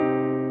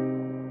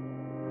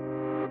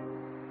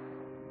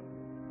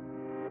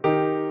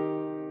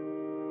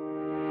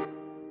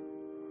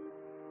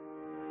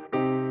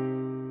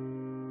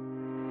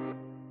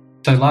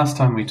So last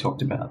time we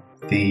talked about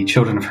The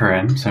Children of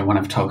Hurin, so one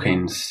of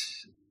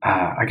Tolkien's,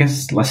 I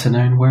guess,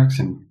 lesser-known works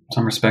in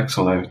some respects,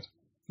 although,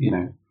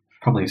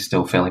 probably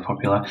still fairly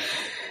popular,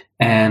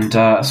 and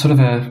sort of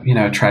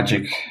a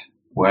tragic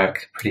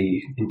work,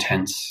 pretty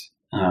intense.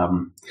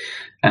 And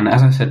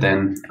as I said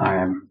then,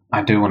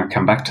 I do want to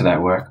come back to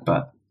that work,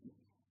 but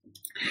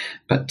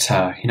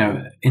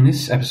in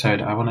this episode,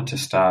 we wanted to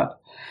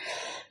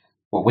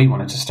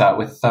start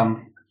with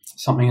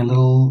something a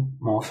little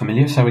more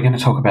familiar. So we're going to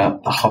talk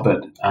about The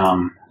Hobbit,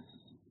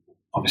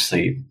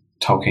 obviously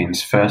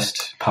Tolkien's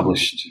first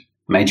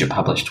major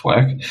published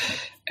work,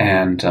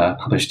 and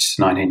published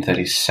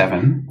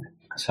 1937,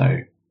 so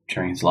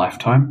during his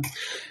lifetime,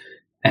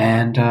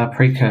 and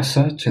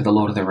precursor to The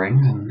Lord of the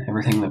Rings and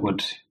everything that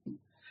would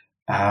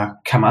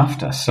come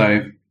after.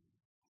 So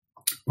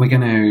we're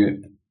going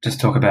to just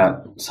talk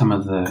about some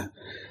of the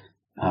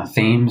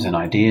themes and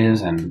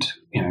ideas and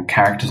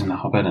characters in The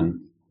Hobbit, and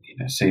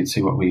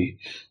see what we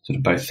sort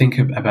of both think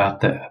about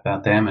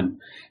them,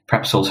 and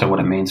perhaps also what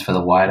it means for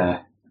the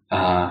wider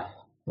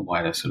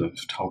sort of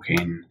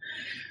Tolkien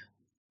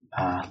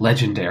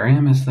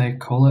legendarium, as they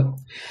call it.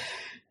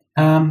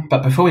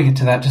 But before we get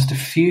to that, just a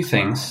few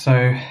things.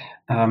 So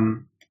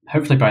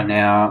hopefully by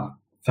now,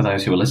 for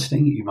those who are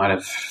listening, you might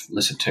have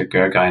listened to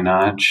Gergely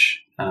Nagy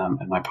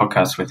and my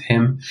podcast with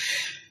him,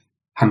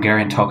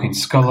 Hungarian Tolkien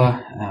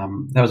scholar.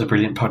 That was a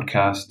brilliant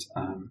podcast.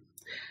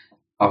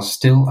 I'm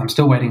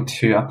still waiting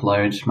to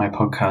upload my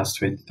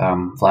podcast with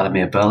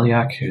Vladimir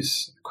Berliak,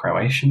 who's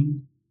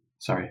Croatian.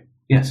 Sorry,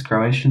 yes,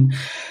 Croatian.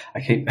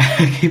 I keep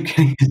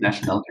getting his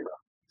nationality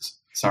wrong.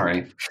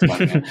 Sorry,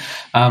 Vladimir.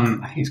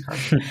 He's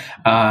Croatian.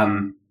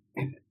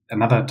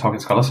 Another Tolkien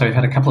scholar. So we've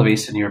had a couple of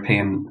Eastern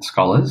European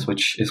scholars,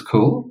 which is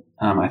cool,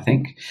 I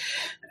think.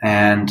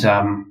 And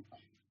so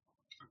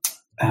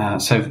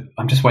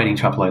I'm just waiting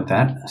to upload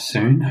that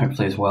soon,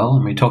 hopefully as well.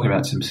 And we talk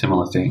about some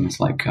similar things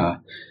like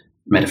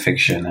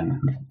metafiction and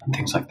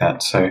things like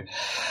that. So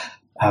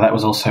that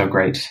was also a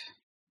great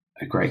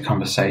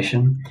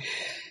conversation.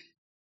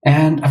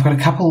 And I've got a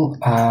couple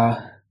of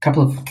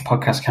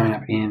podcasts coming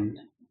up in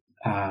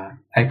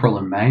April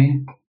and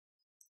May.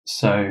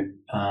 So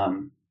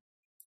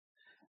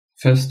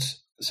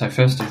first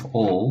of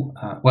all,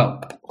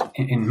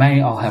 in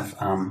May I'll have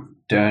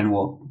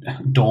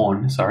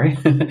Dawn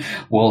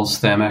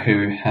Walls-Thurmer,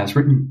 who has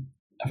written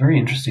a very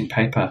interesting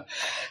paper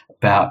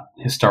about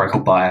historical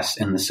bias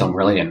in the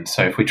Silmarillion.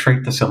 So if we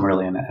treat the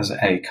Silmarillion as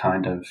a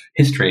kind of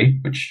history,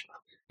 which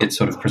it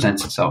sort of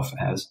presents itself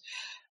as,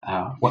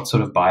 what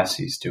sort of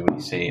biases do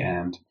we see?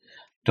 And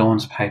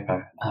Dawn's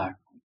paper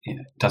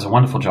does a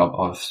wonderful job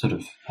of sort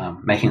of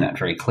making that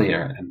very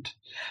clear and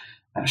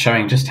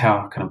showing just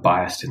how kind of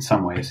biased in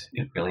some ways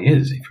it really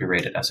is if we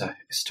read it as a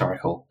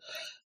historical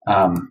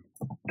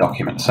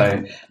document. So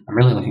I'm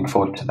really looking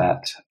forward to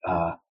that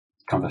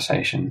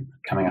conversation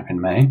coming up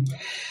in May.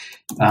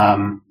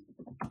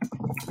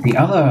 The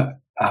other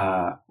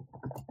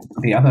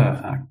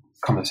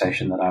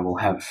conversation that I will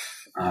have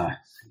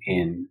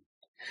in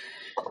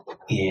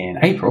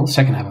April,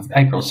 second half of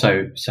April.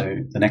 So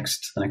the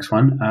next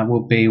one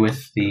will be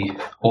with the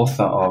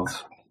author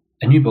of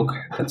a new book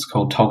that's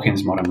called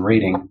Tolkien's Modern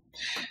Reading,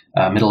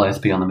 Middle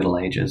Earth Beyond the Middle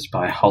Ages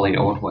by Holly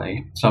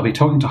Ordway. So I'll be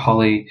talking to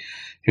Holly,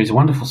 who's a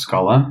wonderful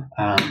scholar,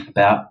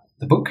 about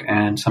the book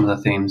and some of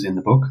the themes in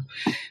the book.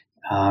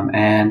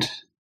 And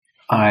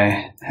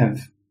I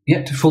have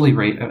yet to fully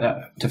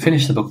to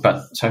finish the book,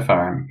 but so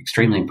far I'm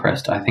extremely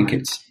impressed. I think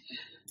it's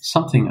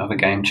something of a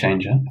game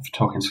changer for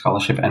Tolkien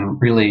scholarship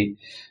and really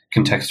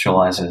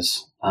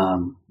contextualizes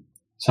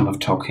some of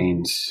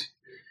Tolkien's,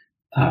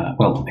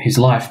 his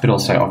life, but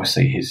also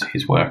obviously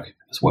his work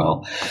as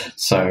well.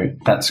 So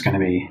that's going to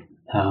be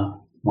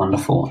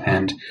wonderful.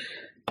 And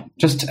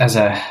just as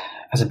a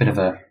bit of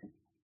a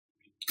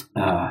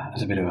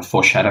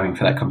foreshadowing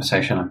for that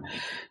conversation, I'm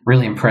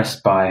really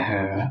impressed by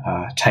her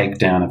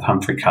takedown of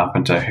Humphrey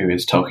Carpenter, who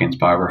is Tolkien's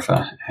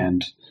biographer,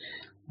 and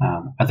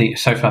I think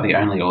so far the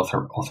only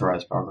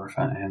authorized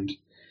biographer. And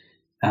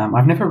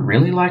I've never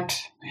really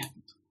liked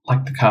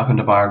the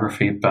Carpenter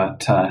biography,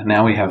 but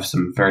now we have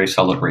some very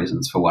solid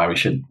reasons for why we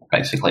should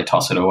basically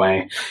toss it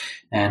away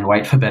and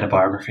wait for better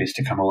biographies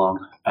to come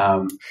along.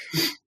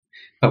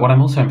 But what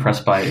I'm also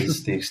impressed by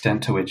is the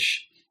extent to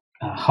which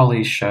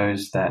Holly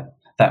shows that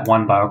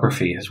one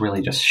biography has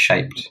really just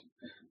shaped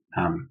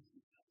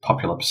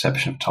popular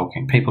perception of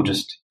Tolkien. People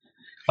just,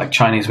 like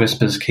Chinese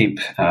whispers, keep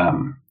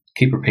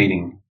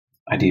repeating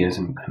ideas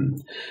and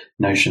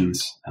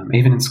notions,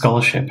 even in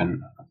scholarship.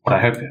 And what I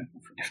hope,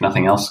 if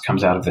nothing else,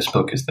 comes out of this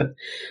book is that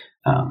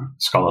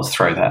scholars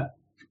throw that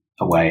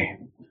away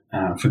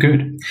for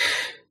good.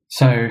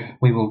 So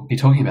we will be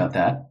talking about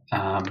that.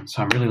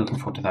 So I'm really looking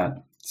forward to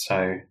that.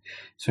 So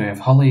we have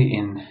Holly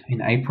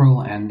in April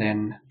and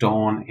then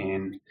Dawn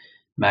in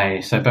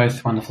May. So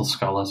both wonderful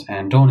scholars.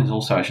 And Dawn is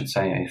also, I should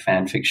say, a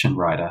fan fiction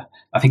writer.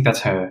 I think that's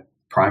her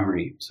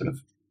primary sort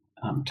of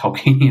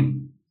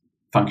Tolkienian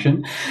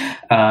function.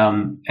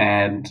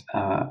 And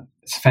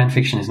fan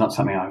fiction is not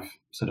something I've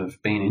sort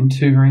of been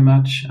into very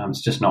much.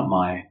 It's just not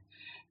my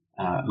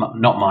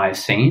not my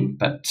scene,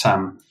 but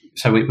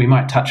so we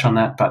might touch on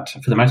that. But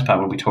for the most part,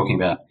 we'll be talking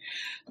about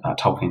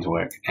Tolkien's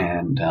work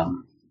and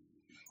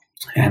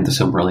the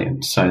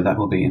Silmarillion. So that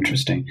will be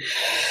interesting.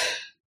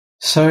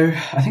 So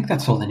I think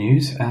that's all the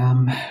news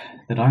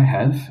that I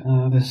have.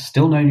 There's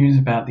still no news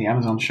about the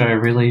Amazon show,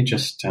 really,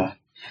 just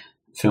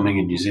filming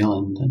in New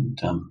Zealand, and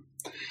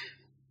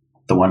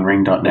the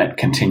OneRing.net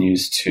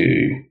continues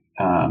to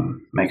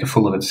make a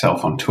fool of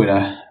itself on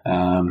Twitter.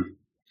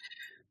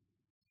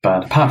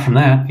 But apart from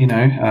that,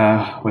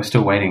 we're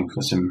still waiting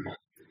for some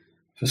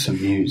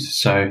news.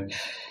 So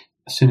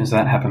as soon as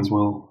that happens,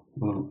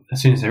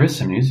 as soon as there is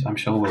some news, I'm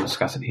sure we'll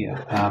discuss it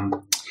here.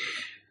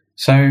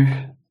 So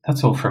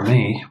that's all from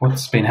me.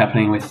 What's been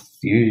happening with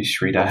you,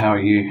 Shrita? How are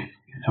you?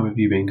 How have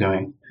you been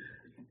going?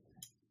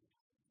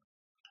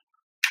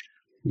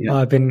 Yeah.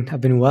 I've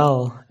been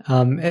well.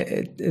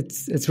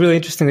 It's really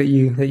interesting that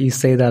you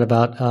say that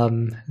about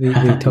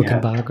the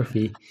Tolkien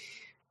biography,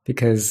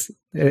 because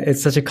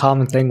it's such a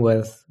common thing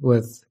with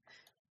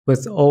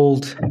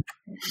old,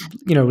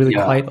 really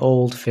quite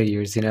old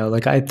figures.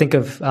 Like I think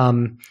of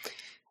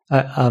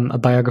a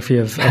biography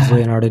of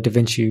Leonardo da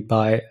Vinci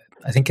by,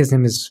 I think his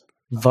name is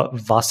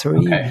Vasari.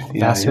 Okay.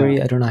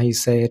 Vasari. I don't know how you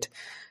say it,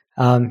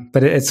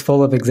 but it's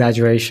full of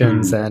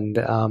exaggerations and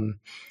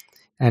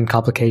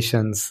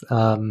complications.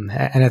 And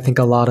I think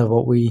a lot of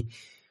what we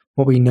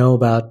know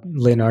about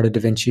Leonardo da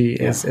Vinci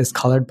is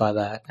colored by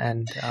that.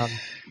 And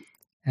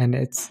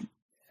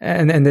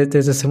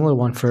there's a similar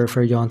one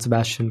for Johann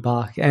Sebastian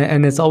Bach.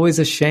 And it's always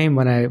a shame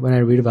when I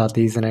read about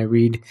these and I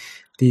read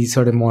these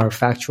sort of more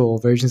factual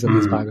versions of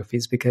these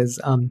biographies,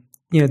 because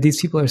these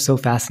people are so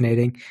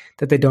fascinating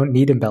that they don't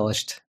need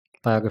embellished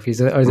biographies,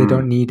 or they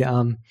don't need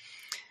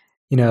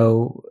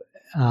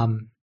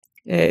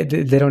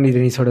they don't need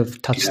any sort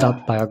of touched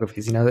up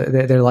biographies.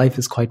 Their life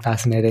is quite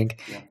fascinating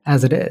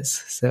as it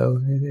is. So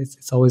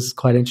it's always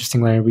quite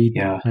interesting when I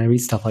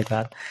read stuff like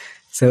that.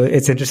 So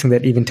it's interesting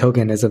that even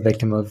Tolkien is a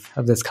victim of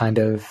this kind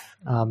of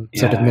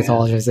sort of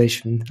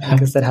mythologization. I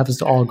guess that happens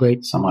to all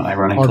great, somewhat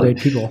ironically, all great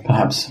people.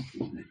 Perhaps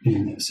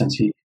in a sense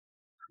he.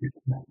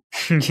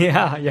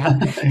 yeah,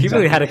 he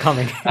really had it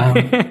coming.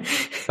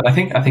 But I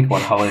think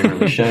what Holly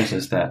really shows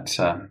is that.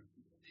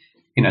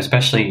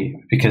 Especially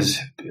because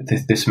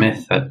this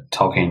myth that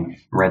Tolkien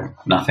read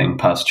nothing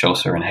past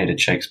Chaucer and hated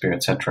Shakespeare,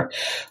 etc.,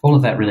 all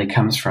of that really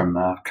comes from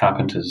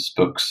Carpenter's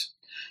books.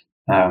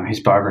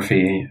 His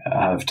biography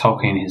of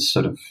Tolkien, his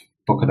sort of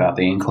book about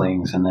the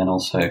Inklings, and then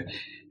also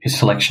his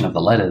selection of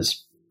the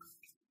letters,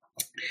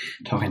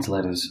 Tolkien's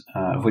letters,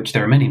 of which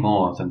there are many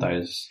more than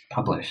those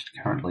published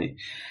currently.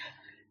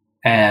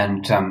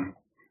 And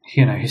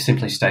he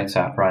simply states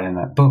outright in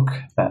that book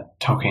that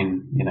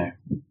Tolkien,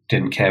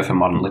 didn't care for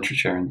modern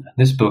literature. And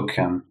this book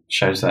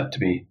shows that to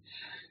be,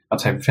 I'd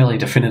say, fairly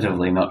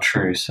definitively not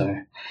true. So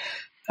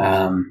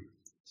I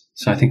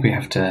think we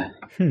have to,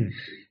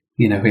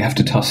 we have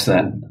to toss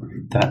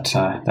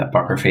that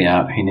biography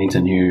out. He needs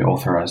a new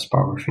authorized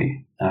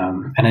biography,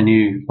 and a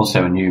new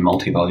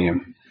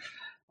multi-volume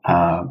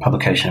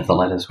publication of the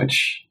letters,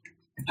 which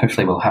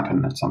hopefully will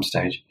happen at some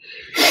stage.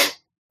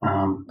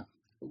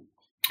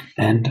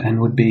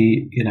 And would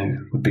be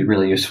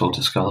really useful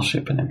to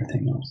scholarship and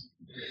everything else.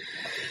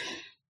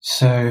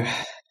 So,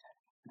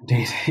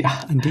 indeed.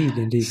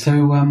 So,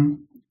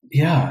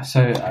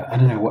 so I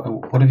don't know,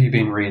 what have you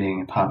been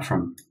reading apart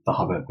from The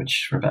Hobbit,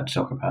 which we're about to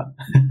talk about?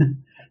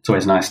 It's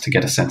always nice to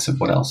get a sense of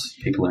what else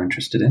people are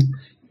interested in.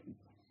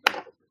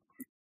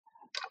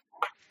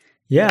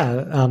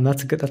 Yeah,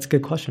 that's a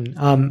good question.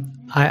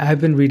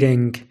 I've been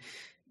reading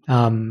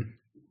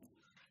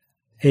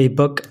a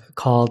book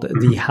called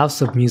The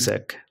House of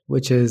Music,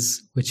 which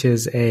is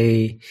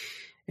a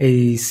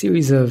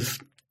series of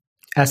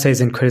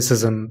essays and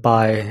criticism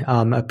by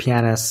a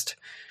pianist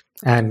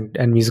and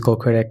musical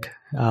critic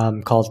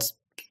called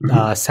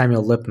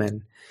Samuel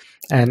Lipman,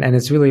 and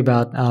it's really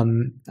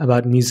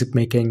about music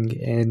making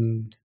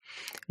in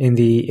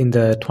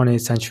the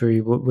 20th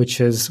century,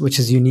 which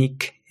is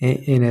unique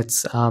in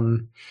its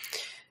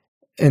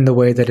in the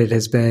way that it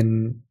has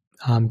been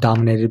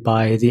dominated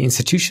by the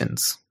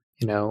institutions.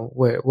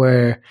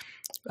 Where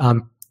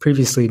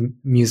previously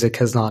music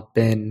has not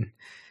been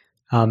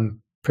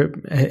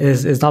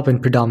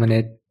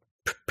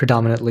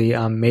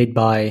predominantly made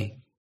by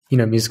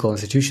musical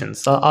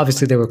institutions.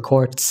 Obviously, there were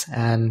courts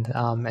and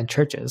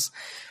churches,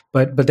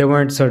 but there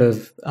weren't sort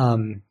of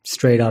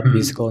straight up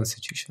musical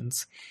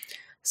institutions.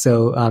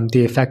 So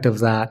the effect of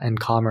that and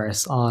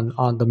commerce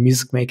on the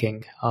music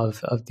making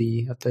of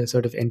the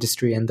sort of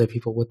industry and the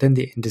people within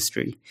the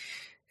industry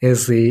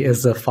is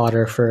the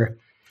fodder for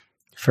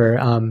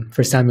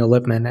Samuel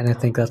Lipman, and I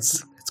think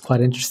it's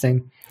quite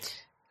interesting.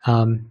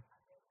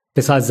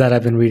 Besides that,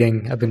 I've been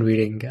reading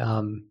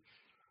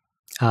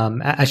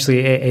actually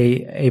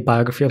a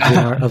biography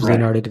of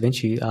Leonardo da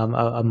Vinci,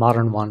 a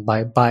modern one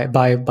by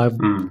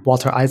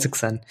Walter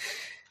Isaacson,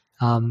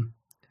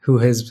 who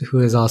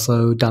has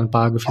also done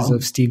biographies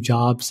of Steve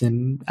Jobs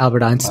and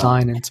Albert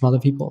Einstein and some other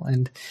people,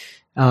 and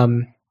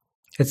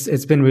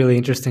it's been really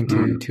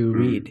interesting to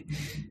read.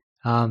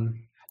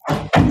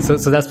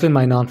 So that's been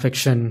my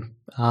nonfiction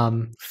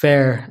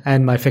fare,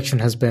 and my fiction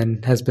has been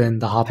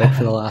The Hobbit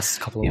for the last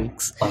couple of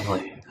weeks.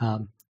 Lovely.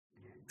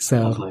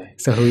 So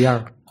here we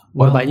are.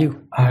 What about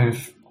you?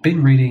 I've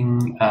been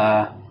reading,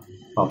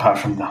 apart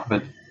from The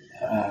Hobbit,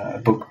 a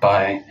book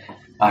by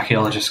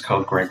archaeologist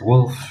called Greg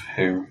Wolfe,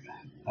 who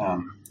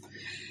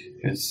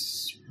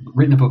has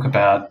written a book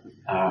about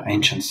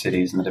ancient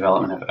cities and the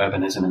development of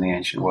urbanism in the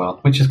ancient world,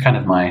 which is kind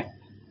of my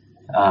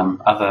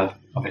other,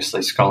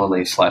 obviously,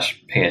 scholarly /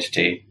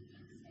 PhD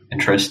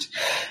interest.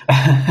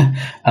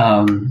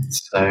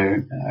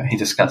 So he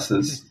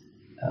discusses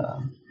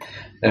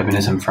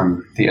urbanism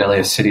from the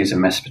earliest cities of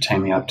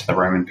Mesopotamia up to the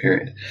Roman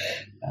period.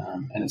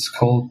 And it's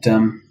called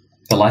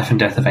The Life and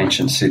Death of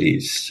Ancient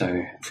Cities.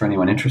 So for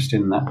anyone interested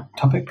in that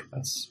topic,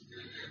 that's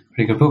a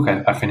pretty good book.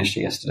 I finished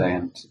it yesterday.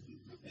 And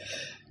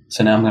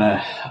so now I'm going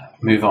to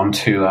move on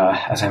to,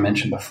 as I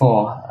mentioned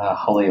before,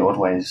 Holly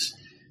Ordway's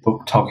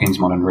book, Tolkien's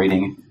Modern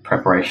Reading, in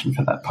preparation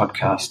for that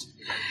podcast.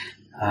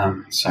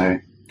 So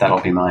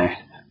that'll be my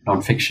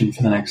nonfiction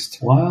for the next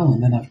while.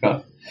 And then I've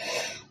got a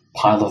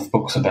pile of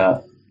books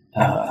about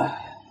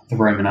the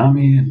Roman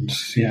army and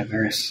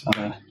various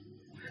other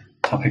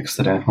topics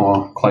that are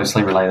more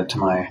closely related to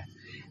my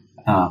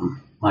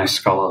my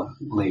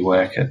scholarly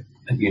work at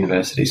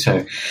university.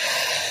 So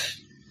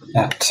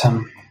at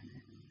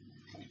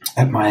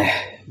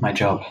my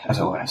job, as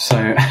it were.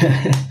 So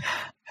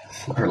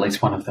or at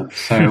least one of them.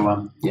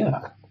 So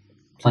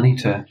plenty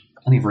of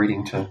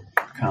reading to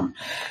come,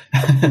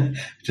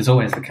 which is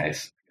always the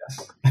case,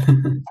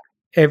 I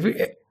guess.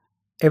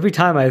 Every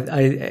time I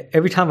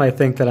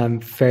think that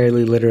I'm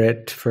fairly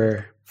literate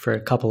for a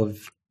couple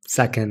of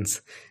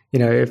seconds,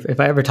 if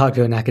I ever talk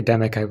to an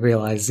academic, I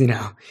realize,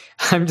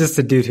 I'm just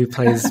a dude who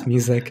plays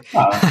music.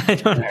 I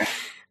don't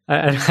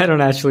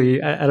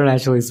actually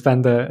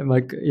spend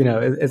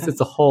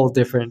it's a whole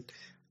different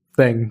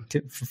thing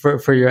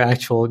for your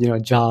actual,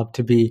 job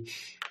to be,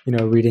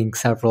 reading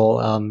several,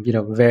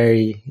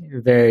 very,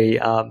 very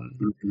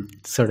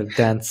sort of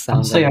dense.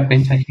 Honestly, I've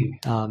been taking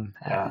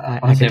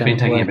I've a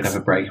bit of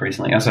a break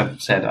recently. As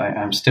I've said,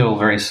 I'm still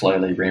very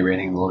slowly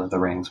rereading Lord of the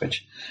Rings,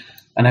 which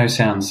I know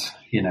sounds,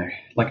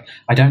 like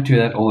I don't do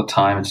that all the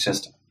time. It's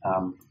just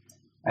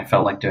I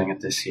felt like doing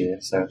it this year,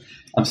 so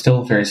I'm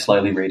still very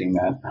slowly reading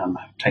that,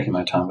 taking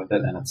my time with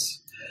it, and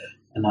it's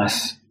a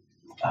nice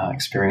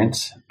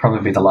experience.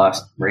 Probably the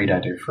last read I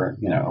do for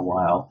a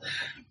while.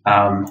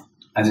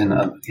 As in,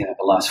 the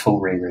last full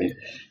reread,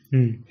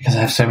 because I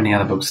have so many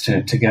other books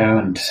to go.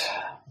 And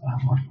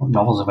what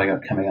novels have I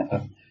got coming up?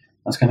 I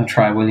was going to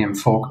try William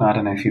Faulkner. I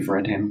don't know if you've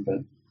read him, but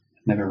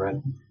I've never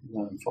read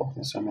William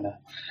Faulkner, so I'm going to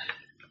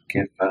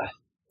give.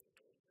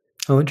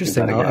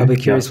 Interesting. I'll be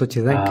curious what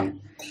you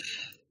think.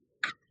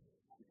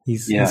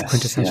 He's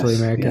quintessentially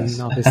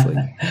American, obviously.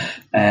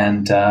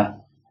 And I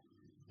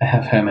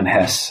have Hermann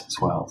Hesse as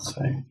well,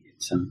 so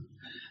it's an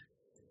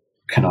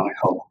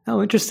canonical.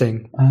 Oh,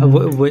 interesting.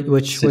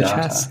 Which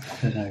Hesse? I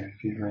don't know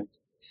if you've read.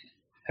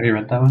 Have you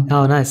read that one?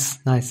 Oh, nice.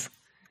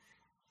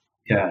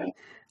 Yeah,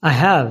 I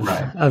have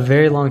a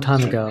very long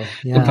time ago.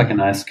 Yeah, looked like a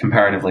nice,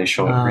 comparatively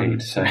short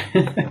read. So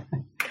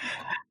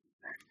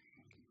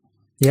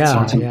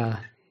yeah.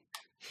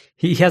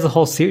 He has a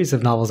whole series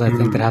of novels, I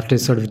think, that have to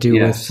sort of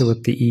do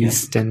with the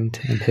East and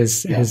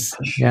his interest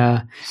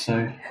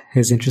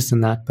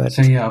in that. But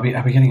I'll be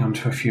getting on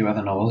to a few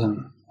other novels,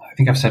 and I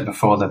think I've said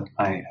before that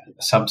a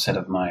subset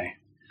of my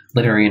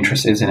literary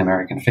interest is in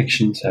American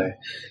fiction. So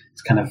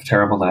it's kind of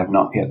terrible that I've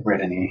not yet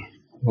read any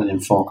William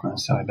Faulkner.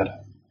 So I better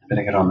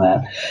get on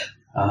that.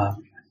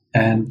 I'm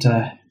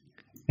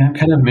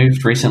kind of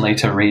moved recently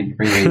to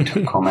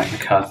reread Cormac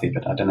McCarthy,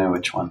 but I don't know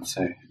which one.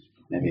 So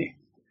maybe.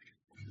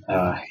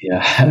 Oh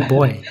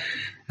boy,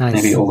 nice.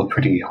 Maybe All the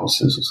Pretty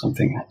Horses or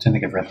something. I don't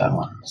think I've read that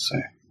one, so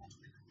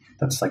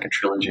that's like a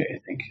trilogy, I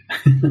think.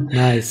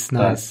 Nice.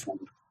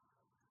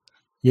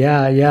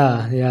 Yeah. I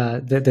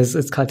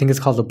think it's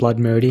called the Blood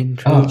Meridian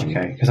trilogy. Oh,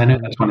 okay, because I know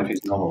that's one of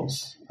his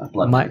novels,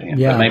 Blood Meridian.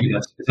 Yeah, but maybe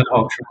it's a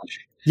whole trilogy.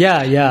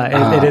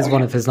 Yeah, it is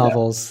one of his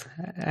novels,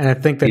 and I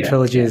think the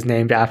trilogy is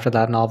named after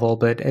that novel,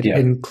 but it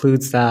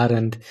includes that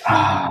and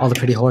All the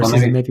Pretty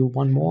Horses and maybe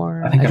one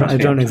more. I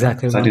don't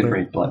exactly remember. I did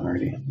read Blood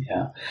Meridian.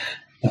 Yeah,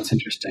 that's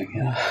interesting.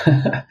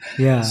 Yeah,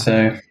 yeah.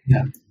 So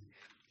yeah,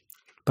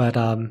 but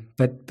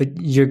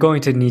you're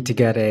going to need to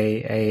get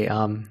a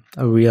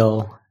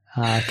real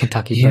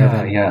Kentucky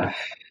bourbon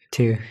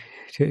to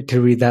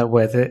read that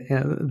with it.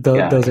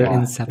 Those are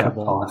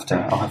inseparable.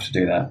 Yeah, I'll have to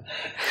do that.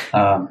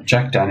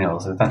 Jack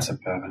Daniels, that's a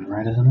bourbon,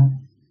 right? Isn't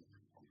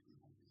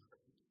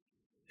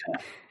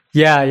it?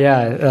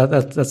 Yeah.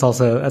 That's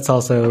also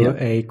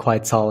a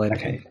quite solid.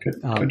 Okay,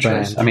 good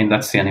choice. I mean,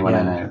 that's the only one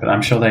I know, but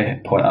I'm sure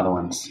they pour other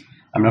ones.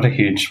 I'm not a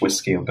huge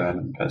whiskey or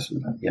bourbon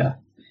person, but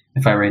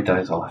if I read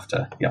those, I'll have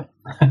to.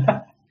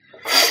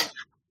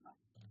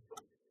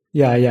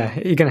 Yeah,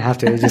 you're gonna have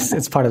to.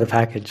 It's part of the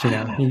package,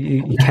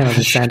 You can't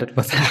understand it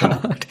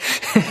without.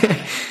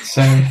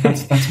 So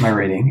that's my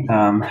reading.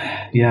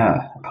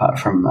 Apart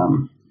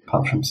from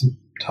some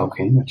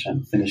Tolkien, which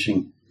I'm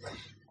finishing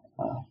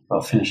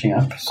finishing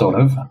up, sort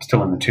of. I'm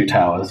still in the Two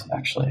Towers,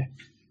 actually.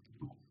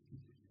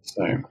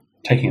 So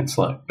taking it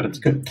slow, but it's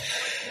good.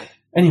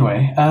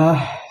 Anyway,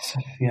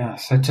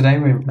 so today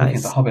we're looking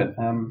at The Hobbit.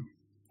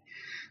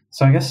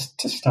 So I guess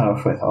to start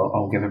off with,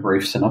 I'll give a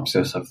brief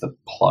synopsis of the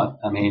plot.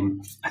 I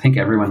mean, I think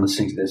everyone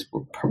listening to this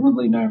will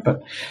probably know,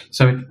 but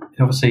so it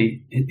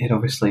obviously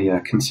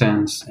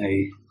concerns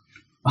a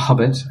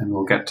hobbit, and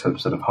we'll get to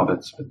sort of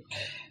hobbits, but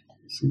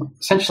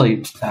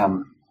essentially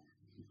kind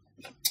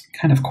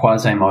of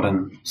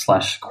quasi-modern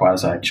 /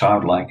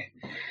 quasi-childlike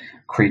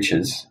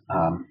creatures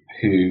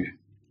who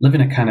live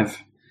in a kind of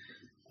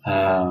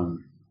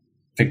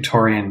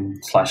Victorian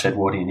 /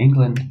 Edwardian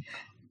England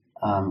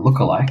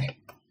look-alike,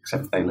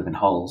 except they live in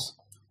holes.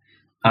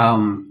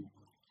 Very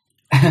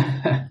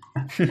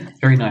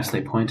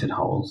nicely pointed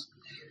holes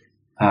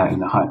in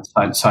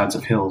the sides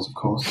of hills, of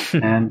course.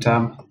 And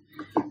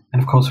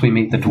of course we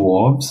meet the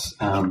dwarves,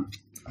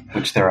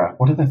 which there are,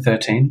 what are there,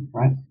 13,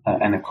 right?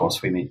 And of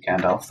course we meet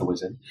Gandalf, the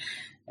wizard.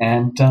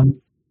 And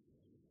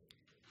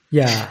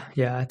yeah,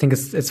 I think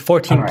it's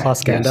 14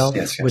 plus Gandalf,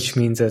 yes. which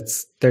means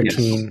it's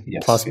 13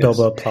 plus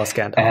Bilbo plus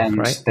Gandalf, and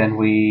right? Then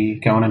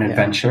we go on an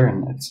adventure,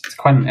 and it's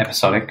quite an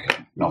episodic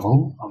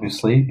novel,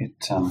 obviously.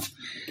 It's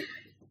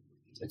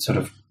sort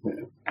of,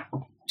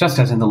 just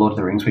as in The Lord of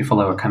the Rings, we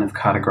follow a kind of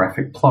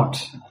cartographic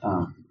plot.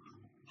 And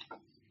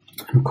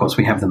of course,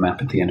 we have the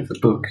map at the end of the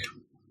book,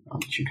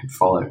 which you can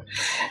follow.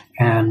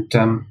 And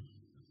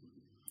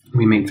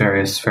we meet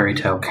various fairy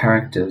tale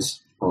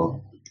characters,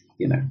 or,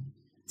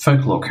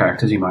 folklore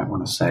characters, you might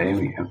want to say.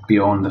 We have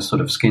beyond the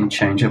sort of skin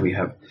changer, we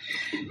have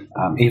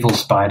evil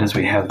spiders,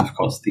 we have, of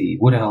course, the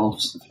wood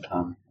elves,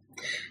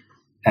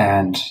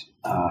 and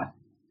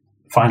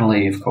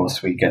finally, of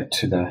course, we get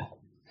to the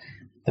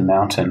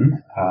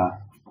mountain,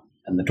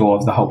 and the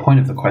dwarves. The whole point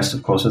of the quest,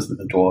 of course, is that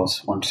the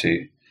dwarves want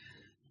to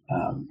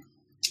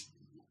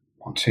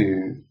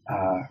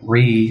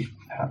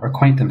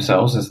reacquaint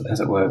themselves, as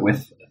it were,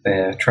 with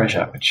their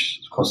treasure, which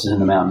of course is in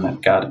the mountain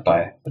guarded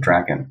by the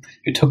dragon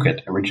who took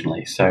it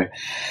originally. So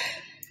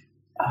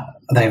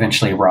they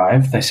eventually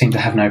arrive. They seem to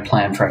have no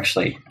plan for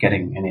actually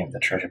getting any of the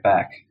treasure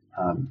back,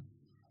 and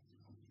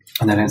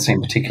they don't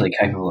seem particularly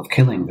capable of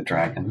killing the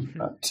dragon.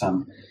 But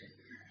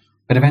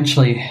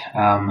eventually,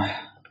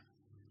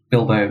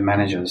 Bilbo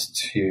manages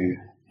to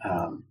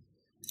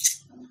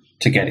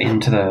get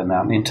into the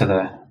mountain, into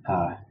the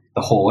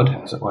horde,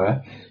 as it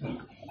were,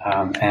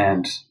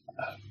 and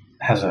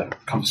has a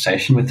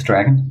conversation with the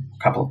dragon, a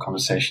couple of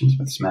conversations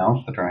with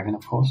Smaug, the dragon,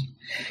 of course.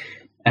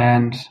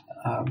 And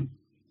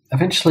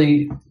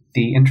eventually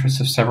the interests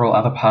of several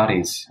other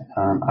parties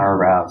are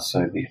aroused.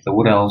 So the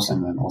Wood Elves,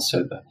 and then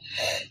also the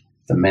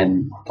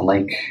men on the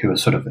lake, who are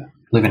sort of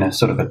live in a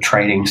sort of a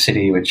trading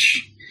city,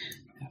 which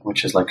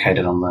is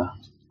located on a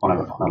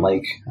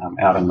lake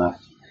out on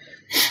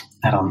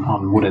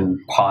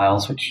wooden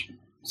piles, which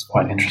is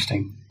quite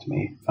interesting to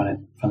me.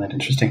 Find that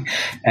interesting.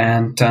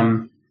 And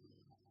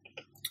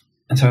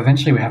so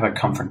eventually we have a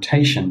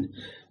confrontation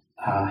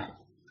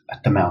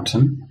at the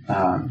mountain.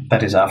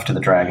 That is after the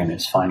dragon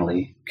is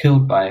finally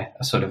killed by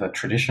a sort of a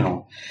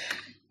traditional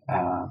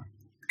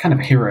kind of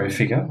hero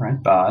figure, right?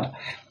 Bard,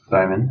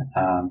 Bowman,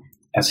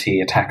 as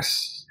he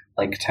attacks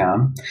Lake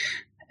Town.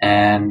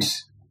 And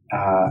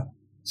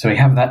so we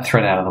have that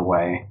thread out of the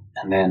way,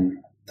 and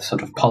then the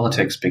sort of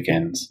politics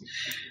begins,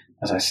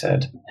 as I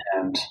said.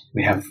 And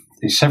we have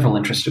these several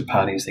interested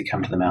parties. They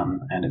come to the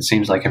mountain, and it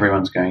seems like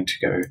everyone's going to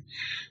go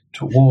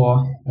to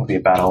war. There'll be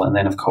a battle, and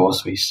then of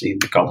course we see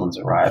the goblins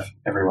arrive.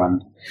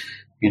 Everyone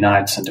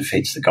unites and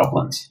defeats the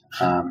goblins,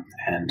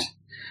 and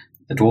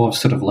the dwarves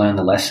sort of learn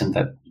the lesson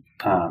that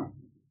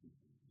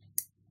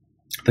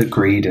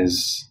greed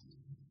is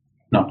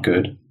not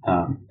good.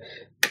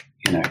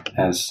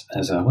 As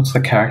what's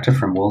the character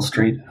from Wall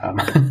Street?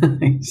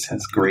 He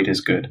says greed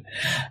is good.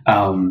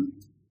 I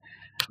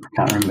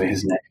can't remember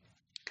his name.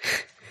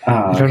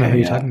 I don't know who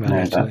you're talking about.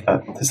 No,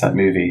 there's that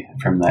movie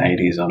from the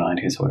 80s or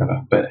 90s or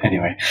whatever. But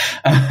anyway.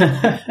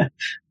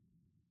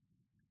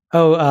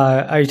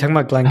 Are you talking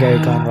about Glengarry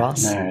Glen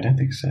Ross? No, I don't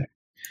think so.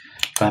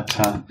 But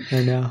I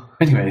know.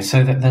 Anyway,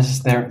 so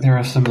there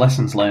are some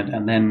lessons learned,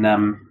 and then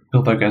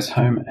Bilbo goes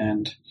home,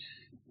 and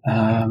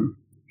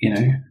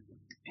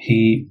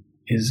he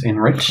is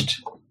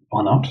enriched,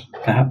 or not,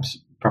 perhaps,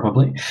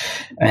 probably,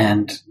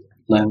 and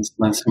learns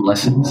some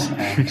lessons,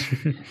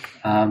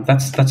 and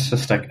that's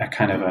just a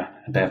kind of a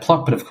bare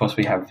plot. But of course,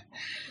 we have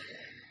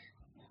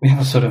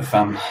a sort of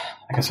I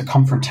guess a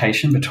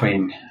confrontation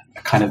between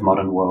a kind of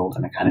modern world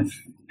and a kind of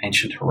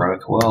ancient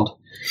heroic world,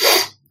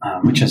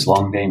 which has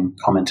long been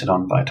commented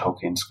on by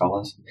Tolkien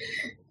scholars,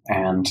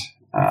 and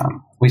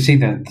we see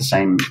the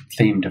same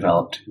theme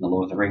developed in The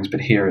Lord of the Rings,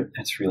 but here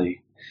it's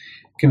really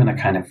given a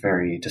kind of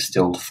very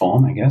distilled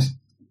form, I guess.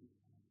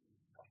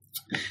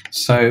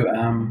 So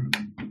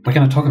we're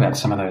going to talk about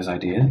some of those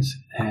ideas.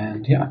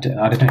 And yeah,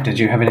 I don't know, did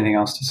you have anything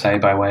else to say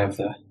by way of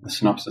the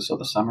synopsis or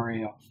the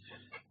summary or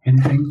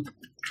anything?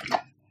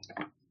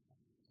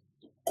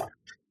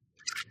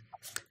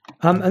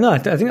 No, I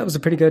think that was a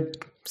pretty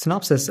good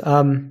synopsis.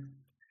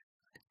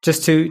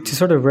 just to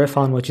sort of riff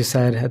on what you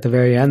said at the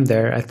very end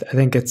there, I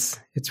think it's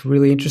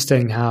really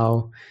interesting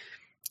how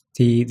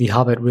the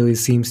Hobbit really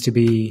seems to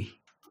be,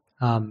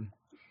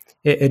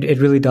 it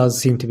really does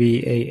seem to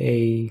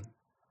be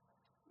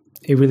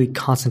a really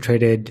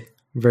concentrated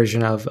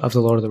version of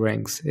the Lord of the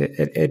Rings.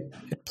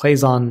 It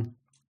plays on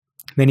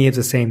many of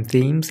the same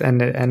themes,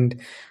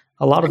 and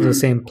a lot of the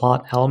same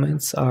plot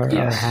elements are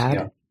had.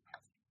 Yeah.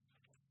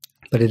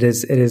 But it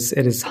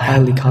is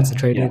highly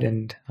concentrated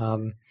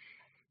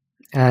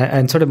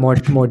and sort of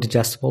more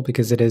digestible,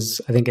 because I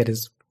think it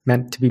is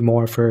meant to be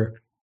more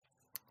for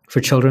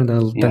children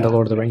than the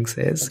Lord of the Rings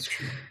is.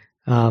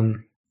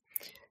 And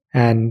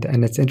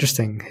it's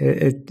interesting.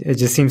 It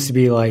just seems to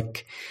be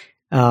like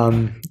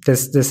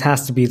this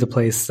has to be the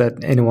place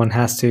that anyone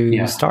has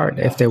to start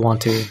if they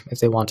want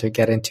to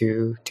get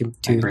into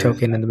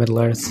Tolkien and the Middle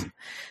Earth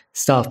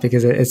stuff,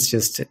 because it's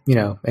just,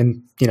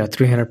 in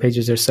 300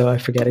 pages or so, I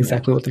forget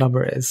exactly what the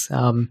number is.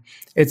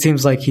 It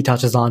seems like he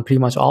touches on pretty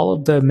much all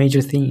of the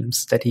major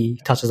themes that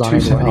he touches on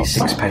everywhere else.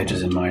 276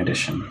 pages in my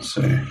edition,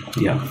 so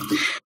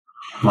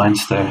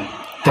mine's the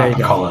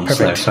HarperCollins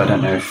though, so I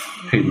don't know if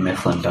Houghton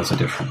Mifflin does a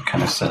different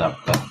kind of setup,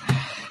 but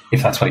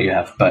if that's what you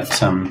have.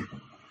 But I'm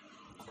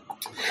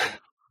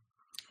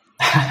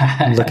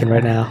looking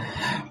right now.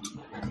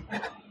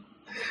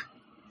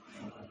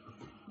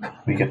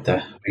 We get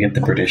the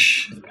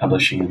British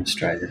publishing in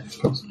Australia, of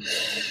course.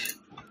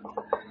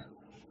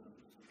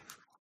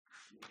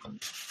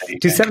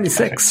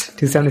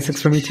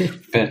 276 for me too.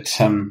 But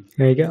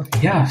there you go.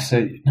 Yeah.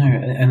 So no,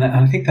 and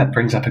I think that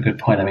brings up a good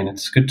point. I mean,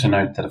 it's good to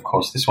note that, of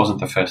course, this wasn't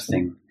the first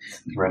thing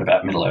he wrote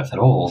about Middle Earth at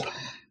all.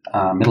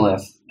 Middle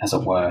Earth, as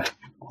it were,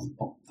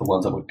 the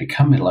world that would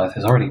become Middle Earth,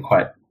 is already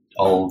quite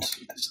old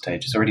at this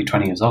stage. It's already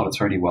 20 years old. It's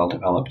already well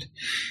developed.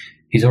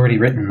 He's already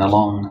written a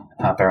long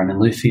Beren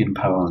and Luthien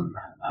poem,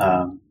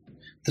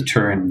 the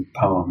Turin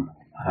poem.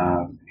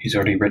 He's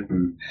already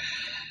written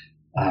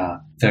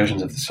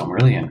versions of the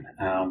Silmarillion.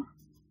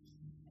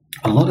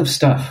 A lot of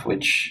stuff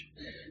which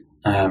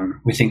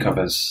we think of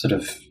as sort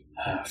of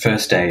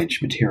first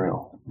stage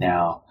material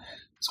now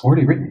is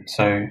already written.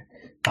 So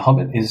The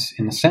Hobbit is,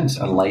 in a sense,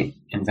 a late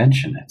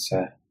invention. It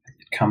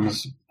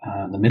comes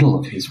in the middle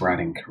of his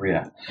writing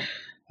career.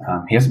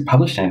 He hasn't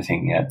published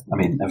anything yet. I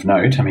mean, of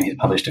note. I mean, he's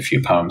published a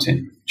few poems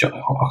in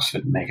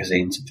Oxford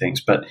magazines and things,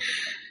 but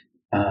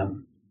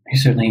he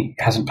certainly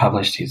hasn't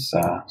published his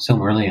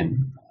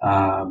Silmarillion.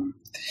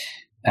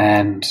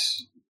 And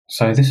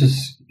so this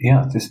is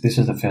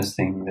the first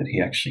thing that he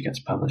actually gets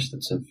published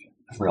that's of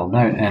real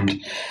note. And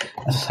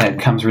as I say, it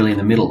comes really in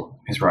the middle of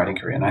his writing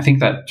career. And I think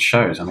that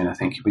shows. I mean, I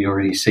think we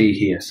already see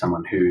here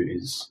someone who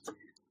is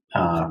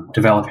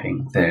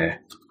developing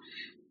their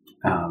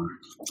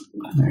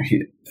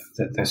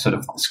their sort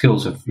of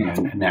skills of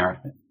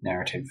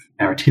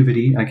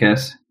narrativity, I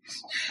guess,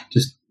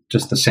 just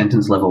the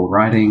sentence level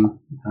writing,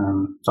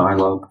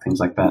 dialogue, things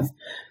like that,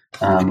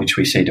 which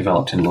we see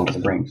developed in Lord of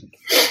the Rings.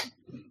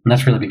 And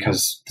that's really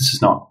because this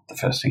is not the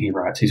first thing he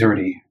writes. He's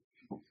already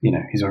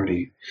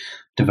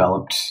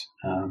developed.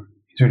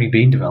 He's already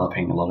been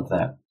developing a lot of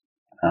that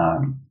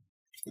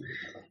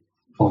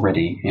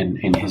already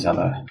in his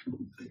other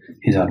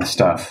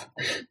stuff.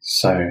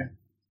 So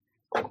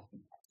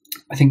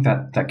I think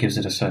that gives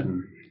it a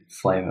certain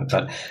flavour.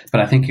 But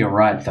I think you're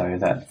right, though,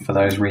 that for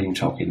those reading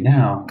Tolkien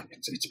now,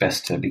 it's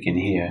best to begin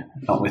here,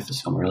 not with the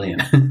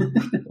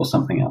Silmarillion or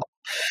something else.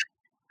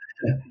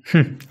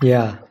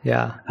 Yeah.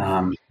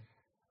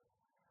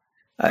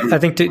 I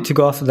think to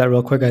go off of that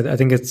real quick, I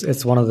think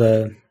it's one of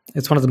the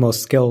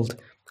most skilled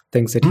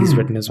things that he's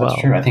written as well.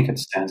 That's true. I think it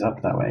stands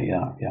up that way.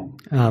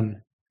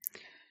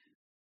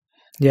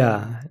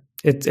 Yeah.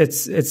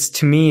 It's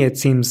to me, it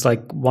seems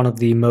like one of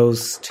the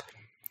most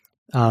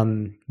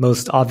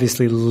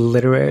obviously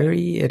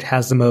literary. It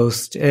has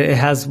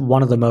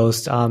one of the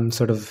most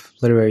sort of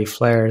literary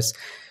flares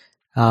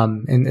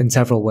in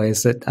several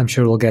ways that I'm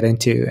sure we'll get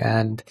into,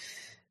 and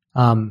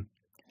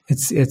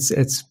it's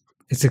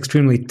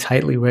extremely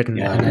tightly written,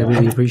 and I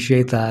really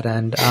appreciate that.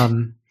 And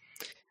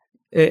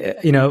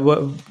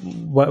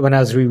when I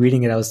was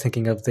rereading it, I was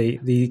thinking of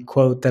the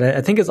quote that I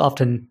think is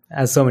often,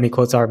 as so many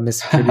quotes are,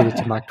 misattributed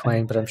to Mark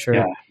Twain, but I'm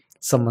sure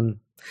someone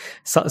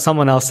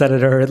else said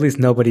it, or at least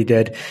nobody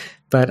did.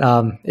 But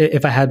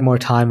if I had more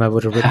time, I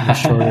would have written a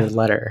shorter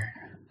letter,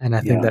 and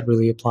I think that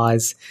really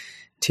applies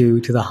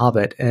to The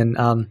Hobbit. And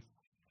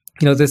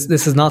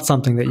this is not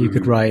something that you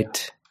could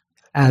write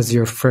as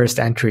your first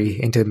entry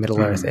into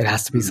Middle Earth. It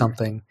has to be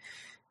something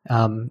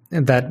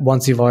that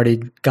once you've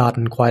already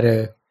gotten quite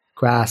a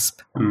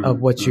grasp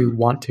of what you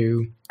want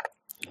to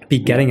be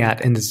getting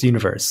at in this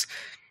universe,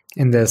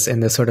 in this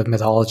sort of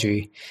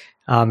mythology,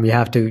 you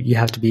have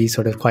to be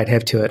sort of quite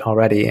hip to it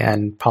already,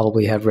 and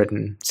probably have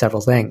written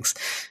several things,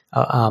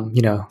 on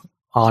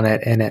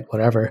it, in it,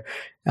 whatever,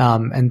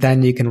 and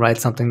then you can write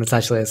something that's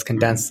actually as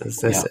condensed as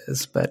this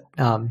is. But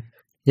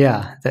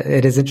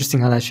it is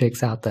interesting how that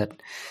shakes out.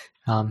 That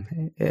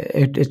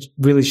it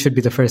really should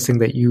be the first thing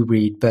that you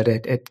read, but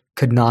it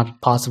could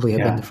not possibly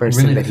have been the first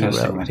thing that he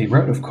wrote. What he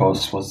wrote, of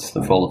course, was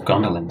the Fall of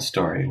Gondolin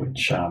story,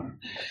 which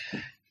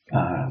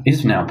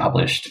is now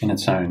published in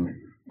its own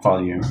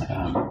volume,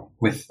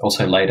 with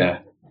also later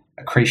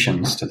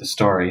accretions to the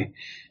story,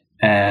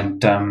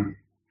 and that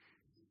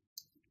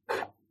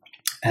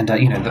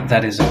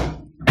is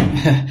a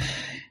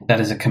that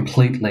is a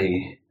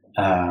completely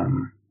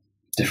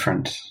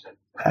different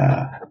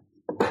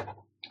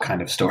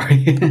kind of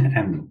story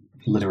and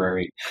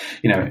literary.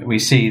 We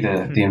see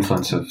the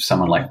influence of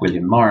someone like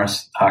William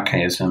Morris,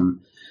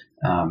 archaism,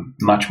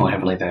 much more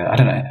heavily there. I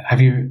don't know.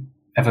 Have you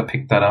ever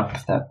picked that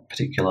up? That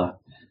particular?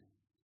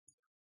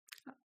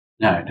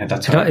 No,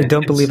 that's right. I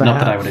don't believe I have.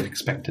 Not that I would have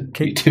expected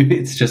you to.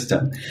 It's just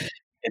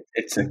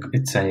it's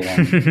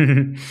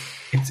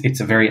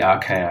a very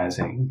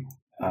archaizing.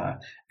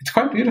 It's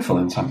quite beautiful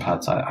in some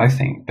parts, I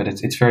think, but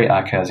it's very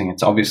archaizing.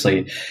 It's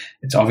obviously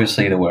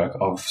the work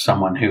of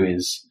someone who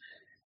is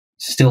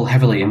still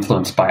heavily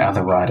influenced by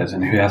other writers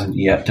and who hasn't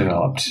yet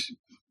developed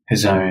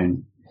his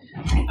own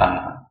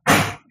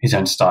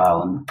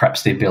style and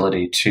perhaps the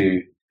ability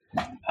to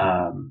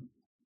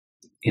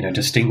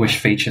distinguish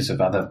features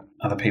of other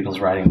people's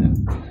writing that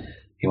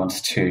he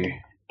wants to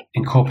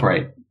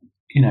incorporate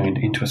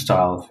into a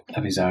style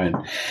of his own.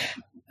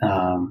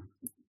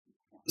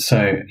 So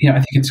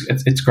I think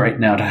it's great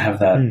now to have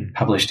that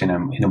published in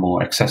a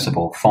more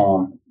accessible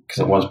form, because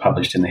it was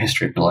published in the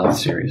History of Middle Earth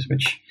series,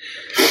 which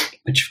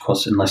of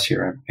course, unless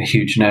you're a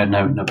huge nerd,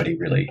 nobody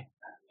really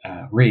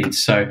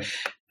reads. So,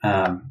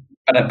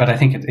 but I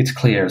think it's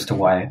clear as to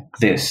why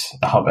The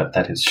Hobbit,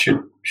 that is,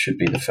 should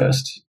be the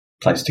first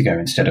place to go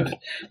instead of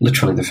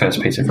literally the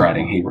first piece of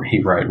writing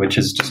he wrote, which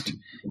is just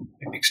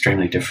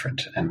extremely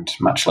different and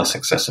much less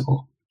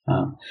accessible.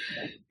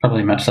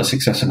 Probably much less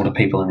accessible to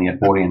people in the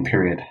Edwardian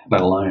period,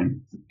 let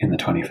alone in the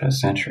 21st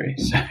century.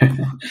 So,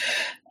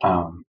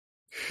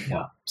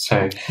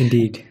 So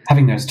indeed,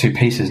 having those two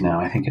pieces now,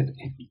 I think it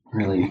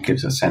really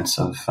gives a sense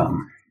of, a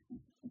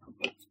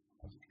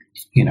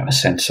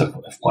sense of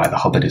why The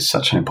Hobbit is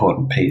such an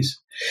important piece.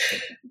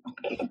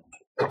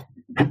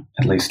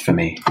 At least for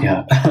me,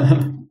 yeah.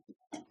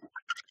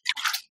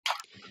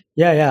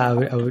 Yeah, I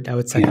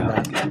would second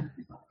that.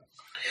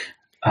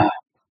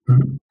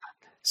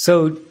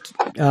 So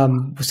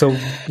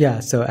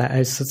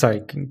sorry.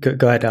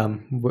 Go ahead. Where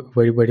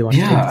do you want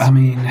to take this? I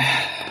mean,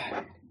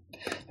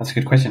 that's a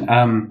good question.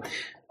 I'm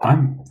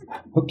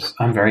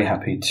very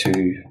happy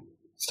to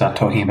start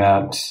talking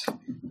about,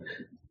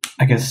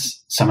 I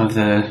guess, some of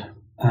the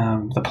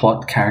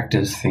plot,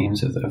 characters,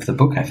 themes of the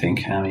book. I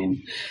think. I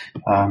mean,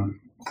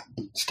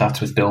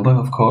 starts with Bilbo,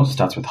 of course.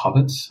 Starts with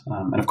hobbits,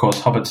 and of course,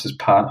 hobbits is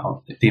part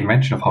of the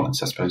invention of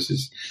hobbits. I suppose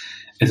is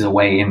a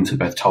way into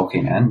both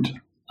Tolkien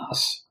and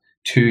us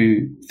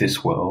to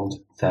this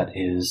world that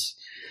is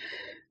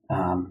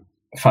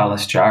far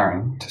less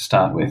jarring to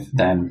start with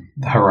than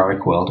the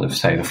heroic world of,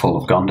 say, the Fall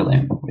of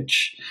Gondolin,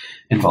 which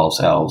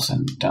involves elves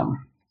and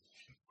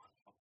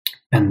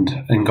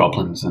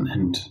goblins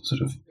and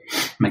sort of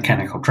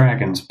mechanical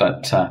dragons,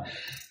 but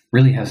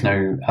really has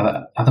no,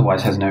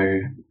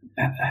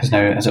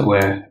 as it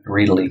were,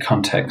 readerly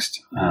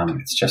context.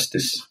 It's just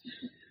this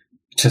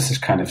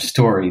kind of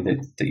story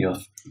that you're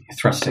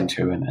thrust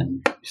into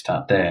and you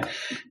start there.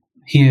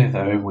 Here,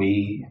 though,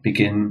 we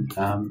begin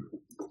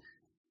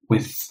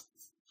with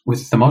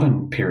the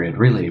modern period.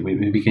 Really,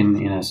 we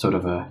begin in a sort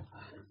of a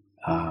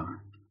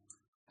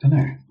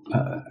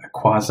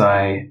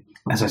quasi,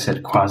 as I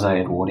said,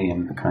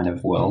 quasi-Edwardian kind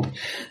of world.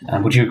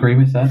 Would you agree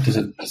with that?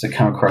 Does it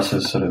come across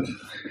as sort of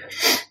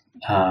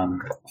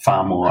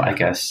far more, I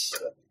guess,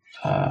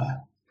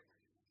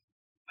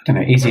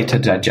 easier to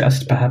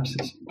digest, perhaps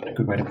is a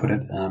good way to put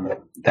it,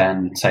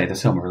 than, say, the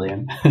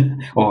Silmarillion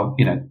or,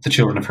 the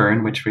Children of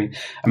Húrin,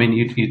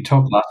 you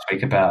talked last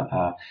week about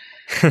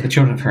the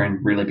Children of Húrin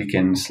really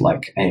begins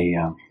like a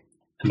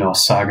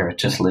Norse saga. It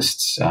just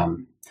lists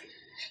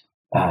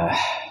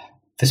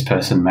this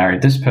person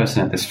married this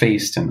person at this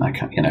feast, and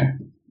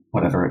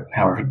however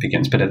it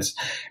begins. But it's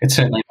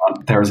certainly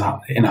not, there was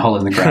in a hole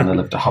in the ground there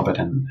lived a hobbit,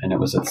 and it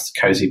was a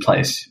cozy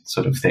place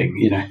sort of thing,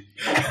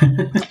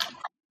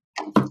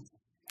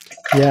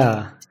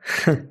 Yeah.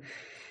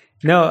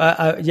 No,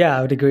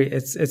 I would agree.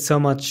 It's so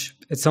much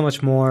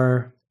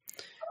more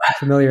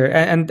familiar,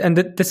 and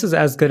this is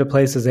as good a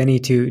place as any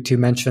to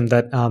mention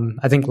that.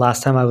 I think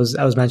last time I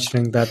was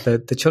mentioning that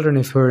the Children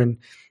of Húrin,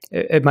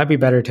 it might be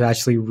better to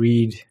actually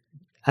really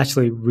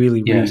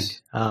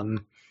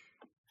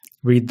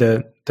read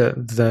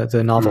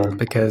the novel,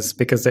 because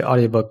the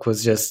audiobook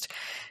was just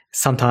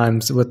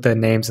sometimes with the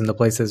names and the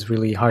places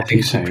really hard to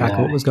keep track of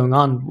what was going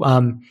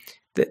on.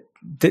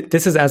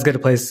 This is as good a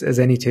place as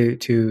any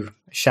to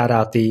shout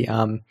out the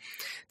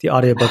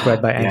audiobook read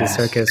by Andy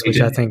Serkis,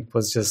 which I think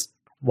was just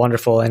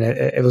wonderful, and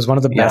it was one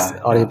of the best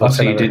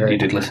audiobooks I've ever heard. You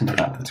did listen to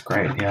that. That's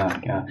great.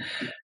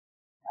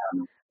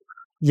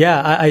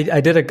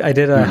 I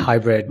did a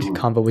hybrid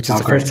combo, which is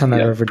the first time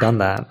I've ever done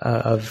that,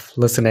 of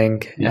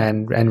listening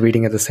and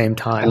reading at the same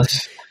time.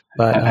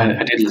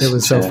 I did listen. It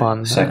was so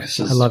fun.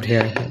 Serkis's I loved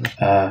hearing it.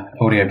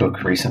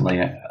 Audiobook recently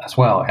as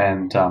well,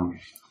 and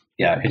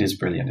it is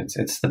brilliant.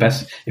 It's the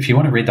best if you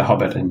want to read The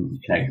Hobbit, and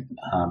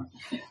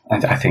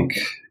I think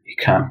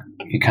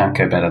you can't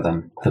go better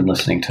than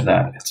listening to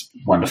that. It's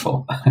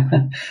wonderful,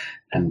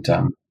 and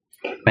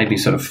made me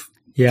sort of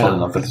fall in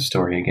love with the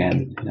story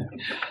again.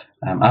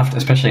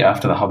 Especially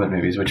after the Hobbit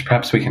movies, which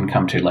perhaps we can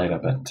come to later.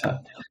 But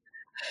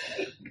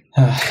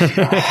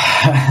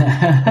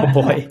oh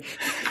boy,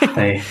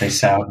 they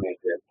soured me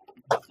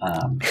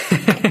a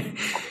bit.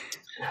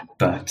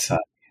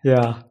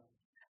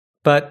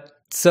 But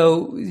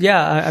so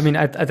yeah, I mean,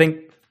 I think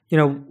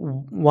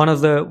one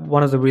of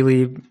the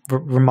really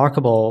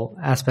remarkable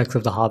aspects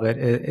of the Hobbit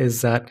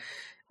is that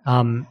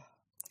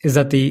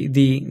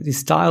the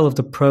style of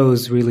the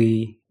prose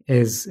really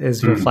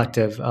is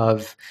reflective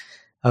of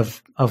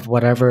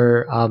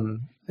whatever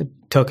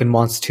Tolkien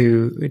wants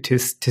to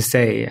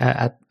say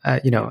at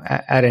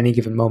any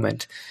given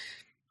moment,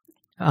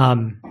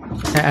 and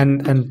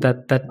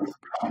that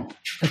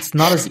it's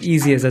not as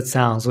easy as it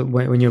sounds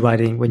when you're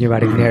writing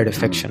narrative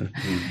fiction.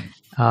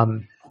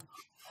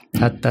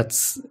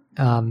 That's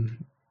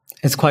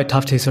it's quite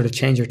tough to sort of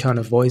change your tone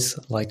of voice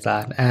like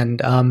that,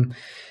 and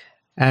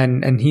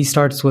he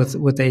starts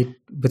with a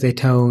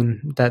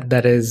tone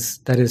that is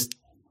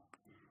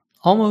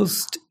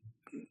almost,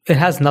 it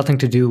has nothing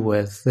to do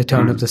with the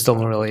tone of the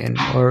Silmarillion,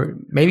 or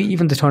maybe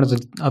even the tone of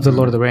the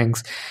Lord of the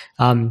Rings.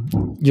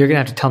 You're gonna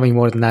have to tell me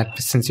more than that,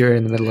 since you're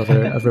in the middle of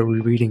a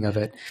rereading of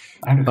it.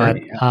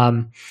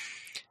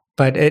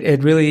 But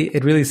it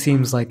really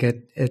seems like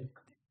it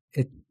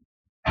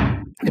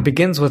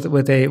begins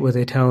with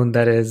a tone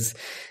that is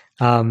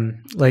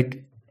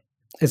like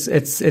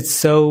it's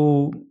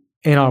so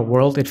in our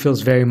world. It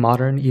feels very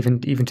modern,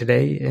 even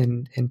today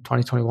in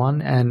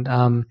 2021,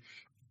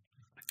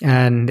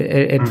 and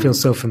it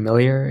feels so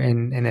familiar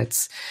in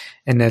its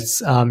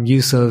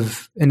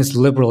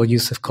liberal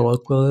use of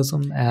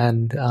colloquialism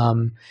and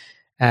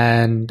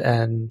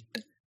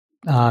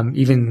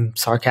even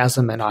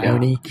sarcasm and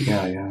irony,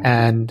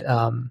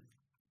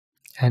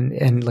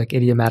 and like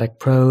idiomatic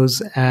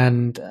prose,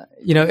 and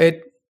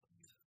it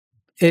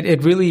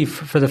really,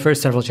 for the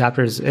first several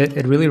chapters,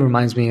 it really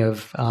reminds me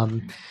of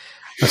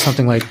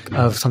something like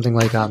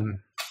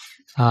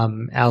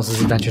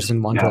Alice's Adventures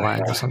in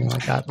Wonderland, or something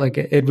like that. Like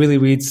it really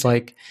reads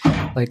like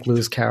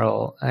Lewis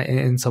Carroll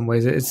in some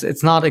ways.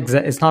 It's not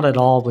at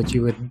all what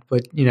you would,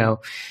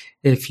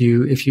 if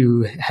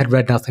you had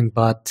read nothing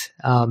but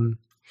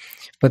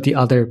the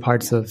other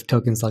parts of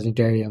Tolkien's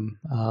Legendarium.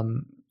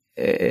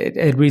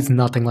 It reads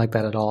nothing like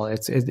that at all.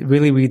 It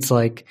really reads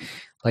like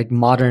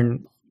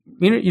modern,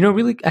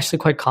 really actually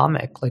quite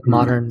comic, like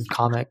modern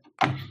comic.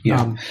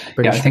 British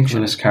I think fiction.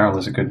 Lewis Carroll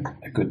is a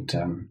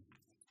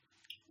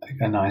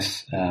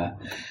nice, a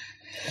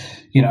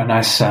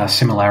nice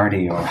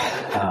similarity, or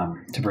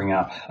to bring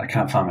up. I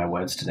can't find my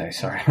words today.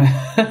 Sorry,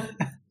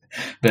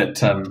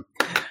 but and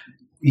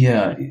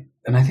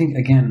I think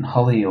again,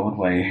 Holly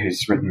Ordway,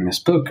 who's written this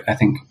book, I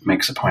think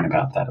makes a point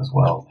about that as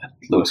well. That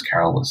Lewis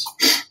Carroll was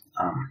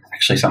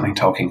actually something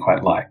Tolkien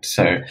quite liked.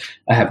 So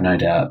I have no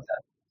doubt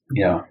that.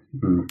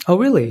 Oh,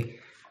 really?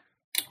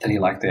 That he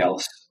liked the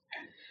Alice.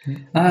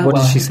 What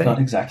did she say? Not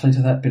exactly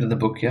to that bit of the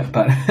book yet,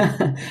 but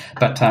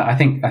I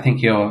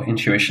think your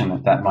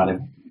intuition that might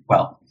have,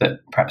 that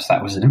perhaps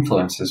that was an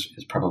influence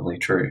is probably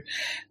true.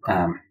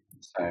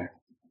 So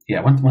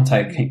yeah, once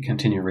I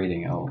continue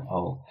reading,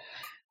 I'll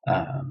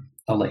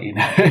let you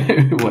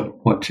know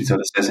what she sort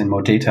of says in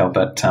more detail.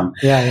 But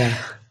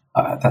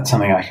that's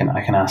something I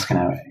can ask in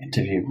our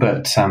interview.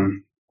 But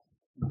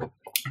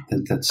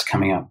that's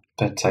coming up.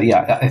 But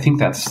I think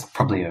that's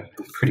probably a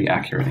pretty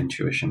accurate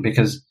intuition,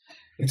 because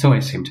it's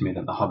always seemed to me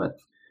that The Hobbit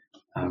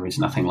reads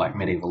nothing like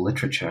medieval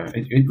literature.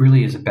 It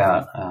really is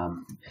about,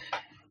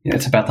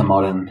 it's about the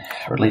modern,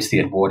 or at least the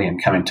Edwardian,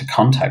 coming to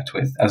contact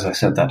with, as I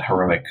said, that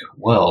heroic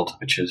world,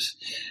 which is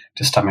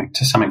to some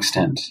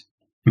extent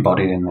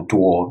embodied in the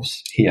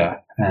dwarves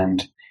here,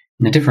 and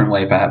in a different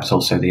way, perhaps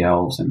also the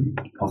elves, and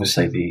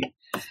obviously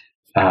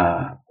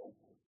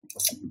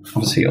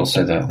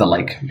also the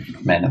lake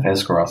men of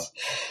Esgaroth.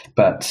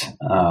 But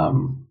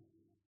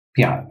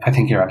I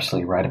think you're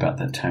absolutely right about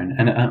that tone.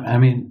 And I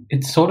mean,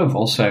 it's sort of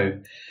also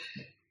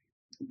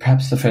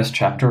perhaps the first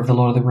chapter of The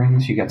Lord of the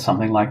Rings, you get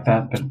something like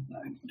that, but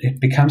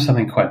it becomes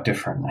something quite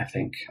different, I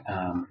think,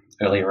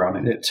 earlier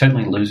on. It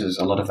certainly loses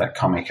a lot of that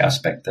comic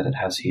aspect that it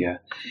has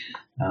here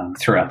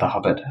throughout The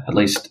Hobbit. At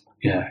least,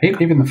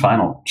 even the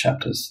final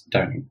chapters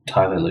don't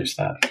entirely lose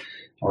that.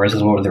 Whereas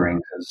The Lord of the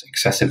Rings is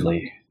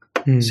excessively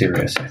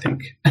serious, I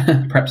think,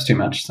 perhaps too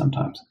much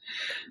sometimes.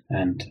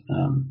 And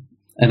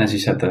as you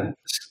said, the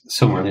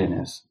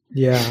Silmarillion is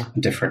a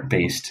different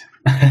beast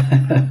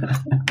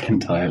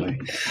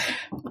entirely.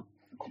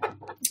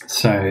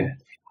 So,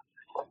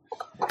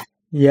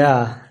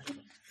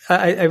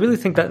 I really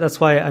think that's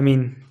why. I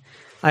mean,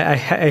 I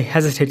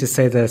hesitate to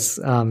say this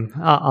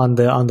on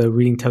the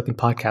Reading Tolkien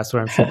podcast,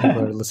 where I'm sure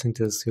people are listening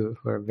to this who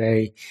are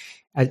very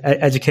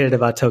educated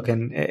about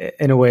Tolkien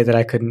in a way that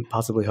I couldn't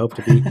possibly hope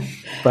to be,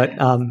 but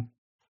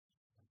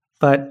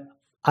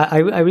I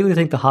really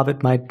think The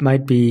Hobbit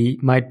might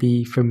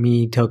be for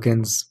me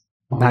Tolkien's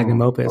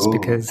magnum opus,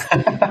 because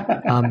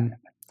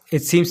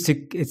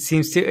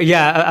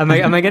Yeah. Am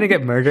I going to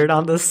get murdered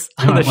on this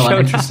on the show?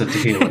 I'm interested to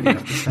hear what you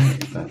have to say.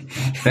 But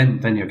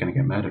then you're going to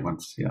get murdered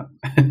once. Yeah,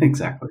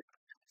 exactly.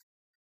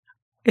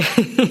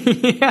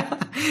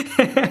 Yeah.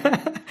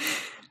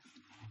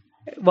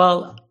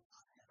 Well,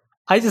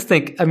 I just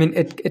think, I mean,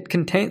 it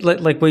contains,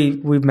 like we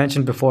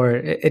mentioned before,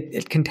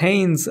 it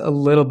contains a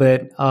little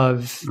bit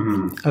of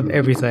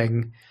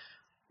everything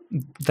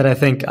that I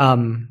think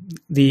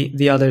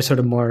the other sort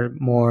of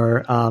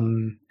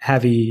more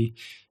heavy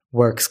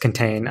works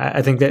contain.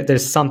 I think that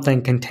there's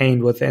something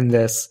contained within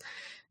this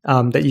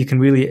that you can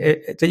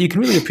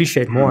really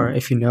appreciate more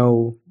if you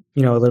know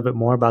a little bit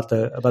more about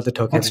the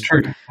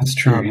Tolkien. That's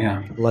true.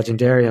 Yeah,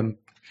 Legendarium.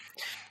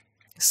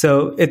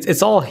 So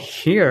it's all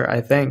here,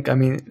 I think. I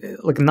mean,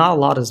 like, not a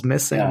lot is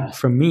missing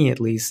from me, at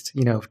least,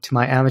 to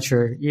my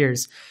amateur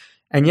ears.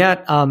 And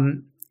yet,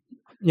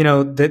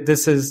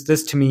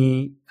 this to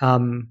me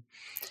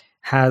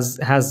has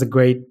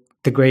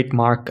the great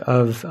mark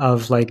of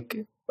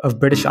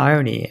British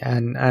irony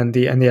and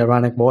the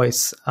ironic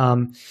voice,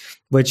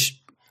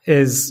 which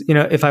is,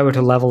 if I were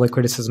to level a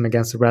criticism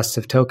against the rest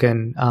of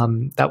Tolkien,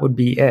 that would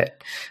be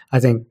it. I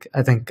think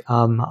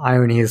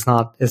irony is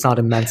not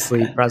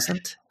immensely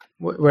present.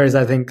 Whereas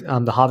I think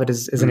The Hobbit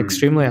is an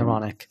extremely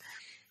ironic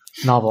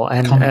novel,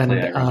 and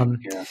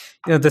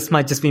this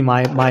might just be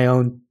my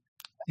own.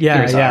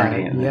 There's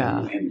irony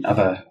in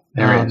other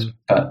areas,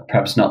 but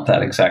perhaps not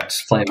that exact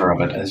flavor of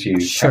it as you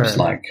perhaps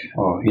like,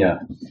 or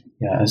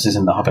as is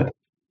in The Hobbit.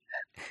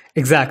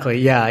 Exactly.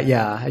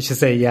 Yeah. I should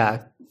say,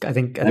 yeah. I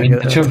think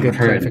the Children of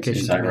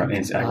Hurin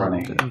is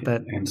ironic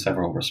in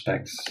several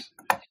respects.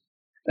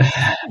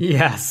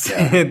 Yes,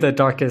 the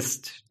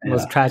darkest,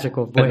 most tragic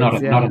of ways. But not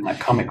in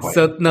that comic way.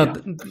 So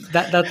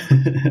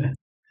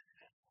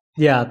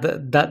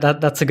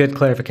that's a good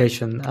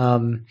clarification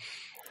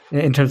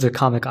in terms of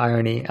comic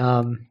irony.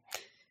 And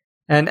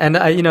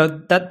I,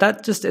 that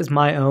just is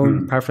my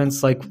own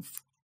preference. Like,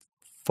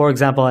 for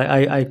example,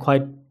 I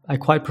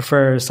quite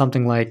prefer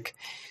something like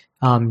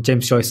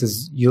James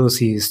Joyce's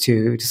Ulysses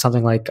to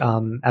something like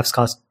F.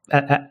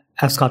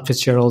 Scott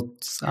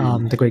Fitzgerald's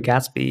The Great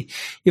Gatsby.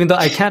 Even though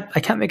I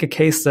can't make a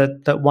case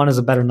that one is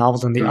a better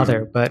novel than the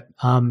other, but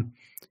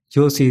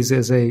Ulysses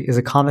is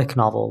a comic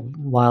novel,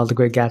 while The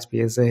Great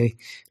Gatsby is a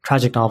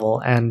tragic novel,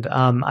 and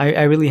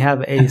I really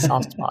have a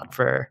soft spot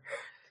for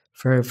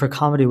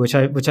comedy, which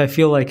I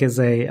feel like is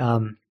a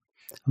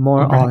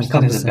more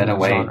all-encompassing that is a better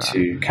way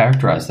to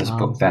characterize this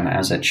book than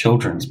as a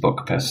children's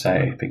book per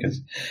se,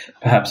 because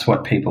perhaps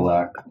what people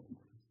are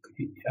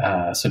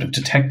sort of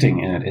detecting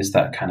in it is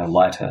that kind of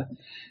lighter.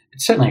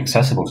 It's certainly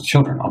accessible to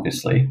children,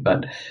 obviously,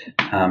 but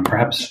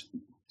perhaps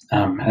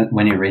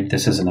when you read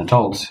this as an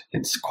adult,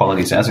 its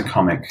qualities as a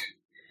comic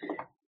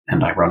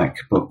and ironic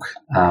book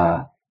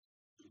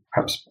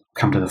perhaps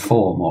come to the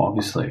fore more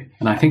obviously.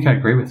 And I think I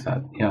agree with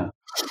that, yeah.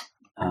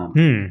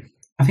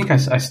 I think I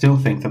still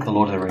think that The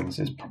Lord of the Rings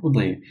is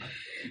probably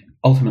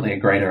ultimately a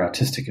greater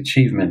artistic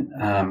achievement,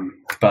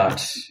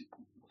 but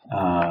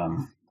I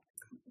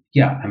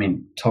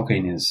mean,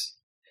 Tolkien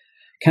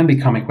can be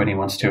comic when he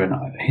wants to, and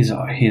he's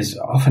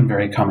often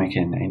very comic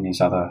in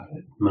his other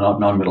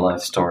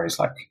non-Middle-earth stories,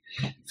 like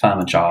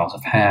Farmer Giles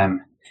of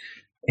Ham,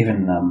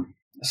 even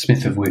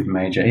Smith of Wootton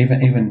Major,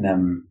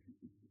 even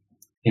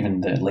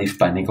The Leaf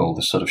by Niggle,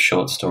 the sort of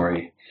short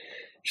story,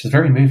 which is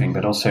very moving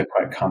but also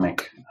quite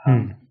comic.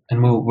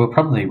 And we'll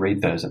probably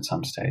read those at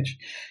some stage.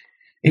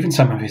 Even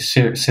some of his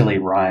silly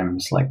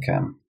rhymes, like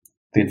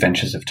The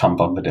Adventures of Tom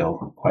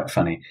Bombadil, quite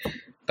funny.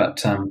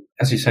 But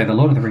as you say, The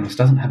Lord of the Rings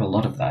doesn't have a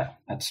lot of that.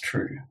 That's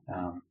true,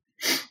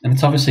 and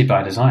it's obviously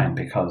by design,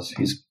 because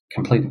he's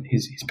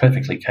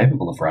perfectly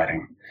capable of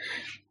writing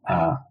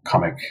a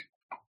comic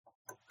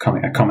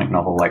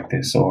novel like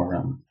this,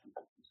 or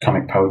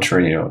comic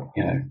poetry, or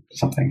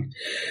something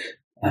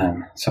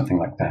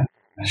like that.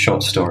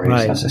 Short stories,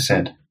 right, as I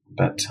said.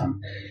 But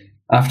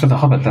after The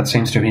Hobbit, that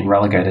seems to have been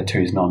relegated to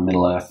his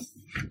non-Middle-earth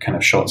kind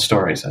of short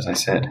stories, as I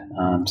said.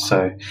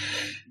 So.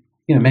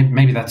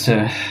 Maybe that's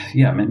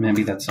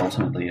maybe that's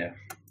ultimately a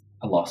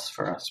loss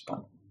for us,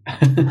 but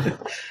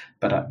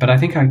but I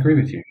think I agree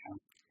with you.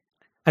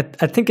 I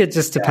think it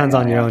just depends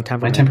on your own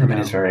temperament. My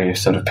temperament is very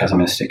sort of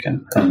pessimistic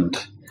and kind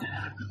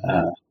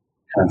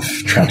of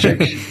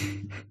tragic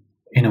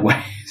in a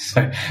way.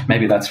 So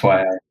maybe that's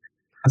why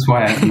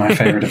my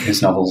favorite of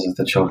his novels is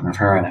The Children of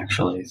Hurin,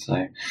 actually.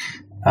 So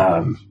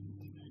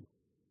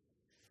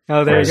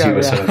there you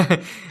go. Sort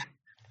of,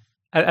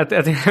 I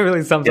think that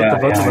really sums up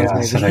the both of those.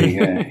 Maybe. So there you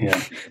go.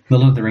 Yeah, The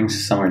Lord of the Rings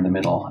is somewhere in the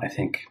middle, I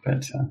think.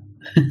 But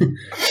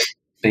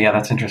yeah,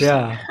 that's interesting.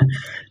 Yeah.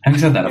 Having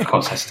said that, of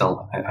course,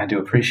 I do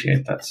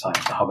appreciate that side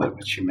of The Hobbit,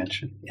 which you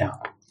mentioned. Yeah.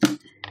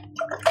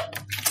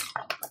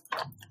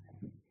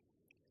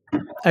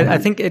 I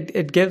think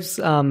it gives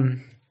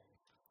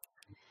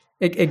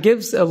it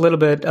gives a little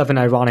bit of an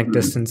ironic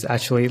distance,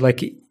 actually.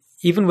 Like,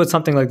 even with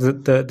something like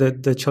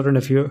the Children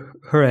of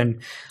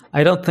Hurin,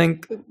 I don't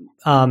think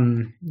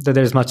that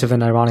there's much of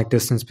an ironic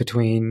distance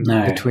between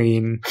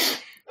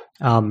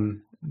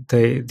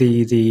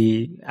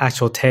the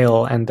actual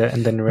tale and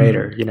the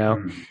narrator.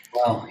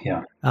 Well,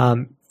 yeah.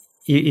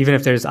 Even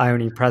if there's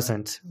irony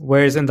present.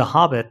 Whereas in The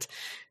Hobbit,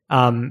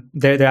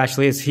 there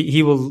actually is.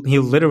 He'll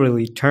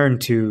literally turn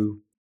to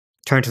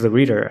the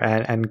reader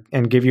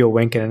and give you a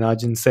wink and a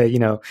nudge and say,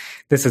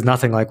 this is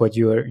nothing like what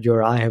you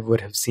or I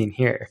would have seen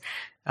here.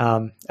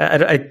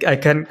 I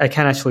can't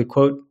actually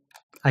quote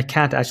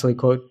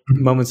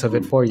moments of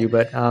it for you,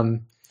 but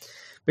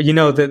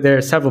that there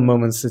are several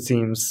moments, it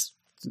seems,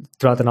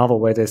 throughout the novel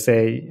where they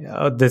say,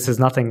 "Oh, this is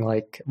nothing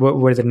like,"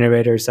 where the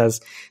narrator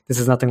says, "This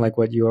is nothing like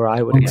what you or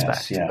I would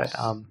expect." Yes.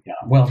 But, yeah.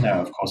 Well, no,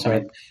 of course. I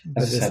mean,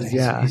 as I said,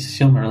 his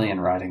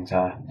Silmarillion writings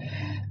are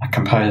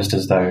composed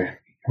as though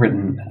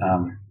written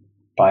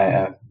by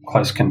a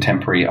close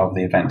contemporary of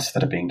the events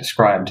that are being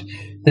described.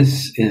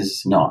 This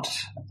is not.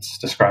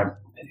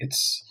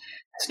 It's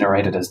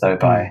narrated as though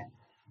by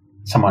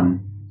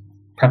someone,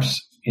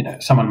 perhaps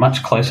someone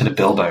much closer to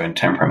Bilbo in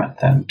temperament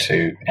than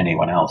to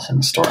anyone else in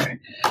the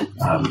story.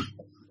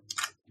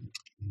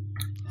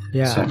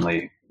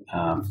 Certainly.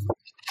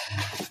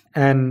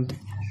 And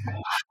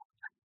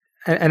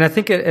I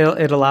think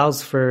it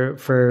allows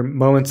for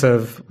moments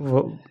of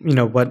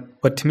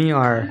what to me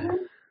are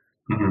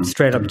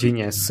straight up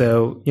genius.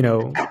 So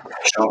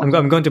Sure.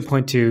 I'm going to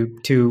point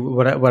to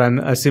what I'm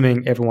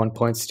assuming everyone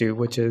points to,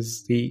 which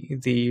is the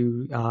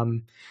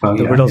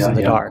riddles in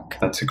the dark.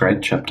 That's a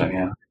great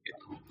chapter.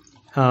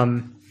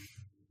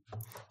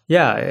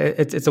 Yeah.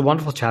 It's a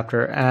wonderful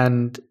chapter,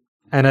 and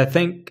I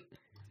think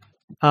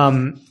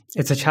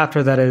it's a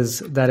chapter that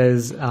is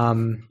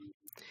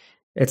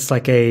it's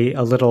like a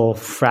little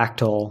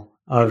fractal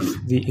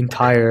of the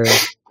entire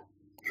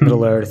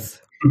Middle Earth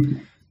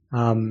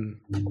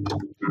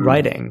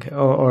writing,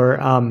 or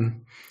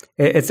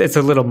it's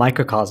a little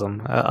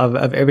microcosm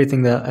of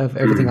everything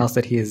else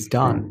that he has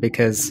done,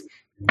 because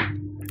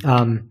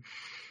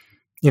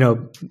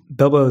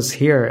Bilbo's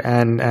here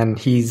and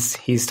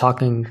he's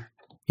talking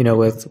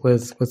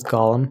with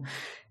Gollum,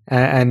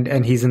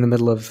 and he's in the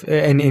middle of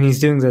and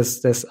he's doing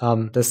this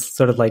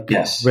sort of like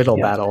riddle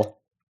battle,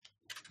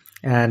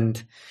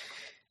 and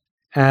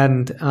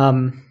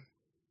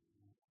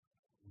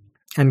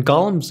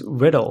Gollum's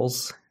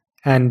riddles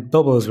and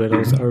Bilbo's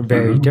riddles are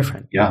very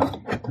different.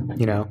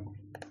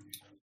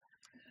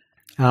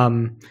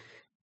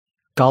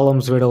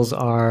 Gollum's riddles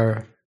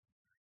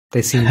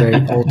they seem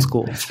very old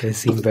school. They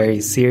seem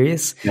very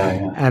serious.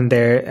 And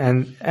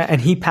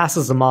he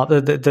passes them off.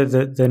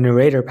 The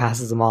narrator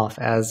passes them off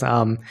as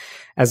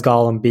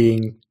Gollum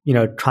being,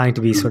 trying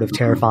to be sort of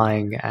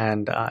terrifying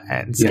and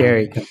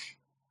scary.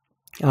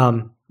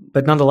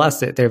 But nonetheless,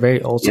 they're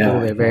very old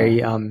school. They're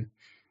very,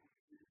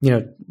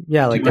 they're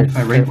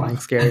terrifying,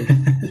 scary.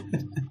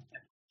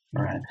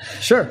 All right.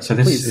 Sure. So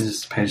this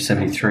is page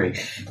 73.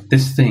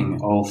 This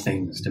thing all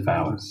things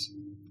devours.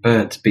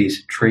 Birds, beat,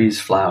 trees,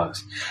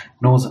 flowers.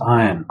 Gnaws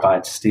iron,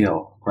 bites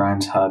steel,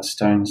 grinds hard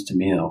stones to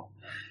meal.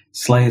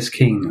 Slays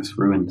kings,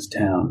 ruins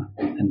town,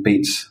 and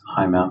beats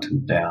high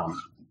mountain down.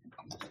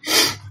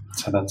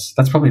 So that's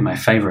probably my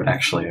favorite,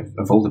 actually,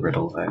 of all the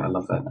riddles. I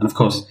love that. And of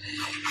course,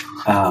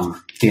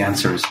 the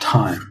answer is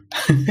time.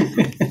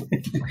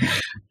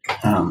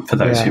 For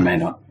those who may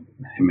not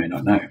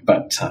know,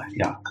 but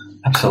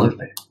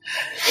absolutely.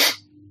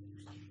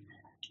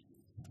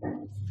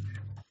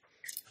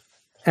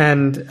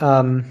 And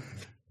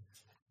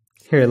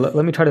here,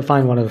 let me try to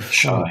find one of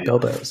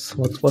Bilbo's.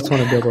 What's one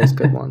of Bilbo's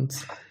good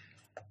ones?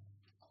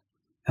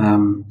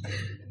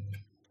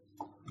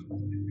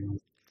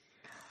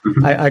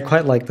 I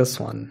quite like this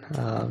one.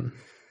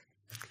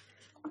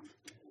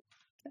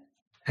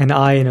 An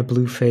eye in a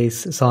blue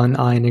face saw an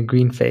eye in a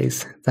green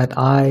face. That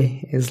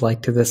eye is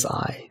like to this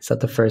eye, said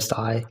the first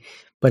eye,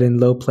 but in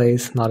low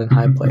place, not in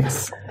high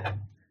place.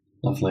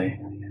 Lovely.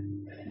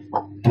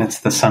 And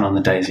it's the sun on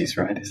the daisies,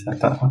 right? Is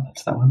that one?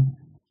 That's that one?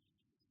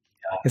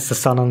 It's the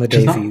sun on the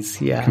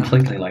daisies, yeah.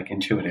 Completely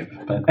intuitive,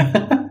 but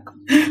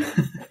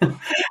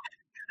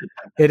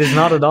it is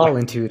not at all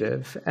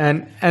intuitive.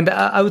 And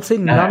I would say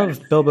none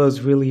of Bilbo's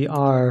really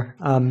are.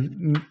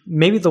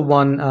 Maybe the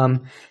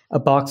one, a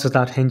box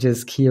without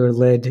hinges, key or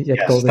lid,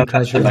 yet golden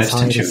treasure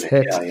inside is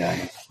hit,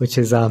 which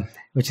is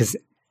exes,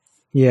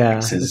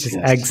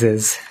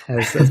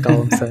 as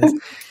Gollum says.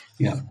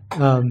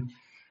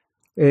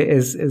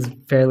 Is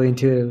fairly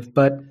intuitive,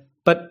 but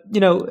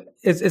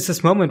it's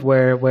this moment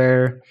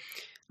where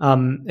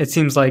it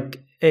seems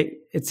like a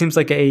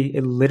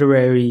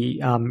literary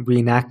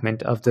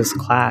reenactment of this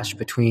clash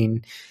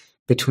between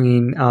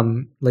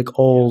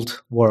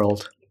old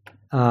world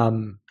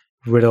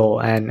riddle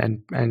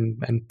and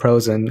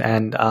prose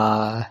and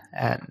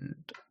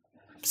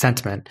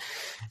sentiment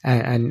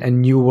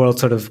and new world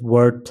sort of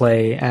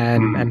wordplay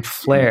and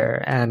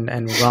flair and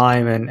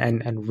rhyme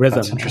and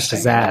rhythm and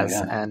pizzazz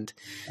and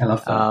I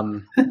love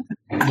that.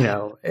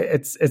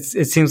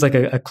 It seems like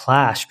a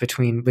clash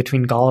between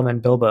Gollum and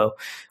Bilbo,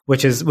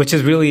 which is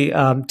really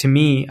to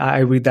me, I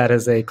read that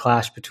as a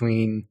clash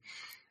between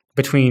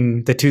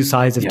the two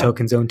sides of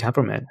Tolkien's own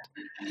temperament,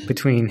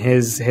 between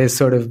his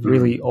sort of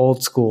really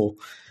old school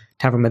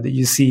temperament that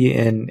you see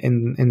in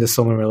the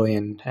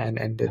Silmarillion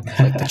and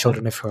like the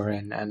Children of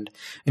Hurin and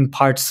in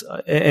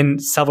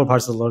several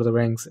parts of the Lord of the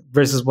Rings,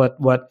 versus what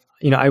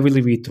I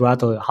really read throughout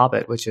the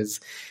Hobbit, which is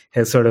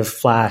his sort of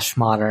flash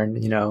modern,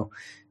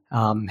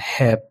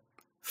 hip,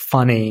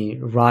 funny,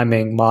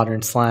 rhyming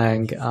modern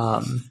slang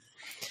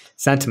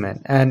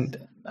sentiment. And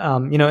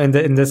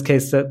in this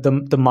case,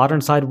 the modern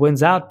side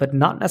wins out, but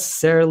not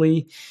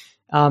necessarily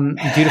due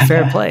to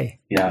fair play.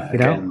 Yeah,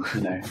 again,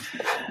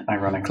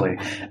 ironically.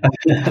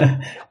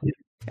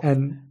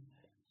 And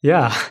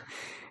yeah,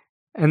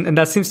 and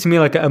that seems to me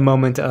like a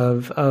moment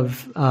of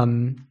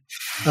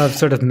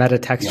sort of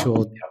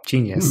metatextual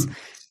genius.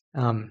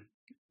 That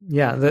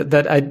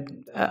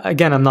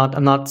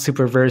I'm not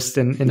super versed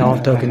in all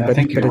of Tolkien, but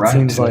it right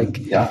seems like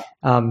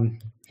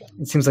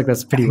it seems like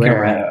that's pretty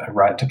rare. You're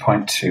right to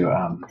point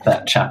to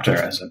that chapter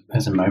as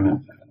a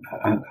moment,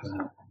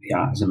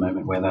 as a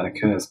moment where that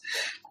occurs.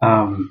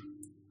 I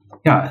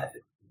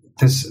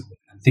guess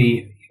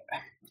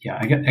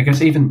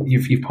even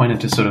you've pointed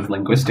to sort of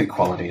linguistic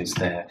qualities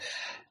there,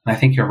 and I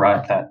think you're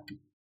right that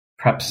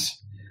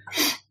perhaps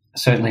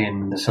certainly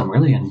in the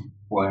Silmarillion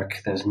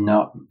work, there's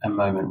not a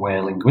moment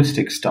where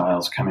linguistic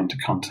styles come into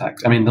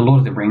contact. I mean, The Lord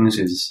of the Rings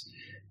is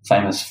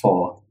famous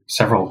for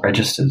several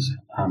registers,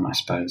 I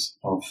suppose,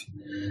 of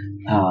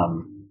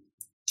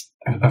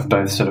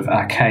both sort of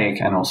archaic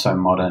and also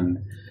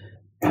modern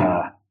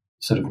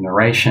sort of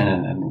narration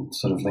and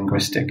sort of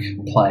linguistic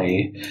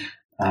play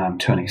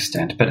to an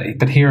extent.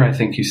 But here I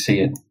think you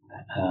see it,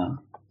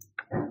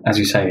 as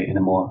you say, in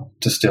a more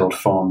distilled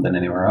form than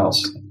anywhere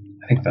else.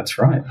 I think that's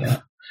right,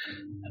 yeah.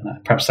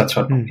 And perhaps that's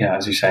what,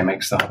 as you say,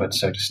 makes The Hobbit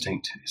so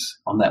distinct, is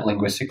on that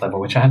linguistic level,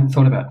 which I hadn't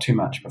thought about too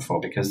much before,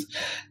 because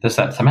there's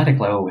that thematic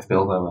level with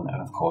Bilbo and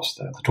of course,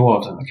 the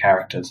dwarves and the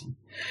characters.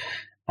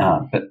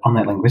 But on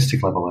that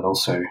linguistic level, it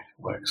also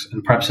works.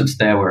 And perhaps it's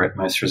there where it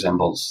most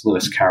resembles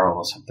Lewis Carroll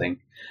or something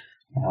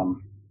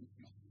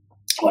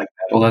like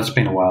that. Although it's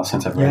been a while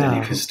since I've read any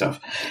of his stuff.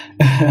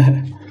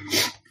 But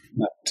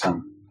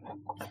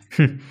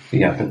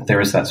there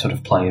is that sort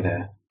of play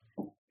there.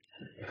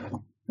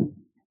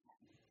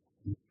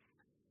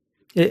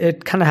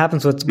 It kind of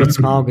happens with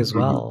Smaug as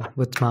well.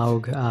 With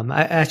Smaug,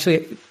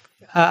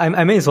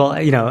 I may as well,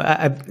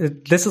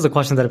 this is a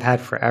question that I've had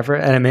forever,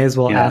 and I may as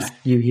well ask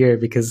you here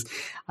because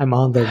I'm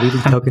on the Reading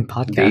Tolkien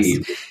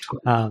podcast.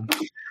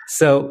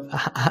 So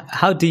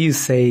how do you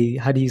say,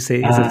 is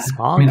it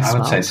Smaug? I mean, I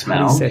would say Smaug.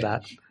 How do you say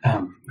that? I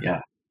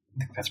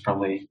think that's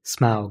probably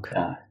Smaug.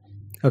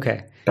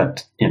 Okay.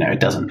 But, it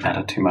doesn't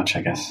matter too much,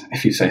 I guess,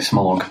 if you say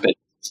Smaug, but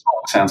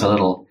Smaug sounds a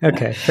little...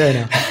 Okay, fair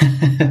enough.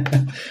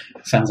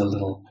 Sounds a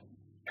little...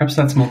 Perhaps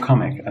that's more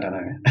comic. I don't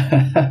know.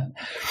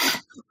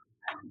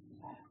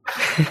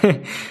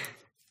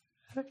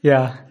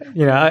 Yeah,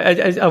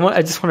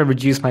 I just want to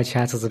reduce my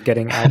chances of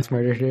getting axe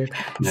murdered here.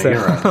 No,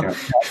 you're right. I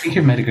think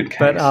you've made a good case.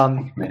 But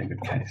you've made a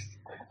good case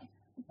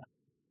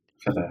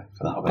for the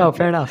Hobbit. Oh,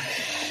 fair enough.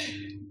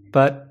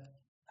 But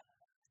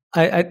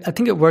I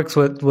think it works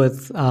with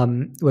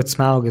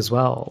Smaug as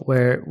well,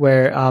 where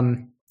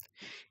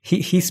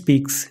he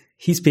speaks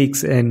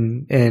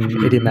in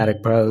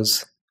idiomatic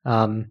prose.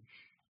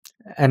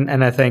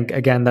 And I think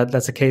again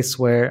that's a case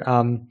where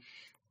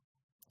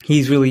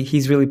he's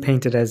really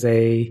painted as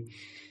a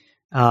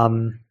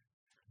not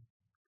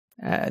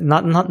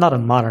a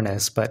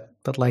modernist, but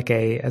like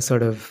a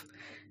sort of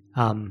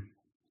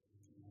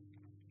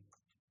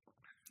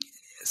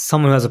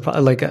someone who has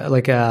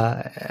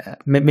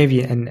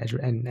maybe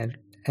an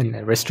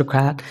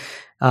aristocrat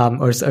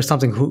or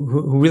something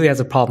who really has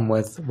a problem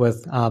with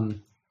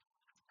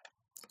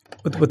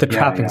the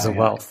trappings of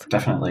wealth.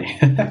 Definitely.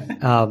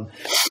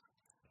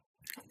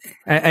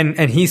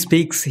 And he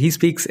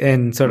speaks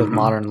in sort of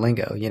modern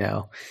lingo,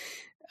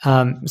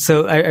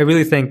 So I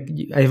really think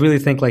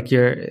like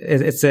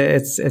it's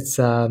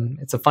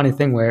a funny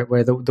thing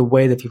where the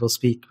way that people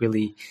speak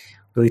really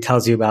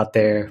tells you about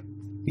their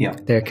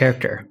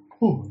character.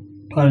 Oh,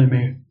 pardon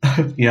me.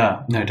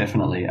 Yeah, no,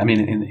 definitely. I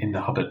mean, in The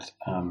Hobbit,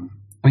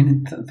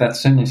 that's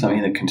certainly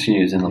something that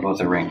continues in The Lord of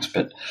the Rings,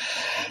 but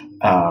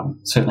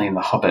certainly in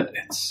The Hobbit,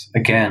 it's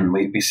again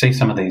we see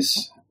some of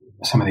these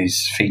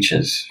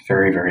features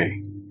very,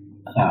 very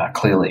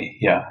clearly,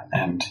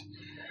 and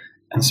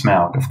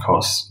Smaug, of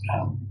course,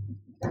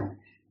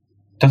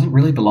 doesn't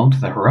really belong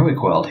to the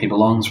heroic world. He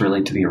belongs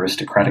really to the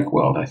aristocratic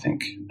world, I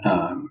think,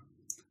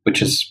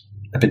 which is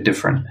a bit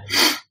different,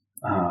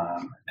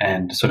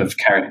 and sort of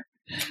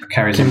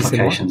carries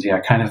implications,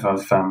 kind of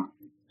as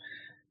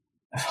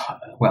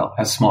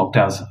Smaug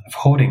does, of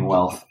hoarding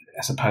wealth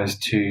as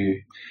opposed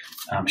to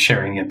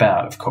sharing it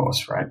about, of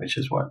course, right, which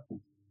is what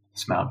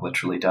Smaug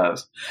literally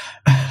does.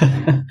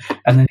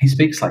 And then he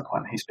speaks like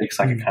one. He speaks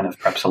like a kind of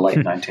perhaps a late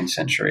 19th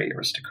century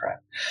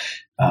aristocrat,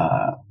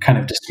 kind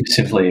of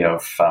dismissively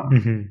of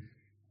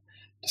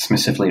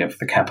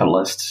the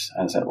capitalists,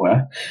 as it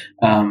were.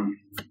 And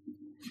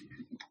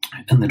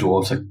the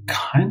dwarves are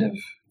kind of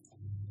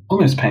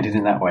almost painted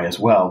in that way as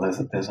well. There's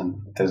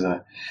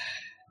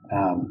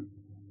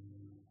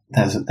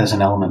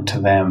an element to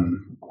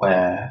them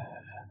where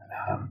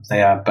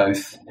they are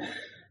both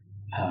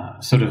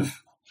sort of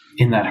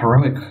in that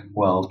heroic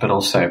world, but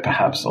also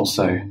perhaps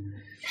also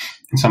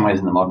in some ways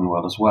in the modern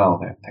world as well.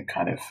 They're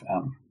kind of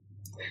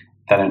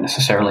they don't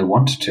necessarily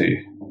want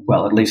to.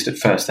 Well, at least at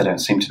first, they don't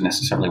seem to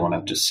necessarily want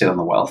to just sit on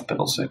the wealth, but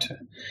also to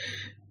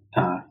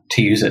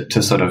use it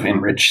to sort of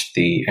enrich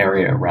the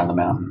area around the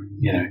mountain.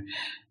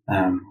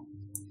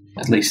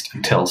 At least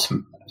until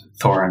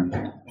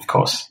Thorin, of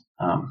course,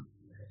 at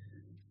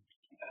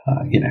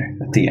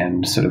the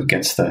end, sort of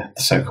gets the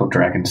so-called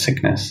dragon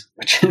sickness,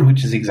 which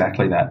is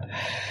exactly that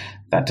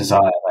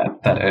desire,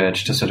 that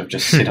urge to sort of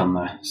just sit on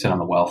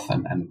the wealth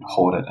and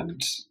hoard it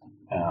and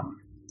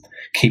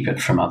keep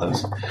it from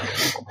others,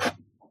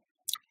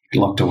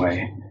 locked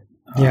away.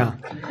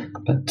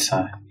 But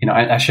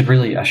I should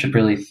really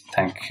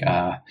thank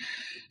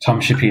Tom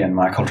Shippey and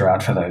Michael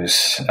Drought for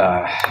those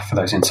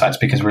insights,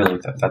 because really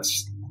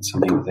that's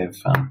something that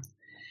they've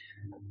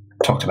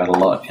talked about a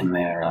lot in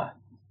their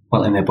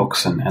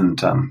books and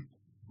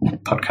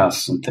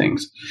podcasts and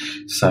things.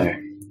 So,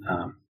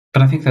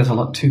 but I think there's a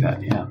lot to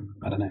that. Yeah,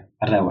 I don't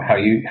know how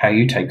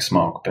you take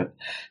Smaug, but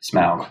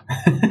Smaug.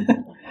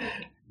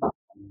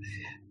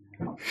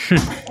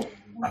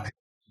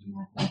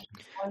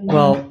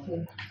 Well,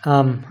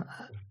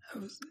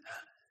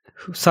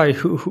 sorry,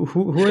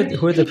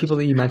 who are the people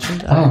that you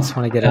mentioned? I just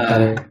want to get a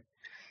better.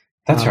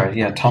 That's right.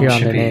 Yeah, Tom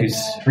Shippey,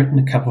 who's written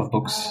a couple of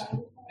books.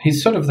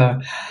 He's sort of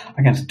the,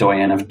 I guess,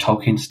 doyen of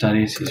Tolkien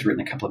studies. He's written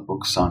a couple of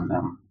books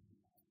on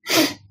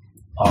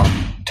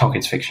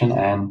Tolkien's fiction,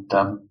 and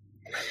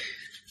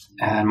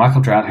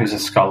Michael Drought, who's a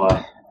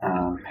scholar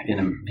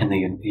in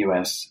the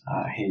US.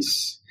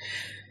 He's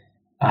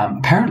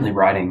apparently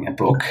writing a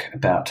book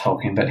about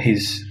Tolkien, but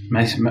he's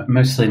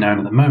mostly known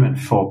at the moment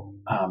for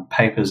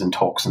papers and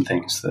talks and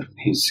things that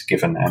he's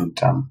given, and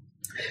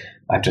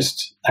I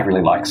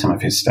really like some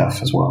of his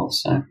stuff as well.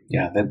 So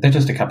yeah, they're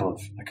just a couple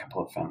of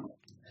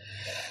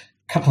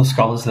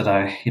scholars that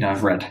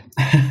I've read.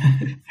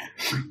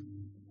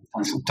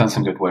 done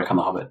some good work on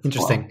the Hobbit.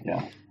 Interesting.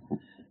 Well. Yeah.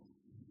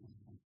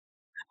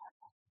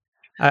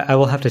 I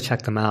will have to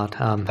check them out.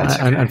 Okay.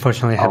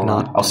 Unfortunately, I have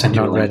not. I'll send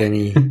you not read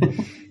any.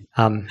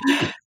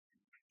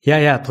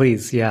 Yeah,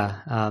 please.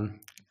 Yeah.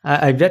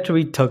 I've yet to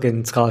read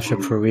Tolkien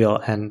scholarship for real,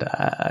 and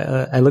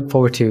I look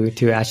forward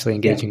to actually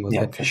engaging with it.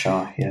 Yeah, for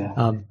sure.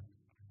 Yeah.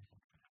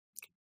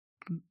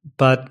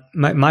 But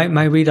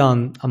my read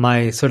on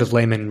my sort of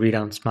layman read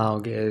on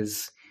Smaug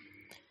is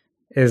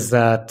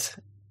that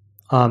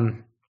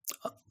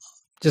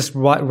just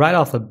right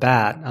off the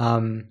bat,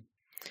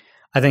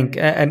 I think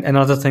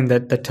another thing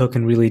that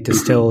Tolkien really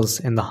distills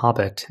in The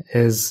Hobbit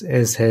is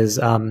his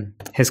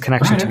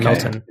connection to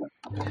Milton,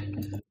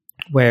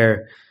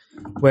 where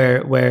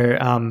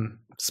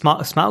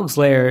Smaug's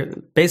lair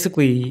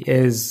basically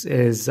is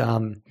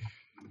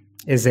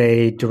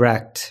a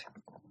direct.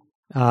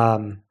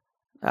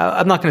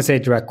 I'm not going to say a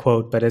direct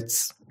quote, but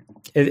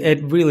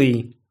it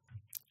really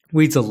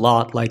reads a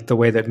lot like the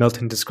way that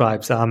Milton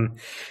describes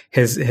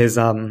his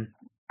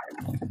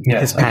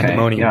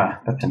pandemonium. Yeah,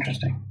 that's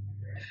interesting.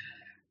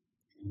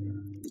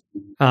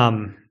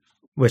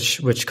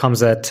 Which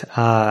comes at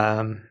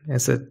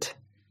is it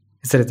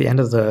at the end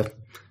of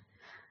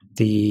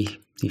the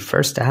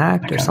first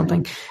act or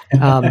something?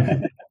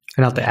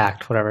 Not the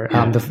act, whatever.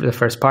 Yeah. The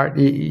first part.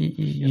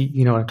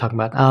 You know what I'm talking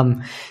about.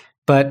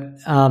 But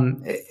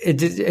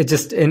it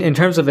just in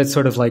terms of its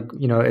sort of like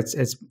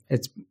it's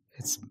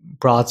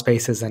broad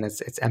spaces and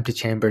it's empty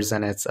chambers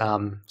and it's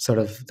sort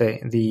of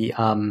the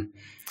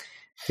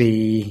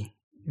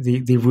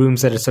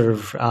rooms that are sort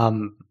of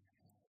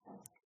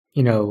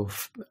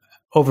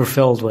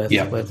overfilled with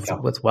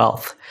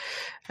wealth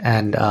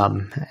and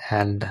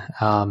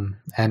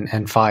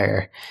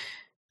fire.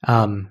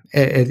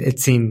 It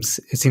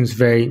seems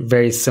very,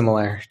 very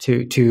similar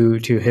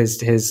to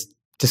his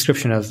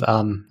description of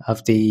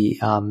the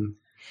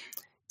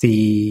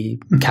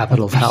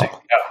capital of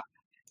hell.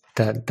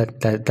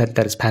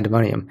 That is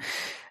pandemonium.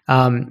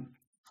 And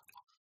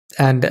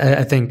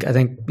I think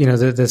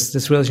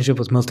this relationship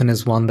with Milton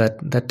is one that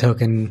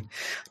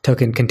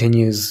Tolkien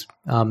continues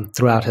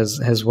throughout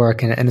his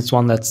work, and it's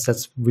one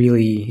that's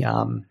really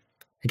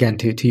again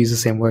to use the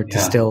same word,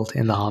 distilled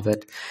in The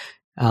Hobbit,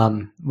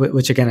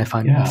 which again I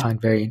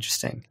find very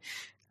interesting.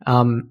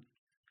 On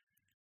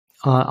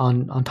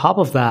top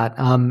of that,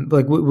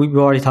 like we've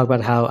already talked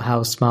about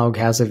how Smaug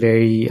has a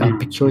very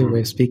peculiar way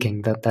of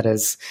speaking that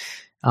is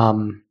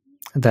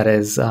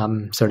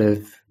sort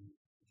of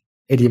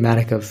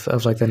idiomatic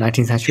of like the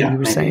 19th century, you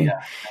were saying,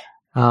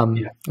 or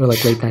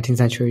like late 19th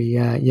century.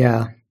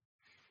 Yeah.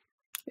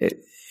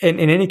 In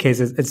any case,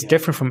 it's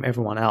different from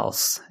everyone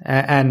else,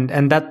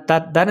 and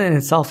that in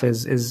itself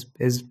is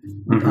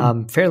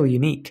fairly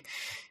unique.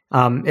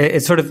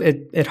 It sort of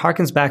it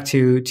harkens back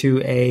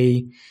to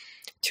a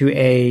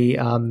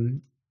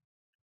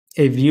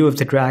view of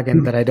the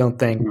dragon that I don't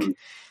think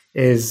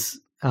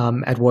is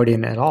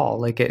Edwardian at all.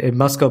 Like it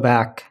must go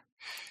back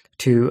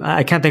to,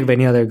 I can't think of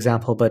any other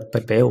example but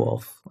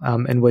Beowulf,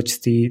 in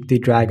which the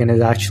dragon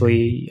is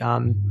actually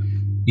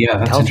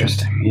that's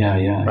interesting.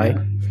 Yeah, right.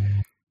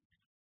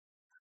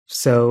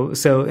 so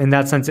in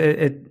that sense,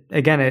 it's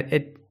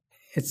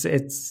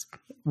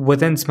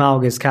within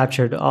Smaug is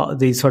captured all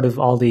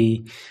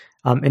the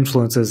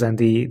influences and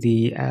the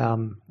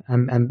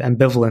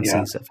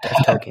ambivalencies of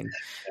Tolkien,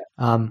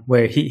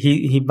 where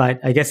he might,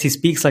 I guess he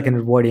speaks like an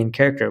Edwardian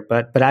character,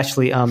 but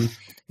actually in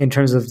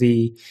terms of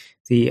the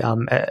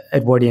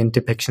Edwardian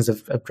depictions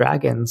of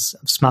dragons,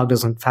 Smaug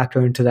doesn't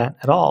factor into that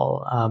at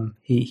all.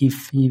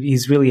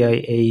 He's really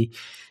a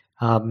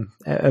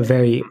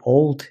very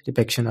old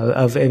depiction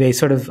of a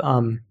sort of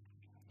an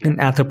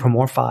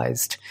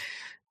anthropomorphized.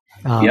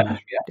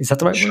 Is that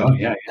the right word?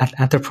 Yeah.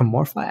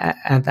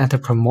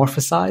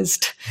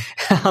 Anthropomorphized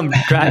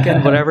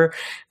dragon, whatever.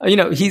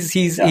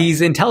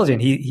 He's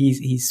intelligent.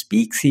 He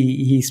speaks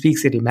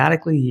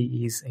idiomatically.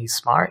 He's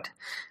smart,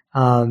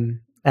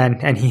 and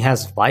he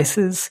has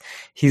vices.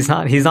 He's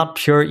not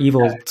pure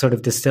evil, sort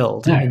of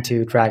distilled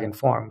into dragon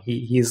form.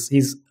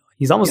 He's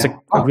almost a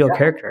real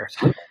character.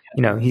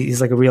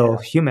 He's like a real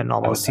human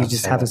almost. He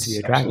just happens to be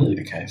a dragon.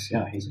 Absolutely the case.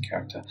 Yeah, he's a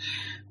character.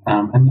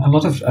 And a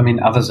lot of,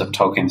 others of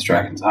Tolkien's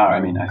dragons are.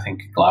 I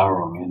think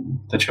Glaurung in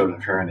The Children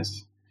of Hurin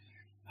is,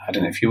 I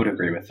don't know if you would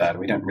agree with that.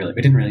 We didn't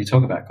really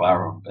talk about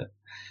Glaurung, but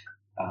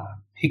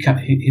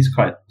he's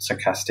quite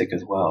sarcastic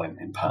as well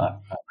in part.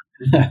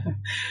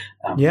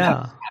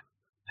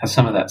 Has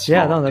some of that small.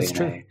 Yeah, no, that's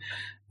true.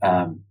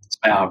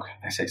 Smaug,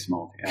 I say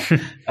small. Yeah.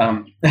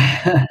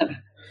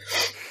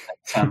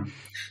 So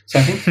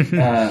I think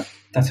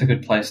that's a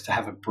good place to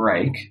have a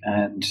break,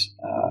 and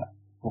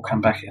we'll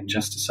come back in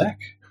just a sec.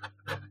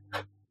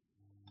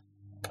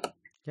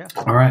 Yeah.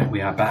 All right,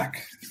 we are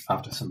back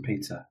after some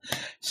pizza.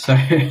 So,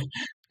 I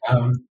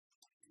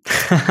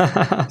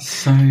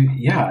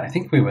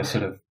think we were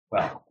sort of,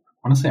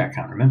 honestly, I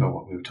can't remember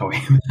what we were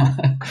talking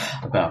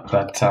about,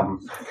 but I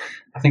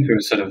think we were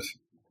sort of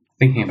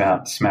thinking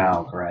about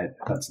Smaug, right?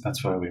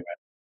 That's where we were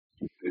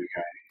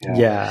going.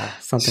 Yeah,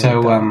 something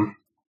like that.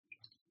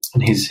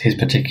 And his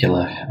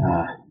particular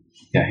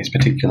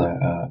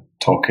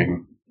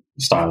talking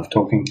style of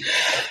talking.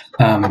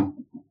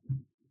 Pardon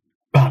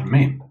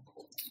me.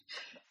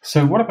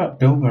 So, what about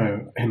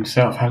Bilbo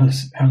himself? How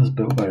does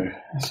Bilbo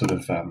sort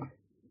of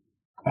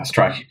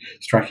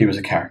strike you as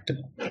a character?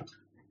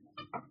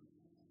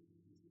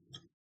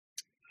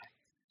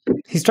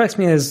 He strikes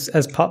me as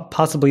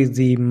possibly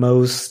the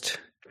most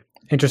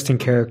interesting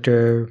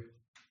character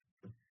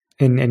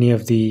in any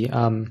of the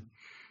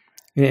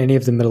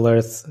Middle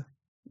Earth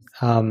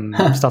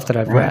stuff that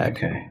I've read.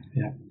 Okay,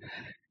 yeah.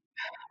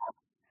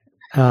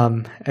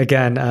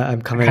 Again,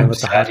 I'm coming in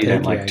with the hot take. You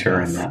don't like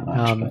Turin that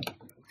much, but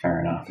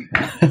fair enough.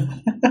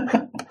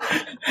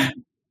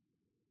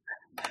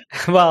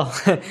 Well,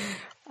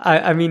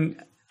 I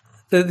mean,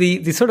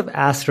 the sort of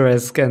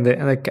asterisk and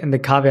the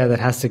caveat that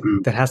has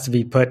to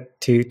be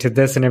put to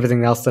this and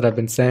everything else that I've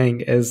been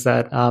saying is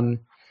that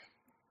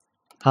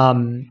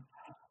I'm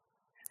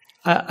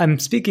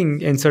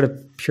speaking in sort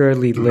of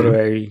purely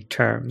literary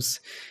terms,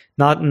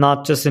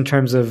 not just in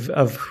terms of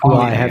who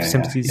I have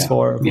sympathies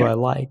for, who I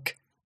like,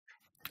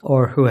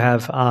 or who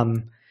have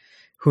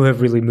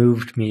really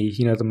moved me,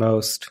 the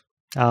most.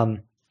 I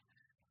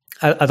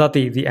thought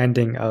the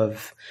ending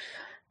of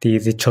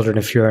the Children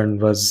of Hurin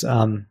was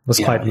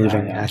quite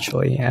moving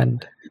actually,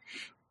 and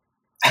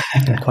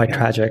quite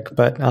tragic,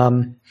 but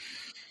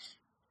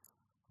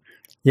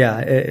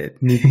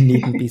it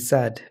needn't be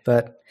said.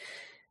 But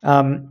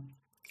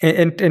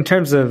in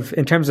terms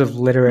of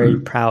literary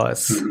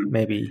prowess,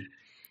 maybe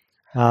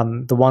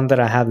the one that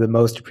I have the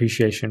most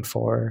appreciation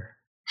for,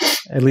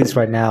 at least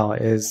right now,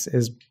 is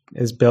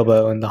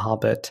Bilbo in The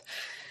Hobbit.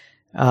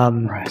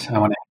 Right. I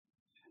want to,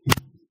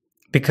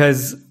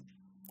 because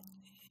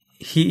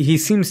he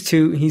seems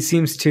to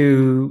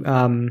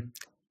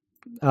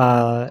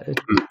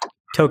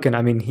token.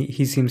 I mean,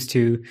 he seems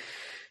to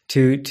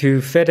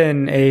fit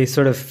in a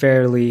sort of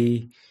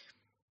fairly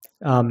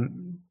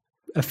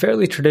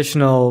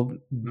traditional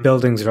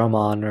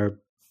Bildungsroman or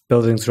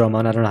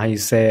Bildungsroman. I don't know how you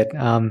say it.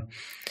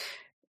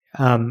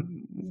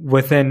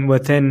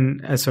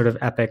 Within a sort of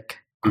epic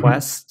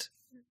quest.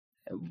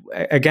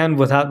 Again,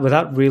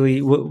 without really,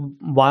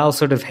 while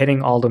sort of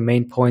hitting all the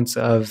main points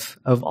of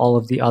all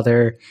of the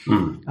other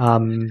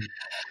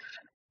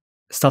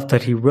stuff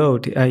that he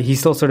wrote, he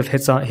still sort of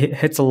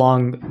hits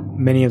along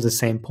many of the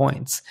same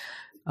points,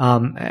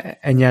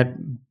 and yet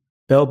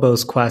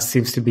Bilbo's quest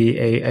seems to be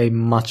a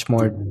much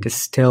more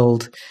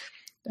distilled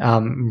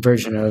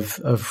version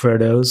of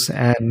Frodo's,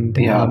 and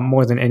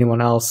more than anyone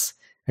else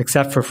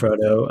except for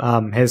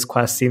Frodo, his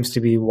quest seems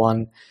to be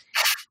one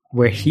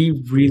where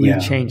he really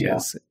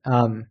changes.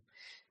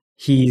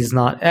 He's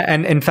not,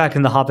 and in fact,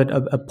 in The Hobbit,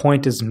 a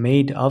point is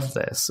made of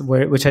this,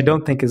 which I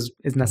don't think is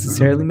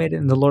necessarily made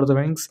in The Lord of the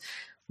Rings.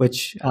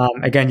 Which,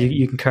 again,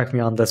 you can correct me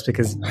on this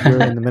because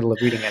you're in the middle of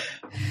reading it.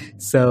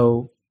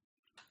 So,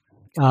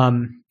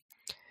 in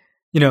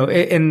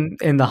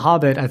The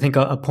Hobbit, I think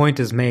a point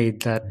is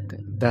made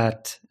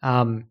that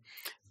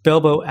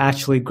Bilbo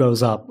actually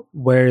grows up,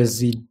 whereas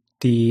the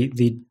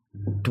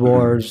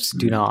dwarves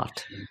do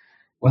not.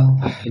 Well,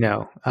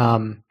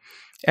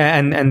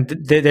 and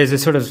there's a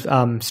sort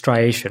of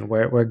striation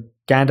where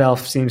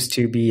Gandalf seems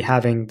to be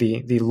having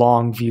the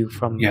long view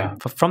from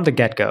the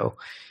get-go.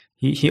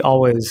 He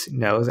always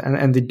knows,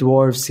 and the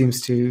dwarves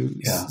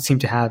seem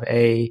to have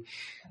a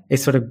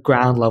sort of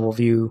ground level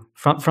view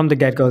from the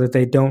get-go that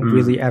they don't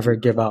really ever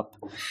give up.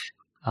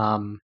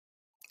 And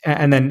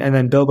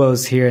then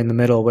Bilbo's here in the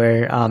middle,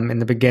 where in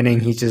the beginning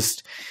he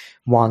just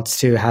wants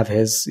to have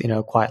his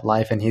quiet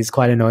life, and he's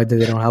quite annoyed that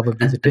they don't help him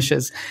do the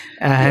dishes.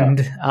 And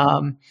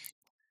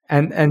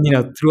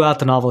throughout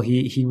the novel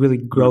he really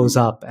grows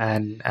up,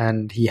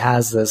 and he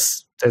has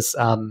this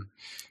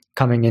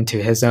coming into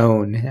his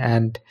own,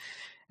 and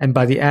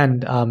by the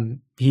end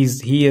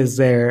he is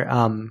there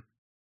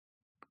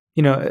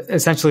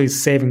essentially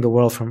saving the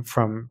world from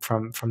Thorin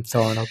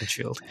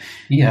Oakenshield.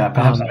 Yeah,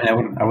 perhaps.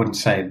 I wouldn't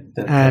say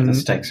that the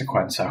stakes are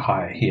quite so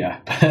high here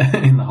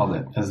in The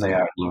Hobbit as they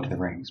are in Lord of the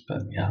Rings,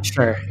 but yeah.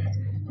 Sure.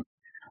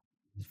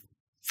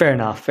 Fair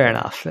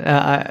enough.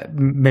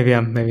 Maybe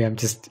I'm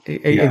just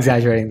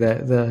exaggerating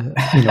the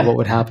what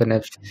would happen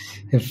if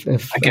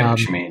I get what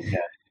you mean.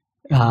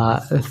 Yeah.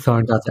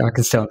 Thorin got the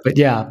Arkenstone, but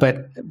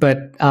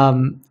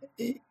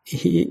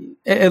he,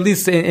 at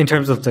least in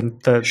terms of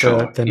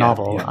the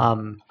novel.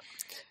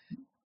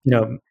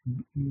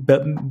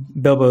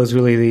 Bilbo is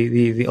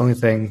really the only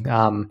thing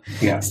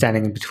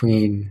standing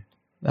between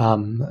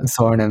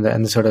Thorin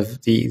and the sort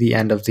of the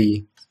end of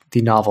the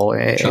novel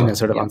in a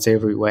sort of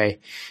unsavory way,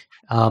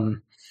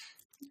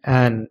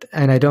 and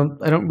I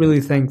don't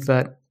really think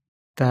that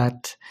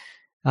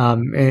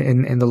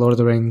in the Lord of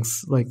the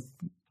Rings, like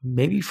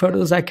maybe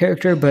Frodo's that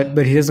character,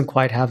 but he doesn't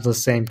quite have the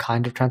same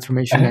kind of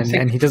transformation,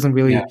 and he doesn't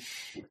really,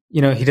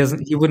 he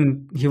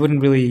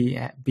wouldn't really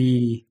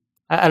be.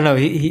 I don't know.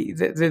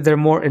 There are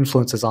more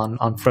influences on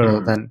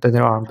Frodo than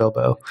there are on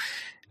Bilbo,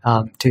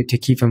 to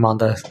keep him on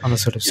the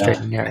sort of straight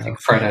and narrow. I think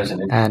Frodo's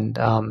and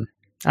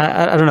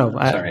I don't know.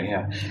 Sorry,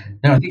 yeah.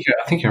 No, I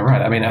think you're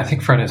right. I mean, I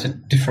think Frodo's a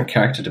different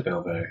character to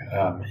Bilbo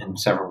in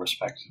several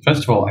respects.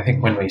 First of all, I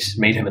think when we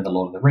meet him in The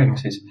Lord of the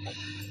Rings, he's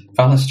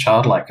far less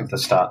childlike at the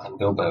start than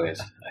Bilbo is,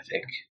 I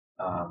think.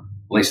 At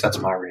least that's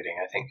my reading.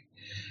 I think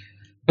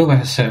Bilbo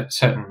has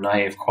certain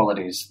naive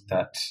qualities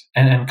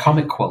and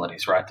comic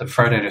qualities, right? That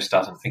Frodo just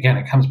doesn't. Again,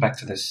 it comes back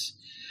to this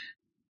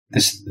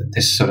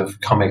sort of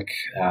comic,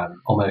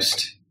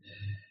 almost.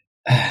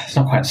 It's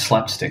not quite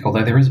slapstick,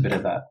 although there is a bit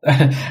of that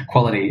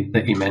quality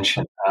that you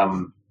mentioned.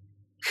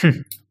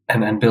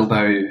 And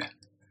Bilbo,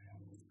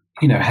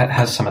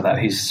 has some of that.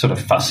 He's sort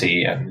of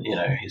fussy, and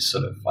he's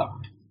sort of,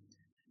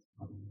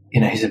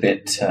 he's a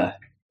bit.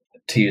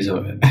 To use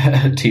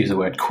a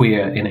word,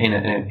 queer in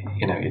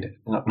a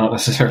not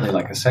necessarily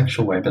like a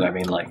sexual way, but I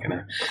mean like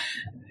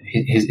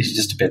he's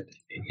just a bit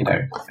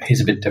he's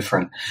a bit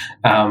different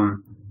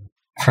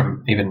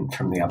from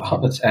the other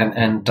hobbits, and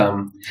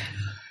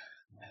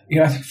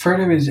I think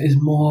Frodo is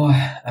more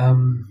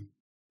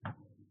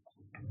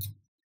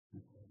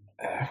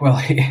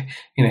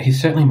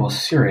he's certainly more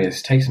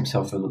serious, takes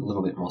himself a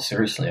little bit more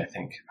seriously, I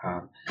think.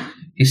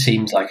 He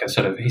seems like at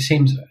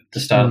the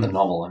start of the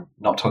novel, and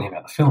not talking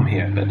about the film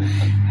here, but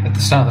at the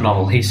start of the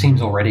novel, he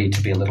seems already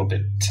to be a little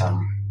bit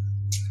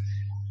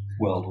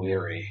world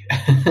weary.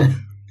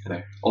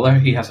 Although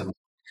he hasn't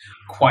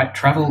quite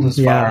travelled as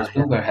far as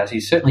Bilbo has,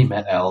 he's certainly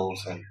met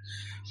elves, and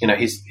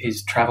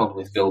he's travelled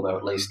with Bilbo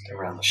at least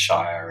around the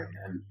Shire,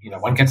 and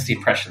one gets the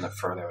impression that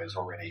Frodo is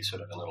already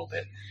sort of a little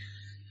bit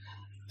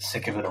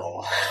sick of it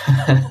all,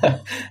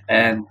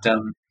 and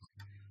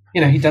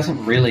he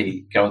doesn't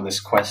really go on this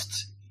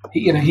quest.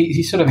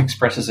 He sort of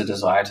expresses a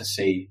desire to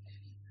see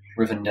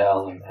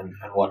Rivendell and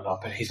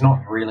whatnot, but he's not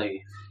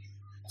really.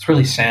 It's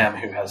really Sam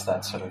who has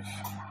that sort of.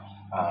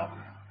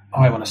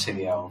 I want to see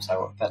the elves.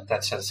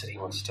 That says that he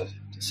wants to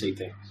see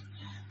things.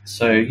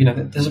 So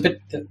there's a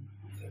bit.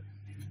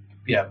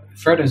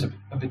 Frodo's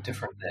a bit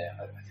different there.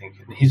 I think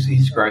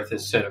his growth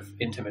is sort of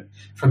intimate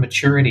from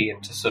maturity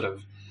into sort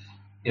of.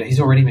 He's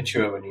already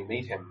mature when you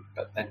meet him,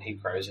 but then he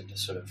grows into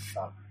sort of.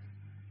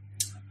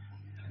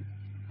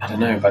 I don't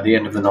know. By the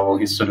end of the novel,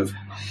 he's sort of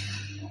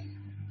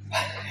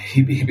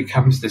he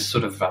becomes this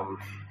sort of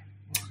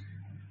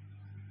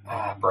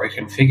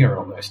broken figure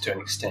almost to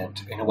an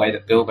extent, in a way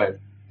that Bilbo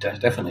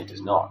definitely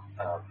does not.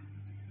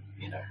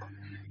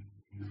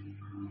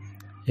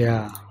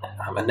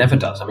 And never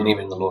does. I mean,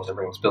 even in The Lord of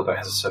the Rings, Bilbo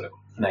has a sort of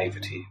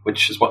naivety,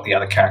 which is what the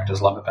other characters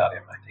love about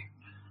him, I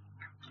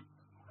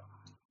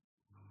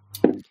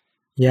think.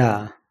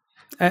 Yeah,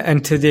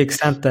 and to the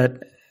extent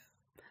that.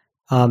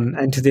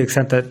 And to the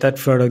extent that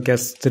Frodo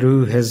gets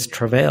through his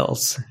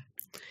travails,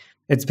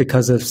 it's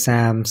because of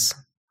Sam's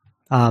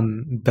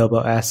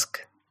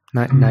Bilbo-esque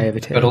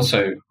naivete. But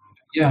also,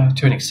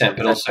 to an extent,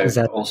 but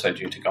also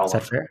due to Gollum. Is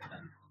that fair?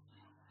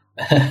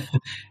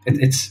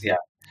 It's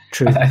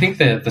true. I think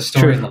the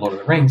story in The Lord of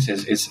the Rings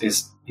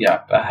is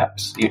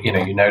perhaps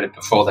you noted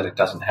before that it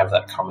doesn't have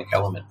that comic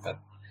element, but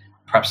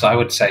perhaps I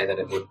would say that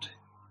it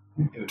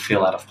would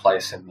feel out of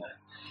place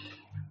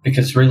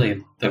because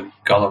really the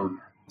Gollum.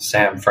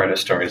 Sam Frodo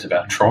story is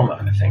about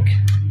trauma, I think,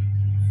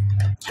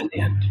 in the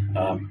end.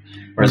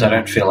 Whereas I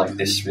don't feel like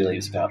this really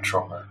is about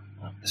trauma.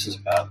 This is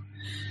about,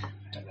 I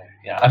don't know,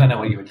 yeah, I don't know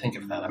what you would think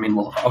of that. I mean,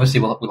 we'll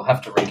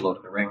have to read Lord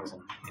of the Rings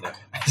and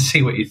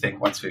see what you think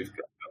once we've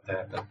got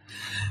there.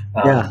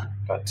 Yeah.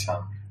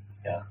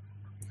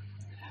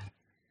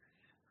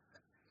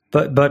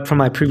 But from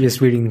my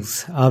previous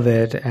readings of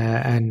it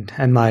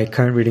and my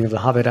current reading of The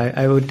Hobbit,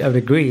 I would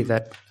agree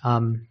that I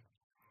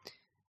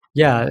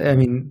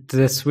mean,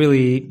 this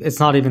really, it's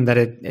not even that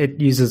it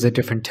uses a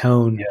different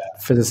tone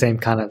for the same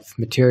kind of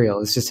material.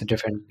 It's just a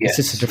different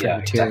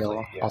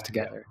material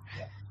altogether.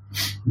 Yeah.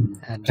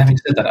 And having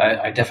said that,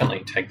 I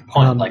definitely take the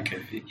point.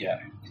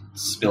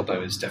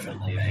 Bilbo is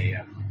definitely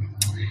a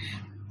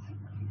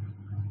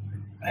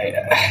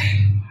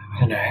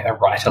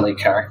writerly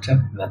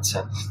character in that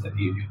sense that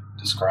you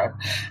describe.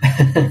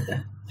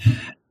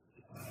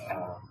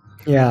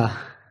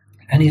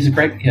 And he's a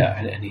great,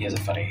 and he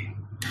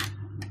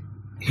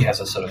has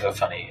a sort of a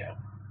funny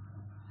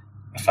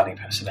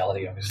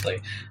personality,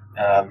 obviously.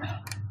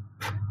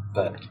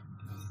 But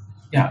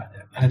yeah,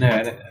 I don't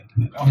know.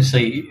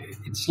 Obviously,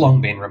 it's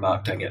long been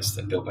remarked, I guess,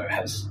 that Bilbo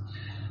has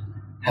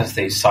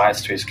these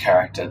sides to his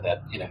character,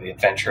 that the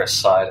adventurous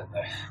side and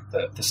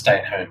the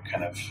stay-at-home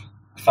kind of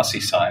fussy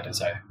side, as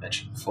I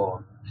mentioned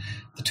before,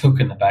 the Took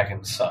and the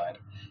Baggins side,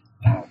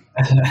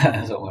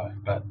 as it were.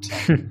 But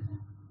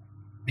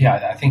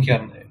I think your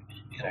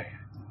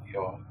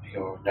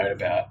note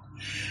about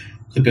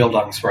the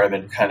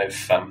Bildungsroman kind of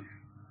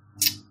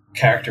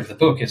character of the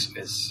book is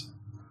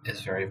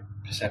very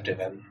perceptive,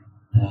 and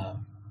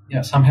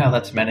somehow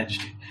that's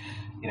managed.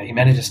 He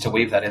manages to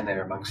weave that in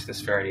there amongst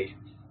this very,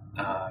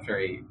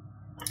 very,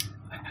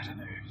 I don't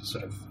know,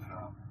 sort of.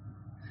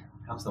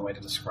 How's the way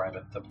to describe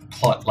it? The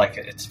plot,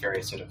 it's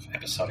very sort of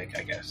episodic,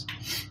 I guess.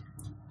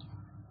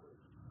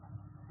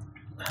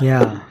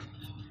 Yeah,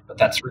 but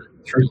that's really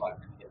the through line.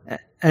 Yeah.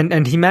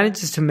 And he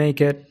manages to make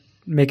it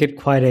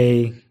quite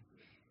a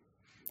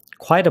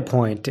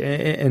point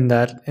in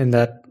that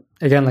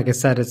again, like I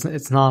said,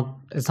 it's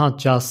not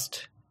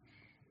just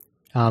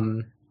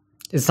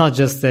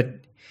that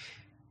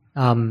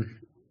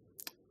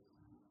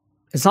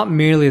it's not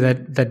merely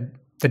that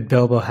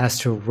Bilbo has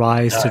to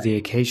rise to the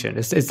occasion.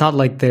 It's not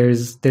like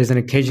there's an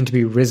occasion to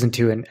be risen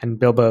to, and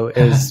Bilbo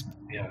is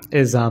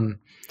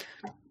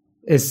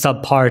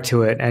subpar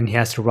to it, and he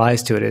has to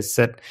rise to it. It's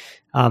that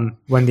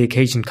when the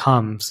occasion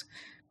comes,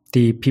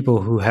 the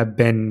people who have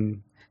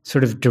been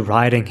sort of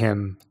deriding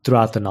him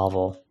throughout the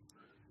novel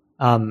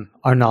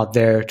are not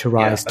there to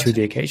rise to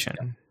the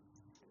occasion,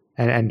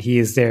 and he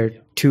is there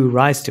to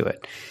rise to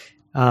it.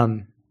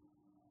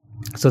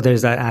 So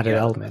there's that added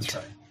element. That's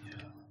right.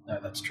 Yeah. No,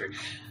 that's true.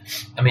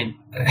 I mean,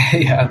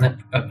 and that,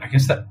 I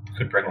guess that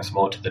could bring us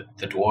more to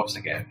the dwarves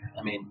again.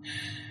 I mean,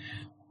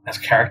 as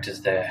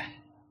characters, they're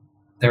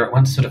at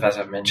once sort of, as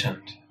I've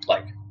mentioned,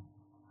 like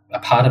a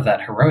part of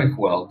that heroic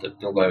world that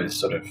Bilbo is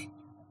sort of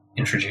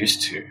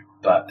introduced to,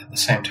 but at the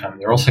same time,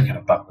 they're also kind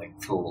of bumbling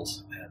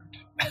fools.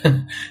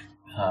 And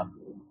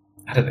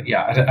I don't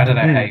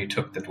know how you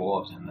took the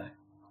dwarves in there,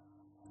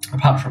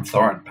 apart from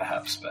Thorin,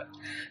 perhaps, but.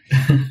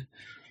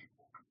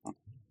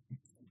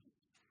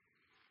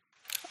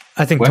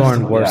 I think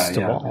Thorin worst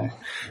of all.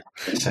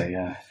 So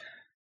yeah.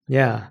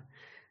 Yeah.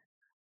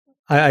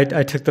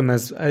 I took them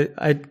as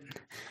I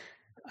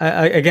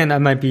again I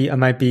might be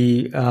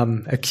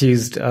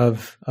accused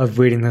of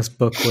reading this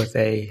book with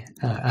a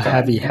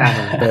heavy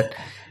hammer, but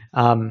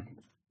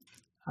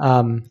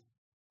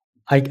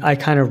I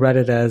kind of read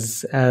it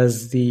as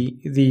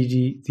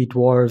the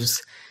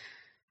dwarves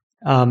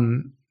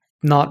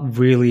not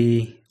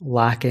really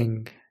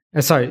lacking,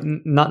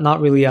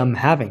 not really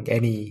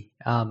having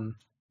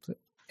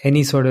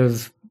any sort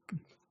of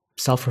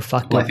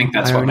self-reflective. Well, I think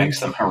that's what makes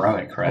them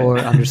heroic, right? Or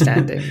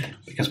understanding.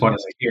 Because what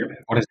is a hero?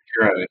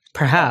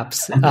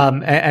 Perhaps,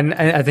 and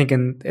I think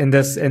in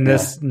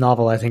this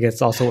novel, I think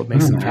it's also what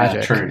makes them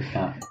tragic. True.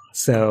 Yeah.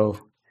 So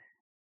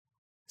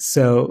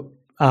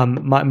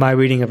my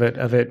reading of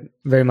it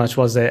very much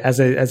was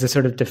as a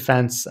sort of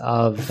defense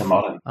of the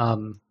modern,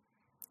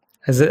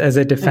 as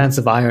a defense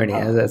of irony,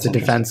 as a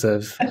defense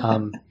of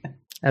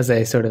as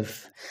a sort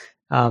of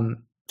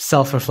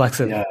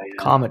self-reflexive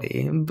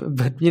comedy.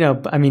 But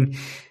I mean,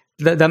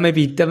 that might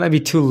be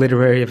too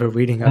literary of a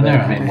reading of it.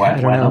 I mean, why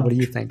I don't know. not? What do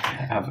you think?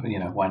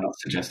 Why not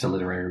suggest a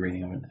literary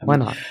reading of it? Why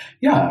not?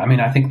 Yeah, I mean,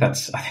 I think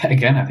that's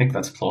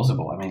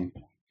plausible. I mean,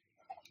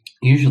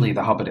 usually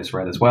The Hobbit is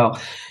read as well.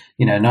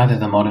 Neither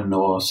the modern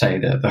nor, say,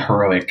 the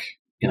heroic,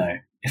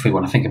 if we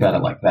want to think about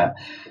it like that,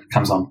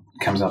 comes out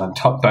on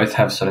top. Both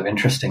have sort of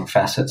interesting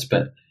facets,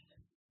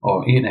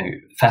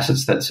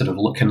 facets that sort of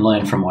can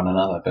learn from one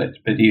another.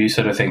 But you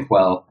sort of think,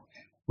 well,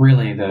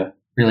 really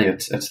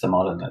it's the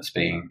modern that's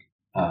being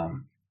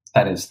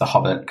that is the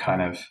Hobbit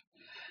kind of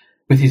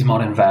with his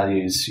modern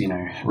values,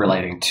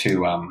 relating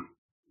to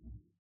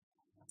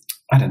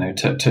I don't know,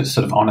 to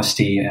sort of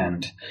honesty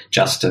and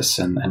justice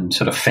and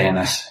sort of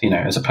fairness,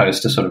 as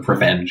opposed to sort of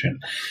revenge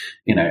and,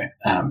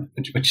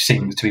 which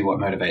seems to be what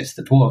motivates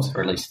the dwarves,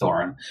 or at least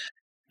Thorin.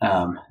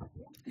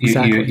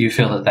 Exactly. You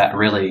feel that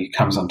really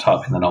comes on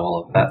top in the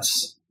novel.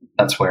 That's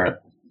where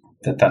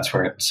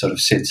it sort of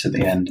sits at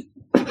the end.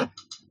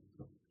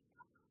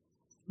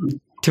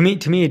 To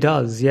me, it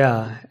does.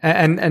 Yeah,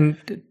 and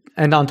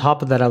on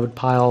top of that, I would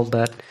pile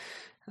that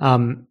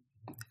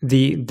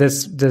the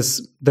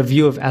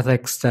view of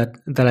ethics that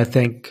I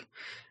think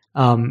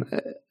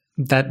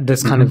that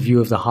this kind of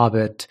view of the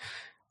Hobbit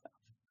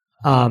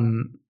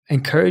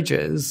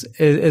encourages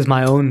is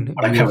my own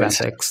view of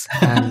ethics,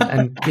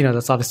 and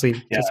that's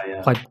obviously just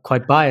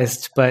quite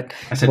biased. But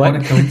I said, what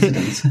a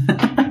coincidence!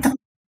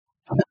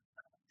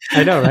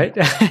 I know, right?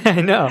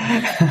 I know.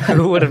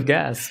 Who would have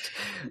guessed?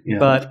 Yeah.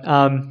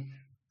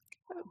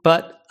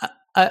 But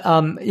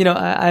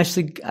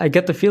I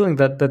get the feeling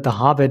that the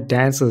Hobbit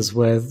dances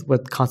with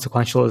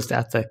consequentialist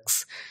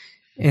ethics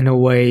in a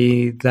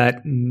way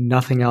that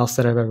nothing else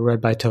that I've ever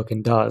read by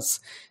Tolkien does.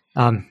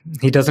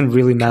 He doesn't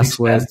really mess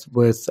with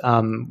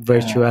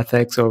virtue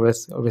ethics or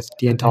with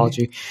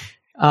deontology.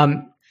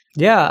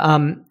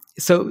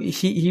 So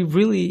he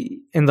really,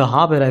 in the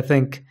Hobbit, I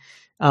think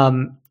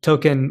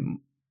Tolkien,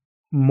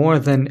 more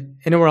than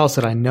anywhere else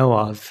that I know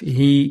of,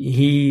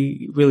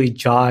 he really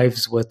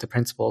jives with the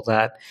principle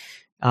that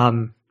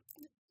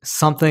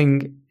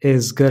something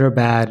is good or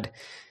bad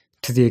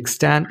to the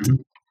extent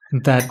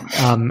that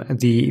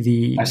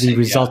the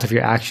result of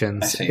your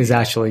actions is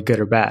actually good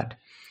or bad.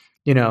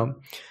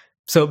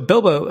 So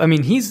Bilbo, I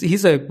mean,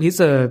 he's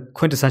a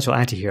quintessential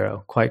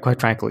anti-hero, quite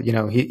frankly.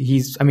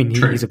 He's a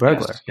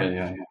burglar.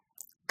 Yeah.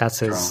 That's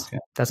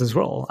his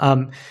role.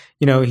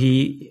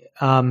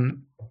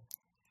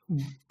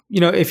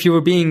 If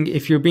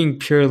you're being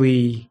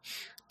purely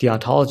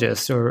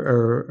deontologist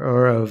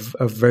or of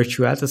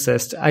virtue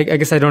ethicist, I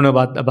guess I don't know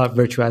about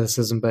virtue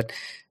ethicism, but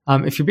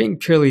if you're being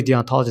purely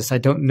deontologist, I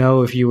don't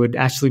know if you would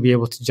actually be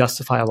able to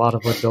justify a lot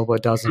of what Bilbo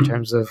does in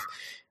terms of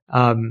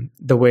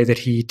the way that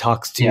he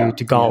talks to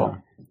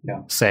Gollum,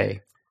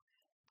 say.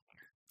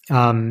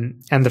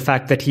 And the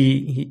fact that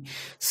he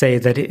say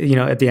that,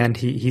 at the end,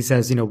 he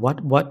says,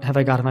 what have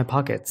I got in my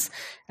pockets?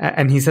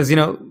 And he says,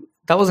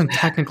 that wasn't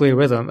technically a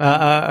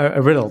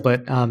riddle,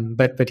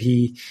 but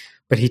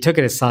he took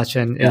it as such,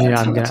 and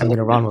I'm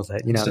gonna run with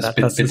it.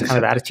 That's his kind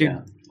of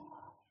attitude.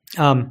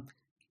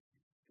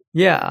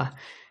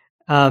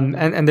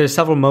 And there's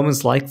several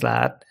moments like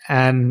that,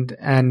 and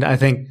I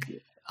think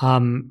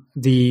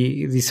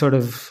the sort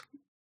of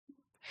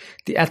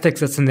the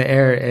ethics that's in the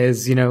air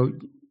is you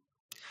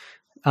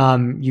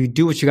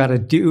do what you got to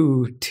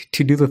do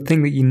to do the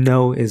thing that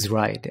is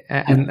right,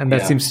 and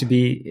that seems to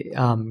be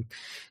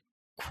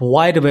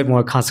quite a bit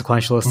more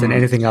consequentialist than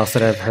anything else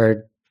that I've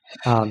heard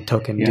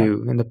Tolkien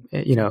do. And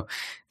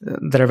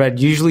that I've read,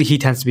 usually he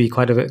tends to be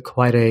quite a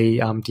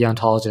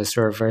deontologist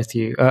or a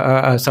virtue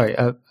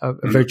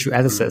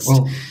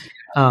ethicist.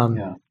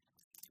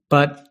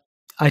 But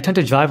I tend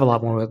to jive a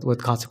lot more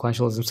with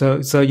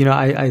consequentialism. So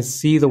I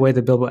see the way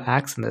that Bilbo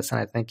acts in this,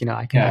 and I think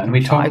I can. Yeah, and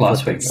we talked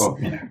last week, or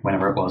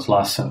whenever it was,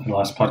 last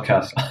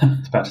podcast. I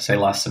was about to say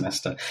last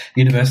semester.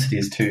 University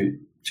is too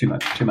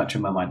much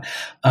in my mind.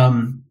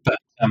 But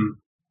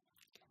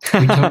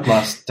we talked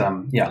last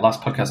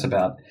podcast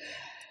about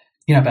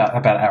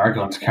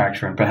Aragorn's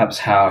character and perhaps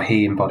how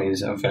he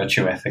embodies a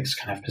virtue ethics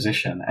kind of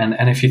position.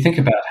 And if you think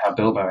about how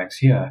Bilbo acts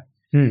here,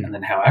 and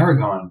then how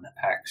Aragorn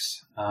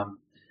acts,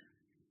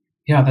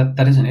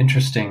 that is an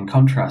interesting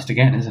contrast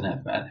again, isn't it?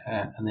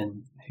 And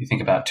then you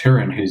think about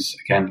Turin, who's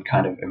again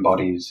kind of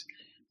embodies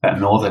that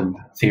northern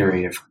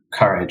theory of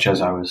courage,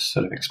 as I was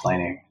sort of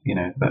explaining.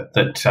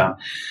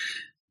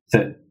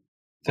 That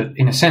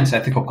in a sense,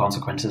 ethical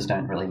consequences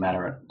don't really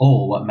matter at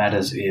all. What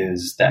matters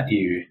is that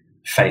you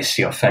face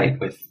your fate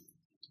with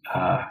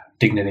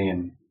dignity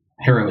and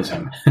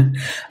heroism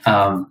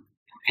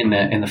in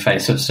the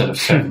face of sort of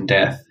certain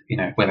death,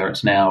 whether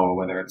it's now or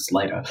whether it's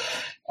later.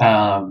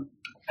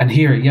 And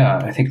here,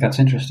 I think that's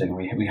interesting.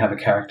 We have a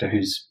character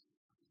who's,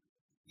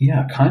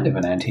 kind of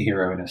an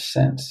anti-hero in a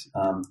sense.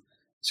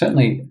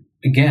 Certainly,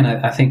 again,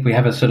 I think we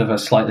have a sort of a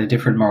slightly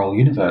different moral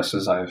universe,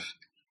 as I've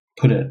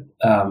put it.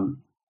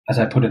 As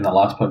I put in the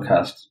last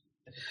podcast,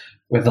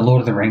 where the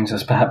Lord of the Rings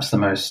is perhaps the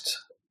most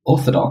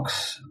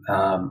orthodox.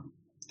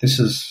 This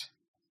is,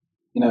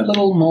 a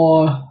little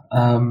more,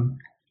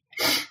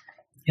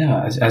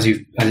 as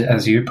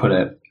you put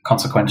it,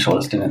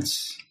 consequentialist in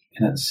its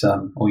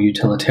or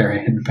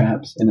utilitarian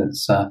perhaps in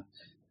its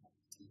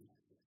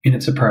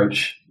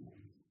approach.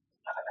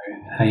 I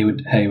don't know how you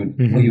would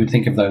what you would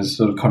think of those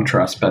sort of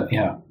contrasts, but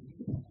yeah.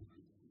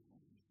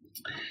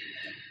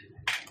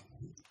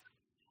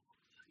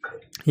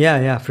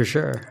 Yeah, for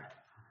sure.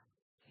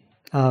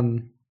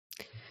 I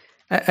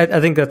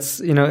think that's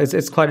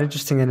it's quite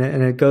interesting, and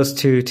it goes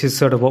to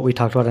sort of what we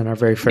talked about in our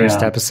very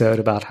first episode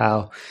about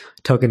how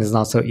Tolkien is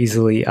not so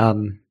easily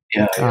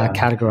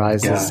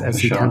categorized as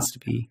he tends to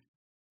be.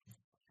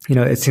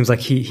 It seems like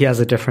he has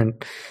a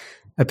different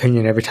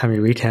opinion every time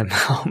you read him.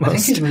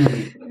 Almost.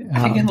 I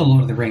think in the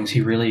Lord of the Rings,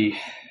 he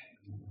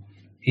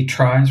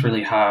tries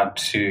really hard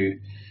to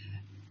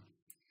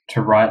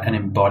write and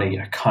embody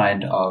a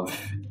kind of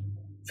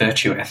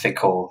virtue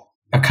ethics,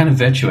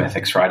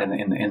 right?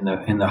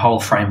 In the whole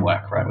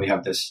framework, right? We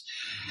have this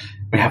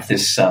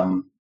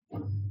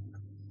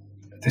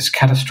this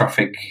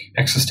catastrophic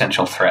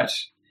existential threat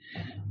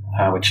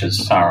which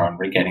is Sauron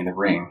regaining the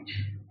ring,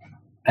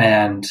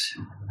 and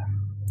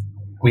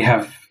we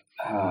have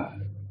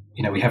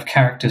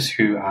characters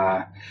who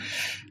are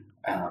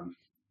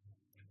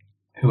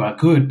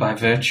good by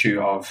virtue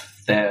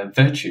of their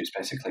virtues,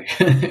 basically,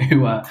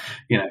 who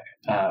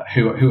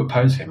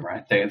oppose him,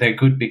 right? They're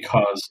good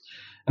because,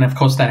 and of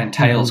course that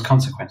entails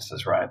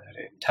consequences, right?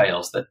 It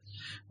entails that.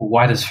 Well,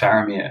 why does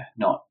Faramir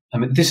not? I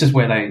mean, this is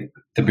where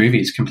the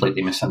movies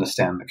completely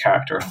misunderstand the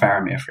character of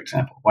Faramir, for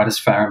example. Why does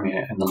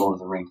Faramir in The Lord of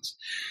the Rings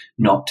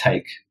not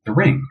take the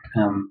ring?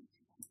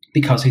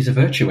 Because he's a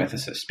virtue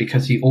ethicist,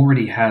 because he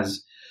already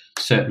has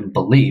certain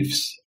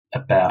beliefs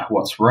about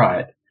what's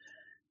right,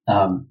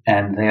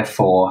 and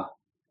therefore,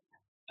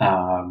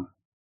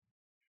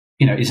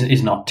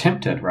 is not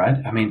tempted, right?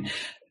 I mean,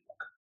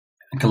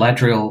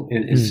 Galadriel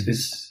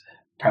is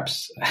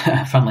perhaps,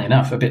 funnily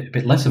enough, a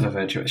bit less of a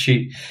virtue.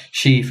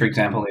 She, for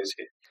example,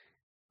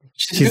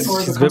 she's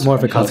a bit more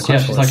of a consequentialist. Yeah,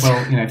 she's like,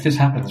 well, if this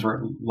happens,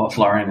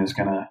 Lothlorien is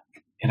going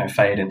to,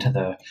 fade into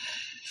the.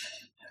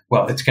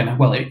 Well, it's going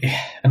to.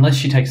 Unless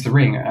she takes the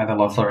ring, either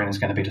Lothlorien is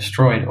going to be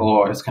destroyed,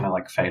 or it's going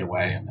to fade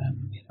away, and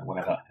then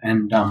whatever.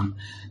 And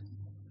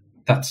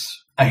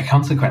that's a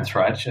consequence,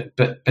 right?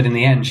 But in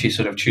the end, she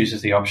sort of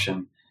chooses the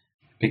option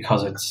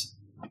because it's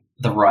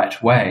the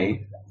right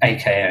way,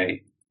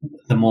 aka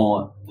the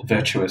more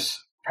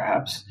virtuous,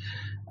 perhaps.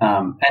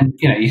 And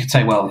you could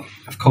say, well,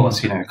 of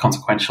course,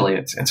 consequentially,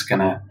 it's going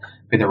to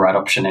be the right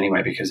option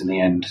anyway, because in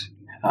the end.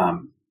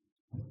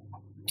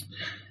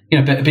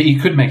 But you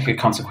could make a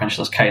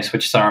consequentialist case,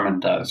 which Saruman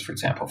does, for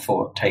example,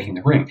 for taking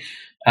the ring.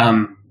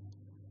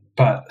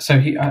 But so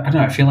I don't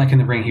know. I feel like in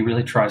the ring, he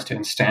really tries to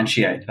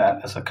instantiate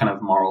that as a kind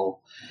of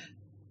moral,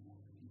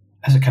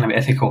 as a kind of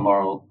ethical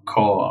moral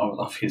core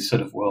of his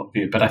sort of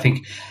worldview. But I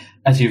think,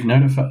 as you've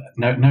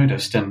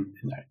noticed, and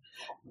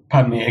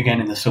pardon me,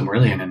 again in the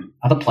Silmarillion and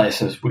other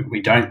places,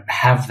 we don't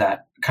have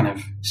that kind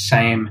of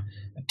same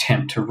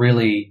attempt to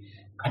really,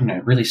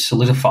 really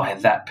solidify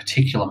that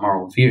particular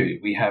moral view.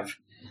 We have.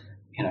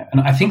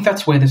 And I think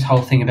that's where this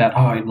whole thing about,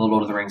 in The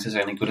Lord of the Rings there's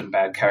only good and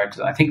bad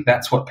characters, I think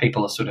that's what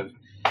people are sort of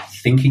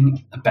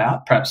thinking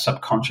about, perhaps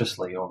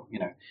subconsciously or,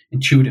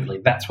 intuitively.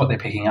 That's what they're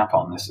picking up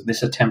on,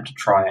 this attempt to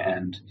try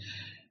and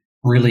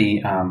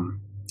really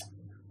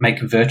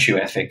make virtue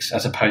ethics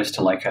as opposed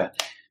to like a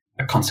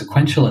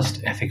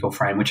consequentialist ethical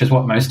frame, which is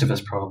what most of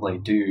us probably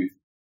do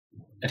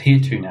adhere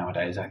to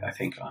nowadays, I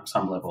think, on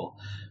some level.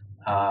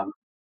 I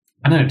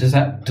don't know, does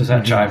that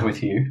jive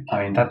with you?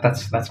 I mean,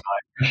 that's my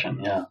impression,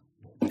 yeah.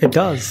 It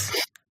does.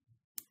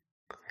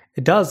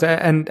 It does.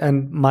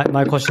 And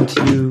my question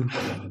to you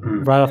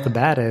right off the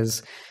bat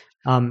is,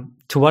 to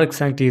what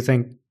extent do you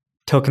think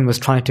Tolkien was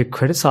trying to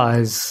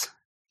criticize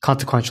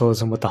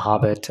consequentialism with The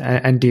Hobbit?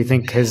 And do you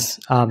think his,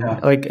 to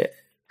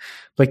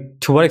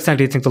what extent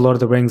do you think The Lord of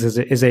the Rings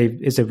is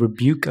a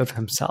rebuke of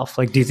himself?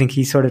 Like, do you think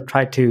he sort of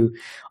tried to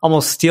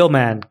almost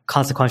steelman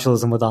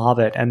consequentialism with The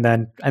Hobbit and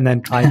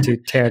then tried to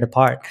tear it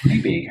apart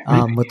maybe.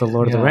 With The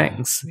Lord of the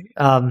Rings?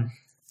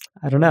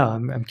 I don't know.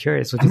 I'm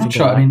curious. I'm not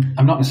sure. I mean,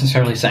 I'm not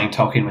necessarily saying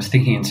Tolkien was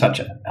thinking in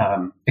such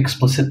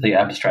explicitly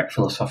abstract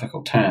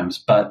philosophical terms,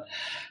 but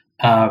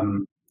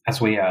as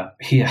we are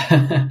here,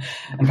 and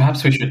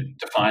perhaps we should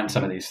define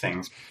some of these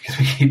things because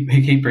we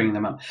keep bringing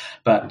them up.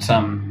 But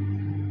I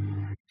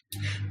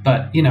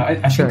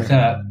think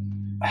that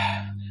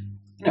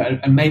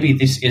and maybe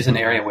this is an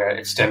area where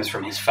it stems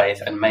from his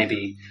faith, and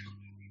maybe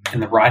in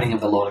the writing of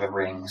The Lord of the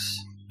Rings,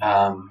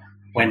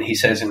 when he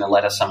says in a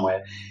letter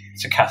somewhere,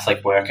 it's a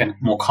Catholic work, and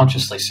more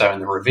consciously so in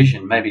the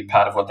revision, maybe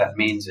part of what that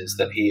means is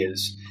that he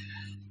is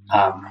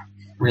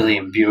really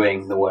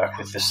imbuing the work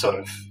with this sort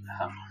of,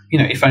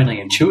 if only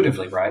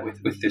intuitively, right,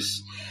 with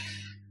this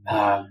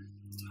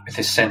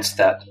sense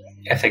that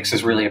ethics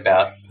is really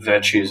about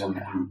virtues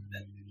and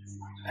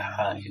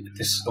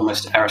this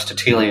almost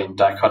Aristotelian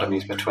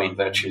dichotomies between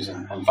virtues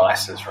and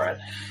vices, right,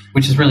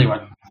 which is really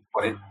what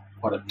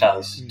it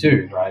does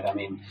do, right? I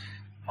mean,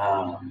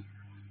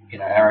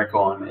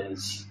 Aragorn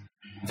is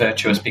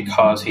virtuous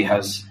because he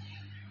has,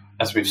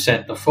 as we've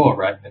said before,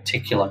 right,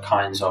 particular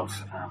kinds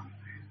of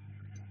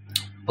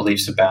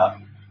beliefs about,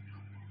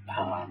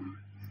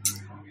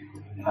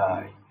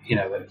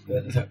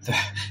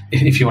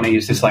 if you want to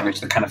use this language,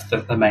 the kind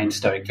of the main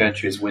Stoic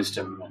virtues,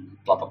 wisdom and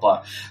blah blah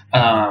blah,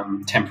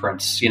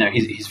 temperance.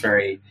 He's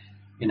very,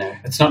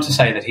 it's not to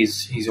say that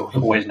he's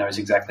always knows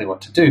exactly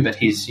what to do, but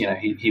he's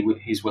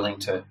willing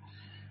to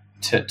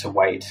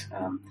wait.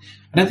 I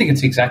don't think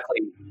it's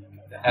exactly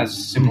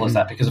as simple as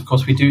that, because of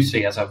course we do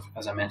see, as I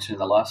mentioned in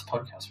the last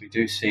podcast, we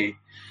do see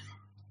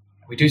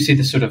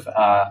the sort of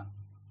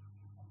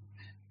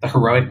the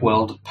heroic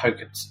world poke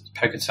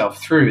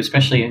itself through,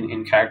 especially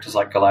in characters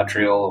like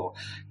Galadriel or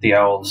the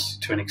elves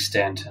to an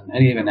extent, and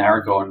even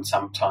Aragorn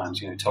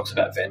sometimes talks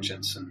about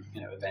vengeance and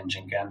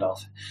avenging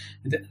Gandalf.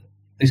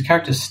 These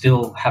characters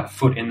still have a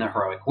foot in the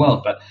heroic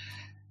world, but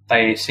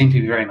they seem to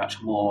be very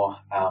much more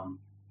at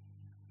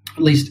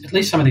least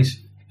some of these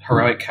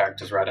heroic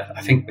characters, right?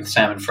 I think with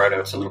Sam and Frodo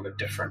it's a little bit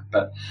different,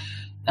 but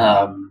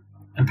and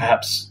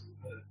perhaps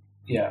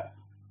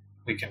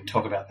we can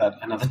talk about that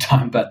another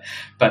time. But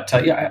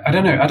yeah, I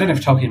don't know. I don't know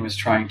if Tolkien was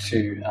trying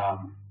to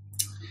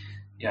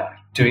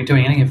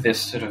doing any of this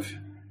sort of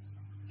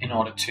in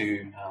order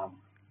to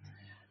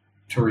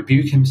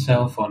rebuke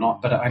himself or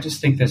not. But I just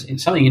think there's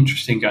something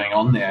interesting going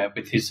on there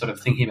with his sort of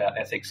thinking about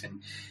ethics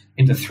in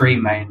the three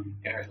main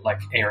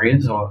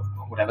areas or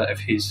whatever of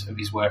his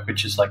work,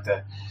 which is like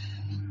the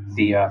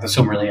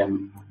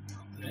Silmarillion.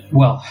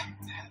 Well,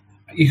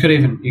 you could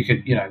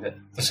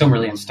the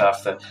Silmarillion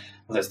stuff.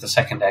 There's the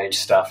Second Age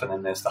stuff, and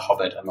then there's the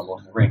Hobbit and the Lord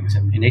of the Rings.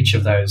 And in each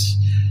of those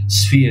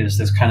spheres,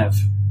 there's kind of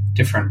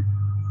different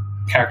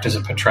characters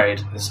are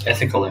portrayed as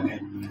ethical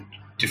in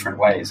different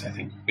ways, I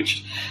think,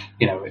 which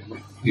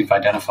we've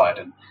identified,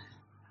 and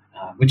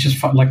which is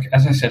fun. Like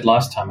as I said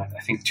last time, I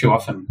think too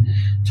often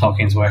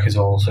Tolkien's work is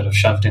all sort of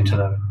shoved into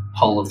the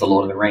whole of the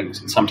Lord of the Rings,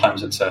 and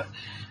sometimes it's a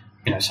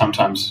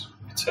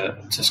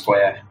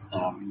square.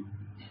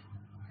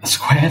 A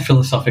square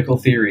philosophical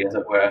theory, as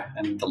it were,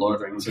 and the Lord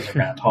of the Rings is a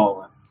round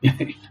hole.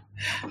 I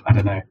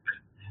don't know.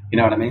 You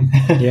know what I mean?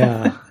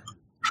 Yeah.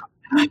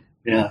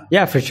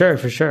 Yeah, for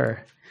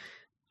sure.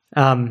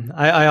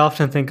 I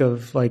often think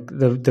of like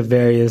the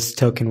various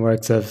Tolkien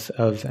works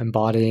of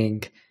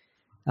embodying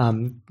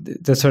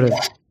the sort of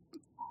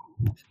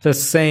the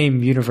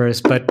same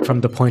universe, but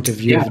from the point of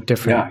view of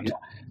different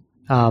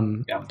place.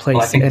 Well,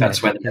 I think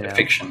that's where the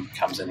metafiction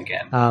comes in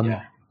again.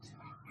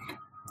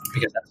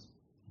 Because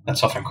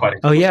that's often quite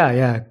explicit. Oh,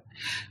 yeah.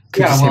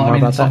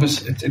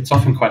 It's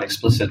often quite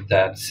explicit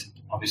that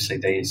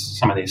obviously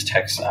some of these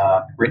texts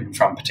are written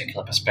from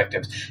particular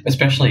perspectives,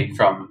 especially the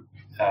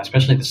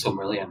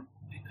Silmarillion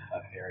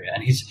area,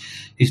 and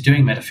he's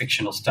doing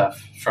metafictional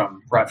stuff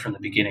right from the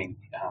beginning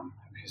of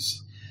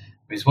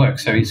his work.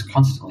 So he's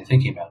constantly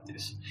thinking about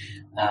this,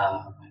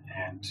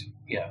 and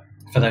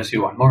for those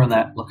who want more on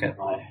that, look at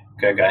my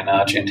Gergely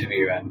Narge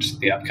interview and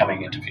the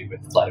upcoming interview with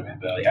Vladimir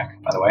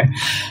Berliak, by the way,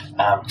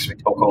 because we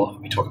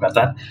talk about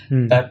that.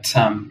 But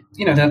and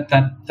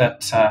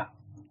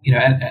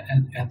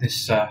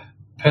this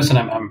person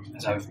I'm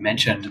as I've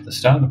mentioned at the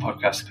start of the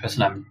podcast, the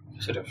person I'm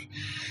sort of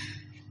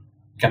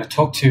going to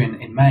talk to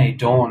in May,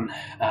 Dawn,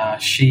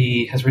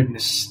 she has written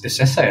this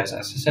essay, as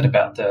I said,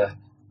 about the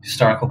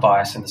historical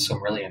bias in the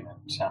Silmarillion,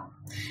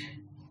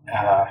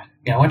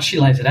 and once she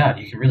lays it out,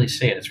 you can really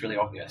see it. It's really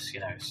obvious,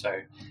 So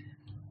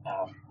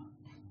I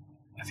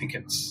think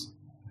it's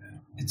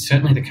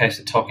certainly the case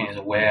that Tolkien is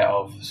aware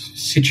of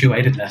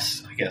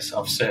situatedness, I guess,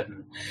 of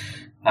certain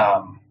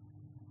of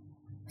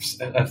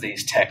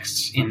these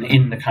texts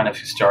in the kind of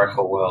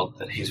historical world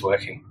that he's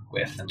working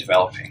with and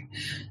developing.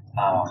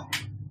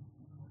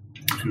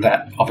 And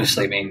that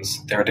obviously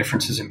means there are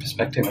differences in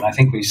perspective, and I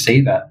think we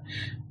see that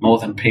more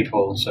than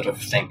people sort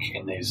of think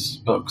in these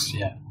books.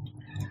 Yeah.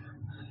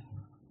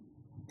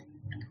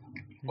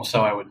 Or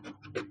so I would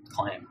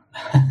claim.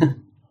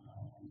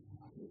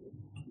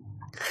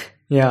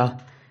 Yeah.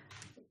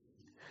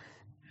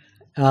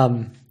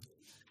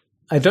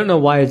 I don't know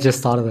why I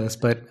just thought of this,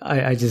 but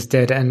I just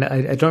did. And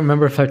I don't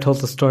remember if I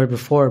told the story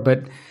before,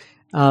 but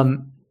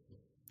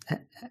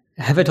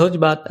have I told you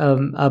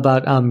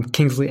about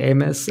Kingsley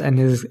Amis and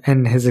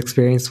his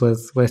experience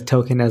with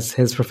Tolkien as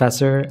his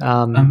professor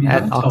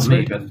at Oxford?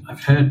 Me, but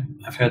I've heard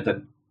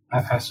that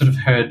I've sort of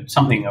heard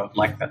something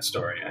like that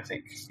story, I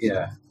think.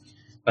 Yeah.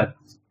 But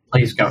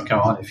please go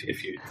on if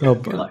you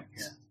like.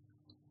 Yeah.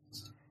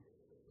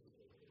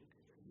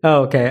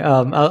 Oh, okay.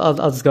 I'll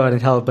just go ahead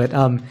and tell it. But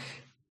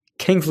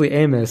Kingsley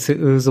Amis,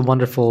 who's a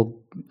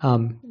wonderful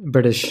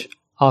British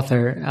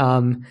author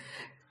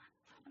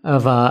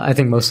of I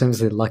think most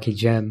famously Lucky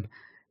Jim,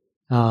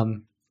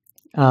 and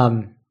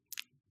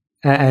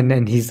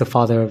he's the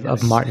father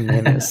of Martin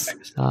Amis,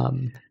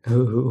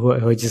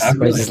 who I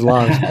just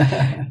love,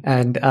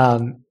 and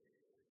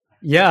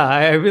yeah,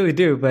 I really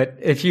do. But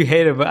if you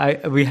hate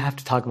it, we have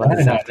to talk about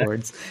this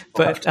afterwards.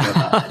 But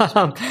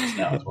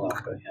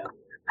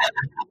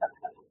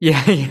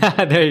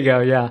yeah, there you go.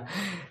 Yeah,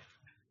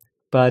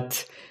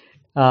 but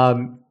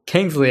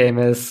Kingsley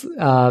Amis,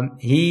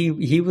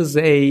 he was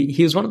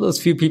one of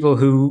those few people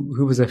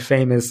who was a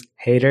famous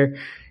hater.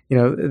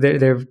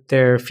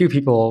 There are few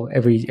people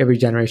every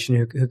generation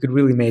who could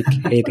really make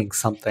hating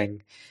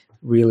something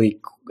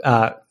really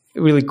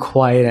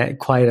quiet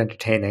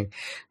entertaining.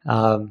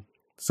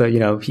 So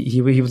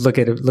he would look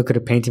at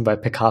a painting by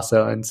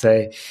Picasso and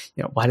say,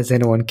 why does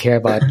anyone care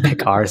about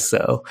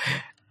Picasso?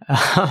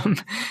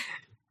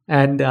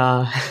 And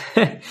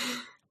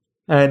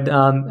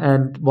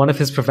one of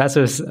his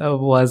professors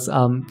was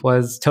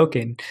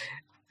Tolkien,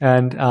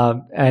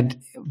 and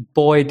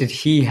boy did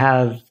he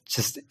have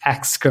just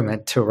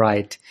excrement to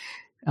write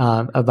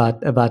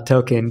about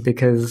Tolkien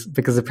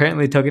because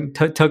apparently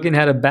Tolkien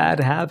had a bad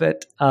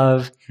habit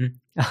of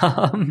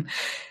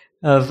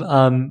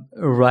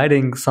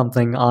writing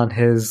something on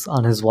his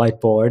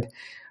whiteboard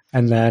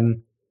and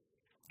then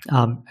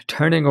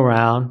turning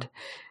around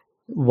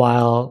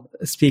while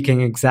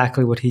speaking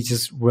exactly what he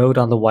just wrote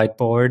on the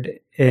whiteboard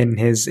in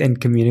his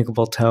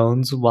incommunicable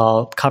tones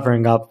while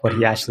covering up what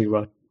he actually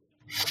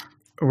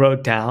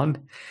wrote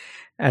down,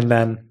 and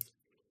then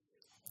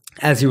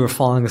as you were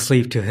falling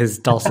asleep to his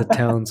dulcet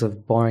tones of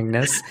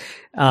boringness,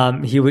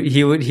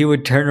 he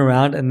would turn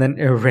around and then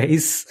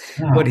erase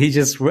what he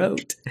just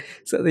wrote,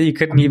 so that you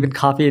couldn't even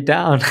copy it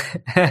down,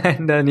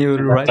 and then he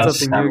would write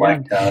something new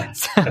again.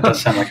 That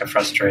does sound like a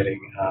frustrating,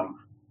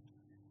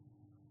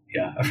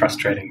 a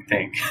frustrating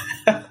thing.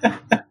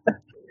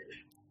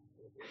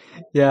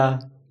 Yeah.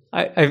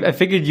 I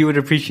figured you would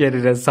appreciate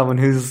it as someone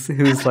who's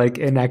like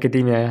in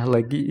academia,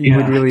 like you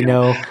would really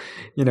know,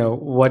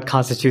 what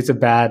constitutes a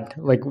bad,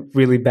 like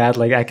really bad,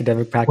 like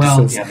academic practices.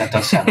 Well, yeah, that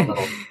does sound a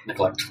little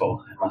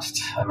neglectful,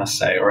 I must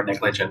say, or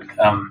negligent.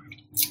 I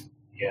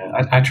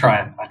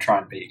try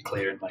and be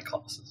clear in my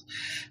classes.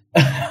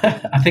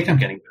 I think I'm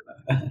getting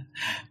better,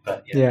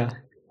 but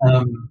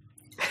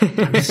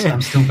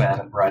I'm still bad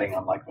at writing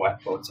on like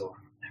whiteboards or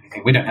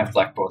anything. We don't have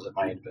blackboards at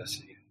my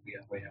university. We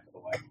have the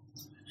whiteboards.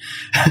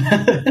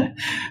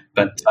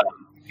 But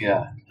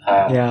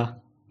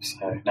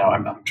so no,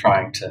 I'm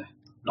trying to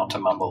not to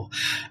mumble.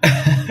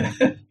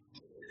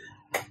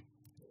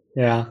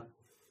 Yeah,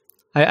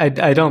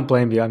 I don't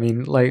blame you. I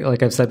mean,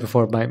 like I've said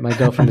before, my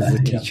girlfriend is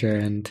a teacher,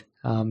 and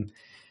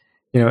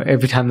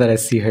every time that I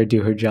see her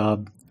do her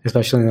job,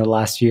 especially in the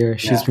last year,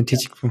 she's been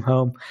teaching from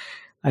home.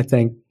 I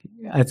think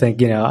I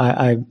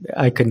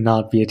could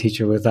not be a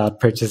teacher without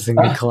purchasing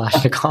a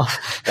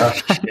Kalashnikov.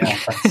 Gosh,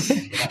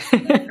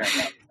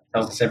 that's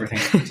tells us everything.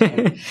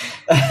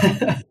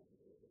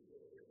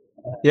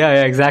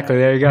 Yeah, exactly.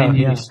 There you go. I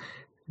mean, yeah.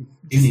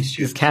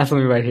 Just cancel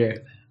me right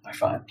here. I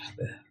find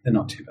they're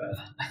not too bad.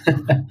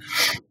 And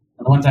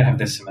the ones I have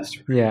this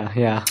semester, yeah,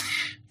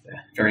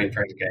 they're very,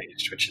 very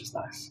engaged, which is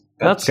nice.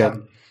 But, that's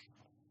good.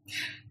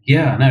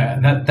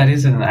 That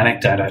is an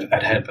anecdote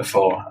I'd heard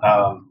before.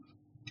 That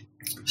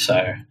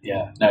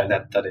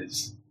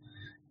is,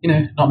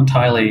 not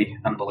entirely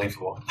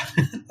unbelievable.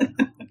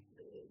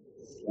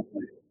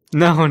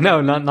 No,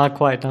 not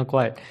quite.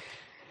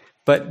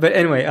 But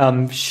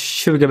anyway,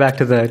 should we go back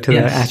to the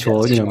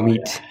actual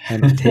meat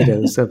and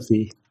potatoes of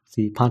the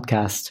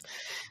podcast?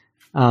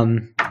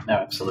 No,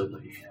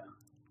 absolutely. Yeah.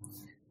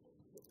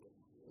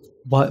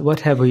 What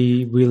have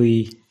we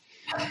really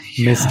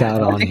missed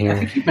out on here? I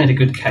think you've made a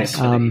good case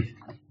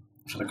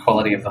for the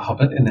quality of The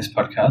Hobbit in this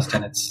podcast,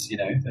 and it's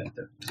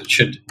that it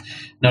should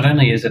not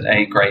only is it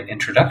a great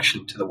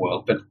introduction to the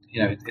world, but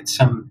it's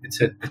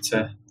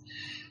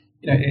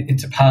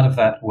a part of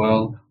that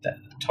world that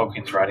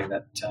Tolkien's writing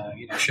that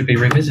should be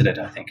revisited,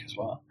 I think, as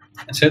well,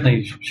 and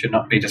certainly should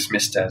not be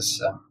dismissed as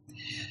a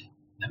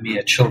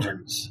mere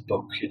children's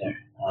book,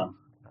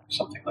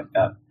 something like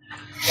that.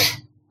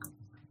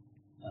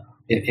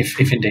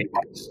 If indeed.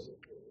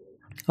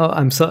 Oh,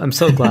 I'm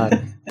so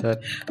glad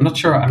that I'm not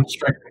sure. I'm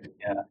struggling.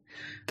 Yeah,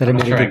 that I'm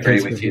not sure I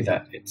agree with you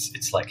that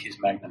it's like his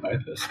magnum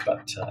opus,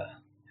 but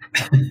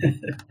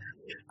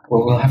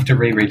we'll have to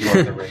reread Lord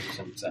of the Rings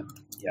and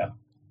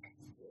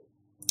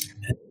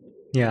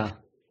Yeah.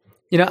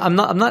 I'm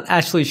not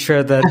actually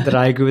sure that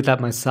I agree with that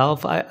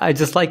myself. I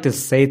just like to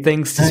say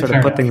things to sort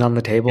of put things on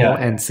the table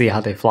and see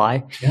how they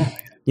fly.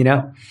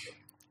 Yeah.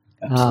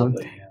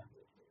 Absolutely.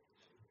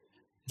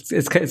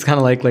 It's kind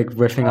of like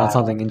riffing on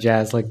something in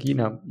jazz. Like,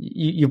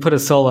 you put a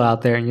solo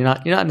out there and you're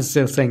not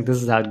necessarily saying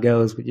this is how it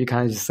goes, but you're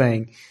kind of just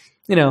saying,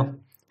 I'm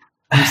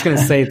just going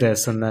to say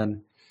this, and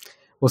then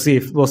we'll see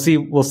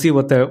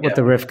what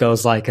the riff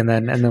goes like, and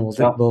then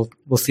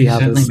we'll see how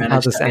this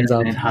ends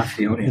up.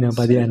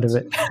 By the end of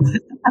it.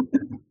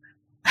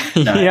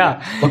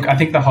 Look, I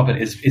think The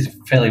Hobbit is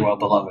fairly well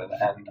beloved,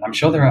 and I'm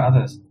sure there are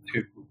others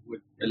who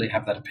would really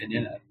have that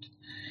opinion and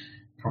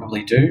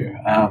probably do.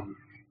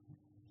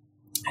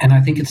 And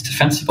I think it's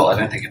defensible. I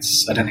don't think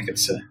it's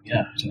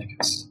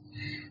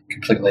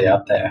completely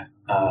out there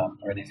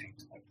or anything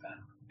like that.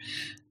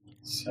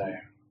 So.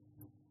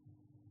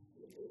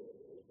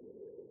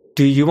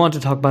 Do you want to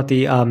talk about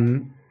the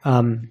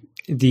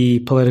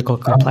political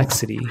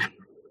complexity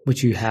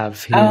which you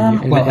have here?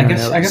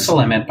 I guess all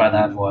I meant by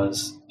that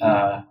was,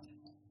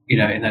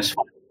 in those.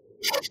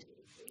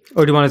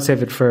 Or do you want to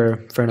save it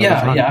for another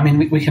time? Yeah. I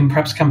mean, we can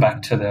perhaps come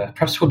back to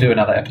perhaps we'll do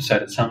another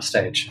episode at some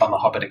stage on The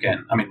Hobbit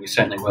again. I mean, we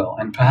certainly will,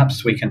 and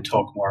perhaps we can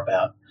talk more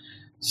about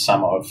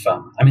some of.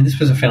 This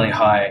was a fairly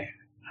high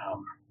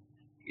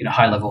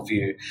level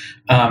view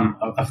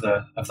of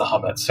the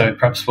Hobbit. So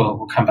perhaps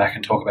we'll come back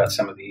and talk about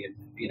some of the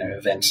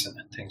events and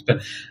things.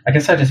 But I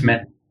guess I just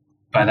meant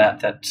by that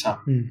that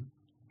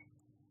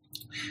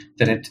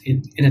it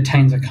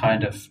attains a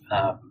kind of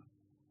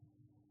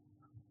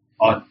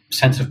odd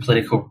sense of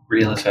political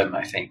realism,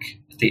 I think,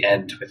 at the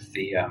end with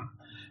the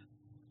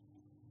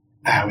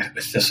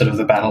with the sort of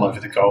the battle over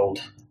the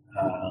gold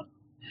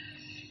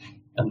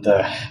and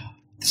the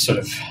sort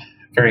of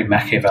very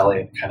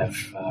Machiavellian kind of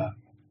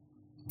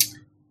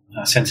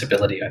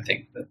sensibility, I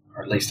think, that,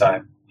 or at least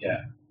I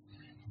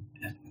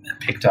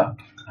picked up.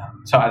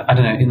 So I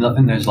don't know,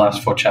 in those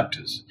last 4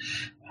 chapters,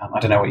 I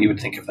don't know what you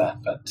would think of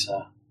that, but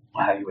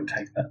how you would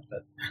take that.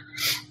 But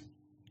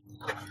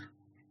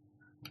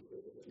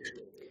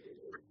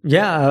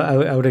yeah,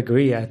 I would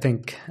agree. I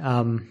think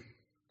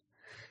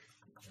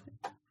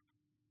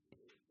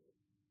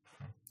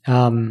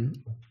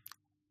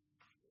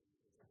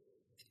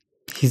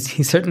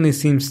he certainly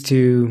seems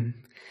to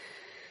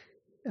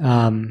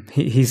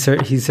he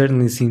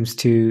certainly seems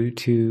to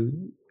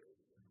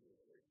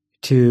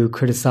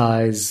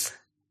criticize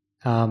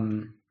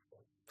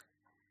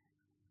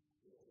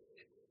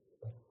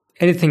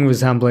anything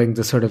resembling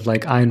the sort of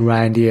like Ayn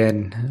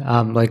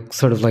Randian, like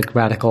sort of like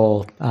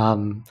radical,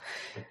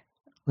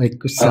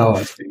 like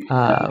self.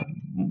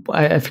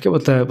 I forget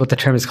what the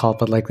term is called,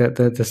 but like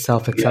the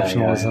self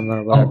exceptionalism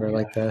or whatever.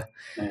 Like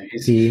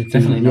he's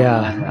definitely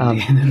not Ayn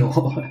Randian at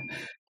all.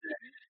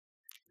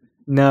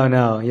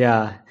 No,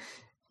 yeah.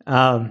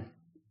 I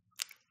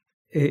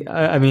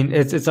mean,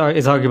 it's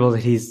arguable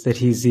that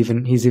he's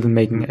even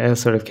making a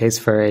sort of case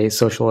for a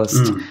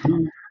socialist,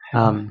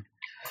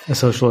 a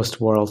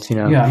socialist world. You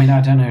know. Yeah, I mean,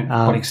 I don't know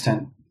to what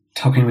extent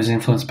Tolkien was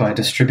influenced by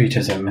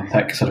distributism,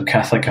 that sort of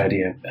Catholic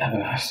idea,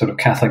 sort of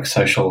Catholic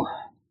social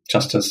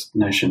justice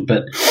notion.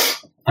 But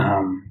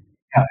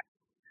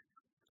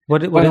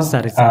what is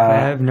that exactly?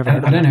 I've never heard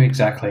of it. I don't know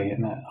exactly.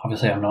 And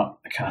obviously, I'm not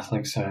a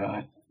Catholic,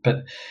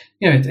 but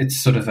you know,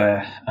 it's sort of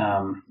a.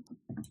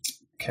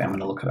 Okay, I'm going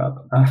to look it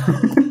up.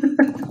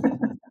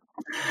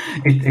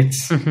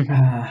 It's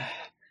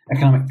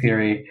economic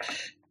theory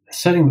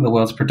asserting that the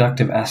world's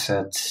productive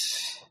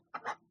assets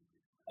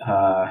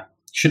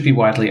should be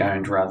widely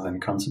owned rather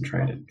than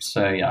concentrated.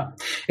 So yeah,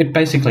 it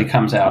basically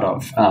comes out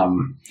of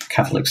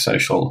Catholic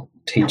social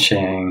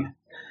teaching,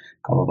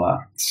 blah blah blah.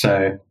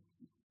 So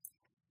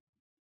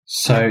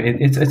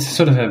it's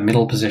sort of a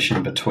middle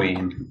position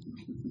between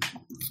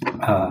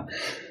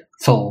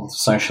full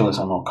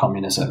socialism or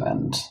communism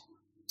and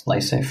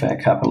laissez-faire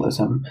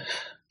capitalism,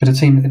 but it's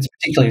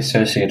particularly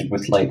associated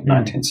with late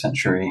 19th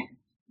century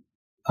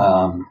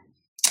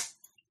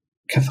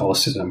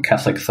Catholicism,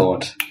 Catholic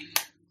thought,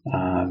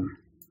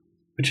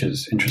 which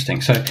is interesting.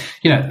 So,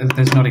 you know,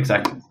 there's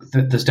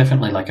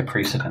definitely like a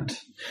precedent,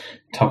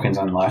 Tolkien's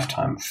own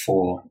lifetime,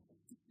 for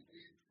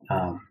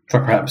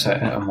perhaps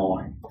a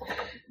more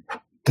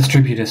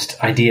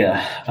distributist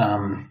idea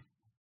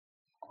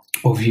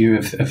or view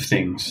of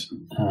things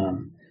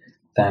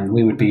than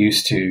we would be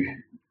used to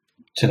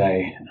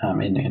today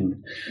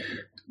in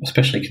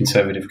especially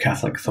conservative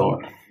Catholic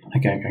thought, I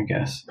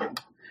guess.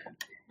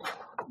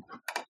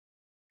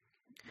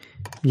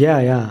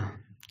 Yeah.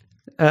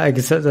 I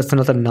guess that's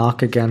another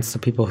knock against the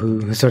people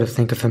who sort of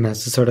think of him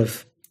as a sort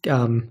of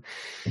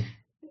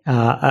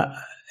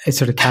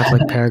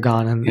Catholic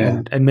paragon,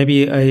 and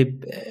maybe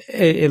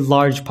a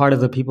large part of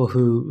the people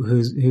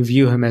who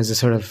view him as a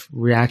sort of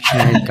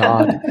reactionary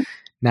god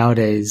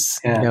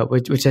nowadays, you know,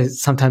 which I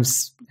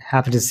sometimes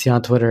happen to see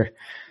on Twitter.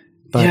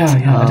 But,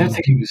 I don't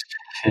think he was.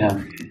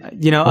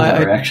 You know,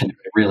 reaction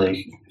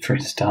really for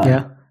his time.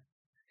 Yeah.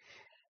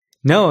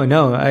 No,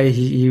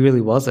 he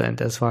really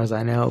wasn't, as far as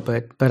I know.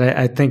 But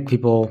I think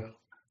people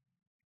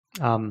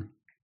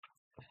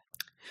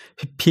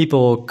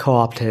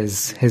co-opt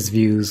his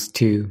views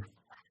to,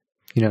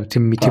 you know, to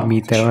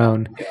meet their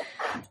own. Yeah.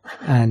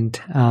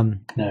 And no,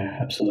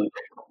 absolutely.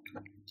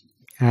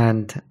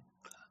 And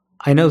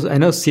I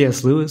know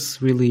C.S.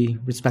 Lewis really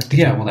respected him.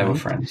 Yeah, well, they were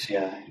friends.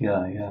 Yeah.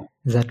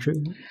 Is that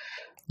true?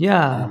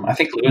 Yeah. I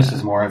think Lewis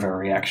is more of a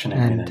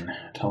reactionary than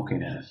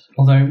Tolkien is.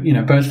 Although, you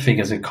know, both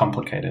figures are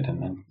complicated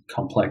and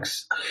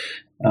complex,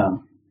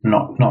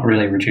 not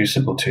really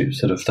reducible to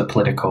sort of the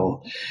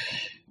political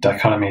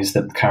dichotomies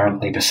that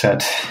currently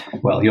beset,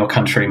 well, your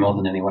country more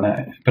than anyone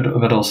else,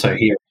 but also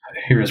here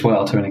as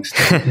well to an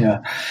extent.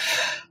 Yeah.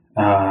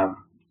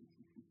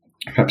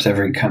 Perhaps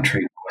every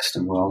country in the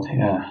Western world.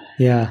 Yeah.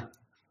 Yeah.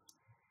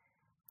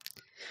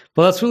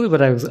 Well, that's really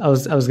what I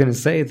was going to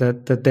say,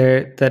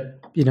 that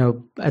you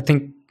know, I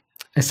think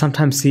I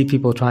sometimes see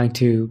people trying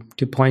to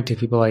point to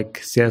people like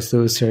C.S.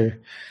 Lewis or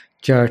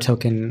J.R.R.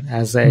 Tolkien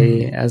as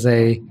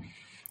a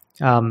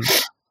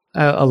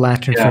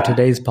lantern for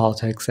today's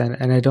politics,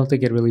 and I don't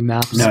think it really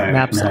maps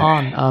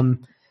on.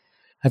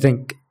 I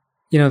think,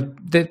 you know,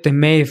 they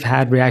may have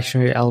had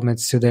reactionary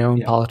elements to their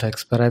own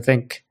politics, but I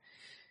think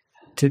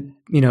to,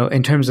 you know,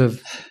 in terms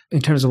of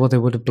what they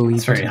would have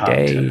believed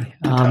today,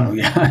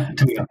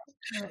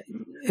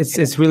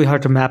 it's really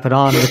hard to map it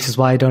on, which is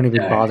why I don't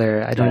even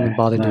bother. I don't even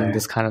bother doing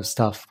this kind of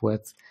stuff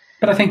with.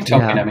 But I think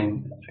Tolkien, I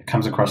mean, it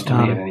comes across to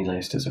me at any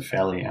least as a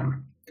fairly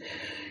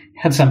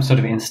had some sort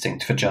of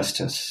instinct for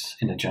justice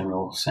in a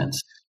general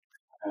sense.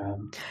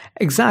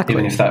 Exactly.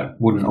 Even if that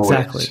wouldn't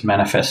always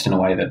manifest in a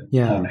way that I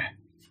don't know,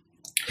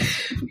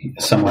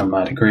 someone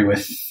might agree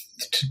with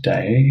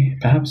today,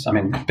 perhaps. I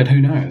mean, but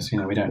who knows? You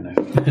know, we don't know.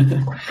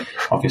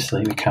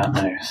 Obviously, we can't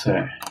know.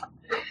 So.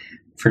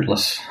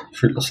 Fruitless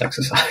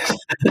exercise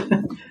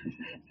in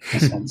a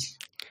sense.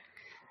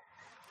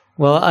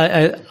 Well,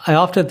 I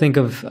often think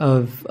of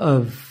what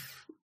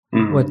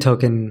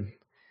Tolkien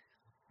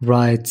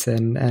writes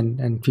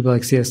and people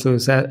like C.S.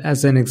 Lewis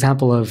as an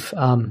example of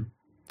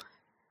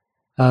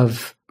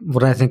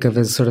what I think of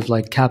as sort of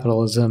like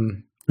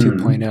capitalism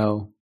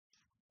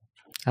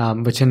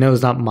 2.0, which I know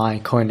is not my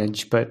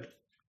coinage, but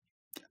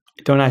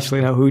I don't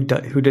actually know who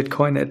did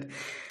coin it.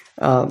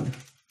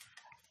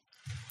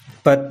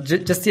 but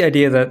just the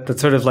idea that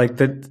sort of like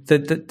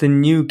the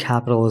new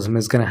capitalism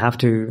is going to have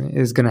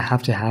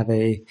to have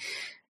a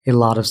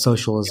lot of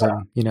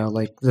socialism,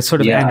 like the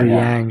sort of Andrew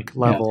Yang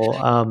level.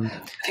 I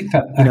think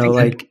that,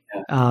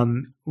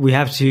 we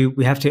have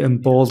to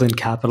embolden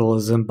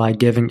capitalism by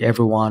giving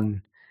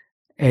everyone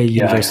a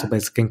universal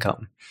basic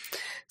income.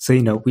 So,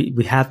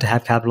 we have to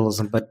have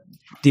capitalism, but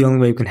the only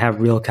way we can have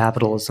real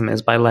capitalism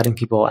is by letting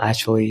people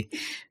actually,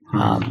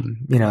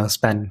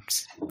 spend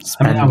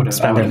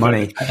their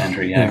money.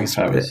 Andrew Yang,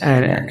 so I was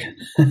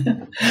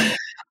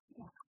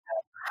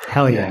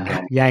hell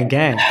yeah, Yang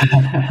gang.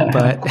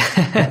 But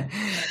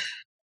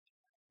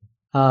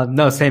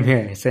no, same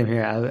here.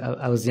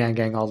 I was Yang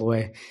gang all the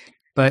way.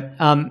 But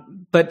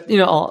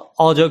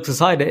all jokes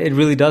aside, it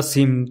really does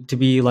seem to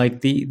be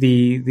like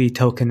the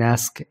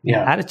token-esque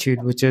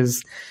attitude, which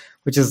is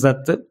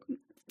that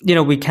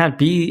we can't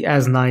be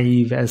as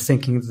naive as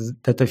thinking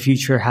that the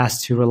future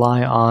has to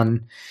rely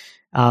on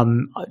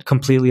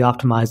completely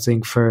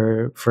optimizing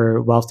for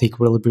wealth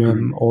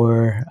equilibrium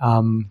or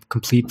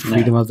complete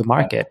freedom of the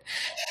market.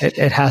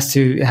 It has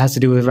to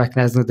do with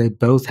recognizing that they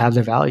both have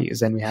their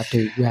values, and we have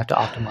to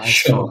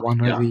optimize for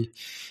one or the.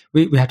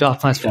 We have to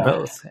optimize for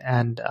both,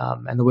 and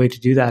the way to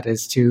do that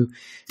is to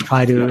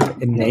try to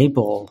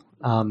enable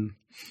a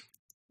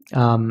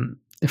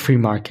free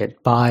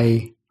market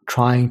by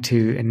trying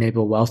to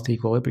enable wealth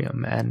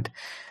equilibrium. And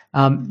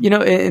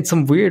in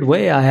some weird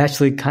way, I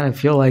actually kind of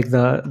feel like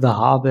the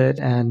Hobbit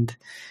and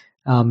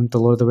the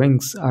Lord of the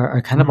Rings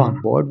are kind of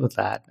on board with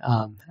that.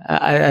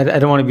 I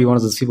don't want to be one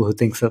of those people who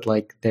thinks that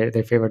like their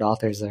favorite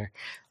authors are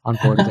on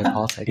board with their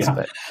politics,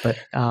 but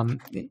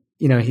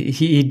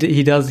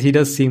he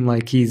does seem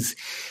like he's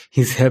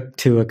hip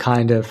to a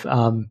kind of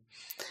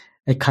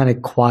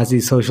quasi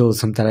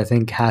socialism that I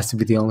think has to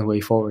be the only way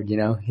forward.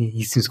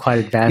 He seems quite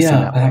advanced in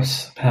that way.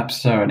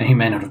 Perhaps so, and he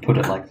may not have put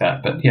it like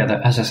that, but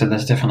as I said,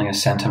 there's definitely a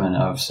sentiment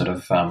of sort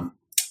of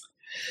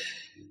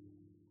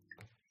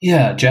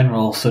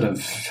general sort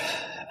of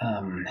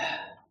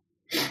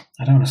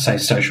I don't want to say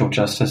social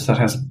justice, that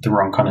has the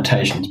wrong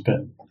connotations,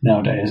 but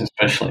nowadays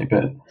especially,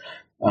 but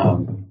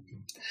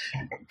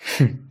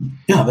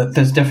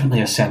there's definitely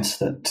a sense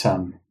that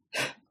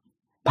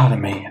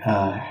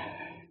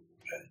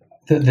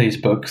that these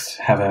books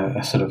have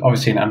a sort of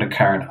obviously an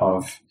undercurrent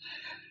of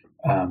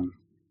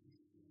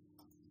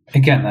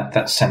again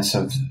that sense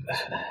of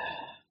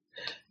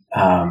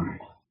I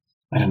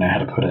don't know how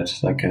to put it,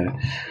 like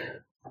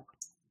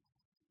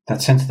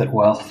that sense that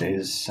wealth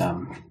is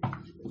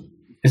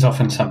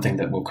often something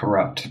that will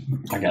corrupt,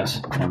 I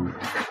guess.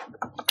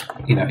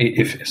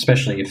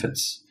 Especially if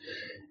it's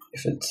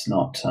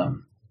not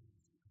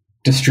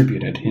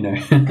distributed,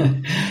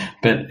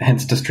 but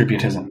hence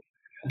distributism.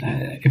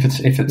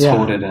 If it's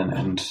hoarded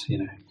and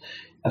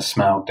as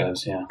Smaug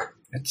does,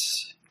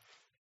 it's.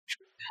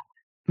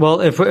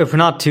 Well, if we're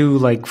not too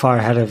far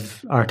ahead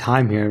of our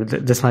time here,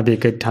 this might be a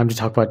good time to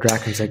talk about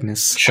dragon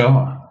sickness.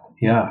 Sure.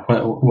 Yeah.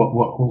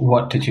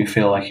 What did you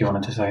feel like you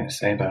wanted to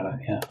say about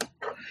it? Yeah.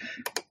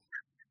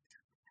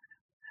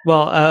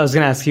 Well, I was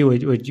going to ask you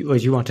what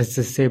you wanted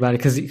to say about it,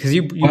 because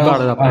you brought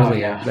it up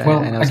earlier,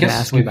 and I was going to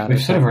ask you about it.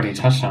 We've sort of already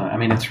touched on it. I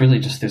mean, it's really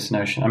just this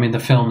notion. I mean, the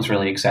films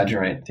really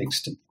exaggerate they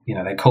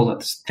call it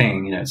this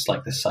thing. It's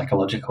like this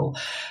psychological,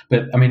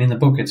 but I mean, in the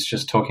book, it's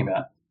just talking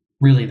about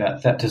really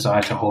that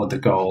desire to hoard the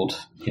gold.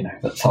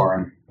 That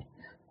Thorin,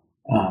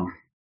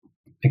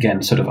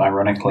 again, sort of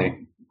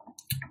ironically,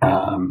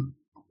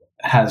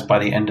 has by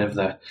the end of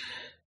the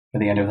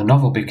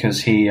novel,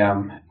 because he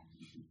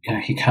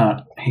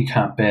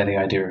can't bear the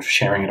idea of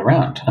sharing it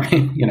around. I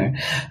mean,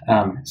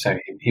 so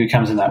he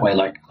becomes in that way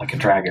like a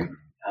dragon,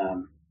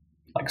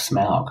 like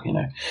Smaug,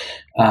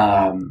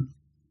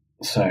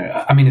 So,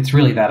 I mean, it's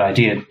really that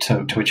idea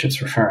to which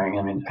it's referring.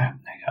 I mean,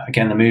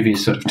 again, the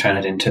movies sort of turn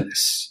it into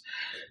this,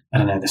 I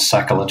don't know, this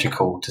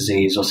psychological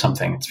disease or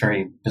something. It's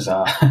very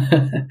bizarre.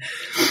 They're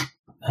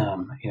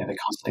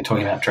constantly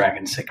talking about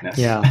dragon sickness.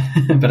 Yeah.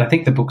 But I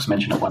think the books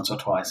mention it once or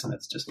twice, and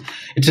it's just a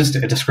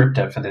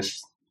descriptor for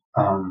this,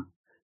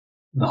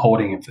 the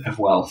hoarding of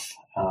wealth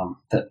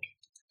that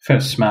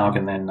first Smaug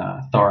and then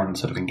Thorin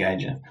sort of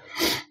engage in.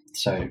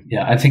 So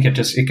I think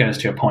it goes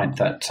to a point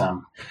that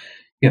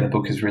the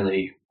book is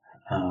really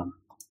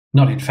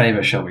not in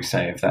favor, shall we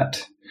say, of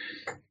that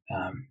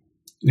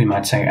we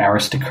might say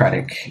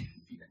aristocratic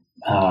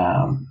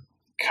kind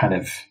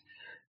of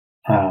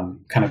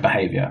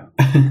behavior.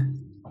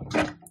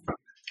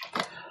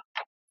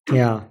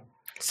 Yeah.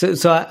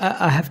 So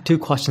I have two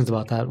questions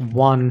about that.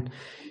 One,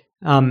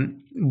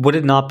 would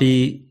it not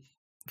be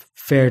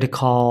fair to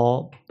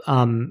call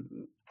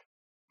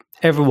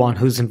everyone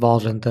who's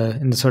involved in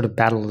the sort of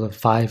battle of the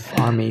five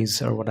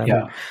armies or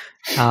whatever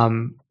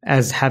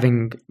as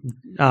having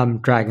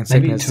dragon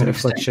sickness and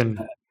affliction?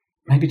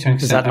 Maybe to an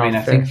extent. I mean,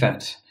 I think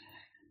that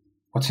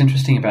what's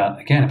interesting about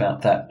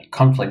that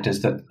conflict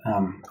is that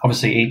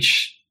obviously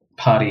each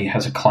party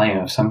has a claim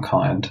of some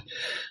kind,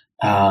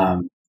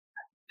 and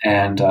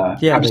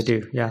they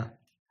do. Yeah,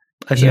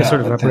 a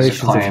sort of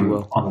reparations, if you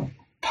will, on the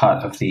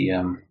part of the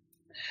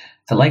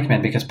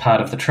Lakemen, because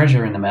part of the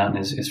treasure in the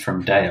mountain is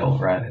from Dale,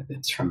 right?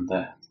 It's from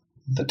the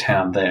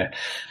town there,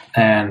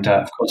 and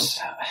of course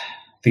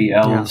the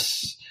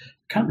elves.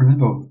 Can't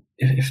remember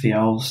if the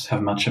elves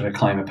have much of a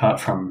claim apart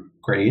from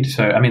greed.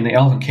 So I mean, the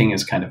Elven King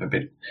is kind of a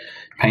bit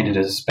painted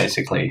as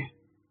basically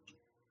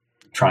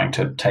trying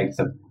to take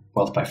the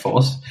wealth by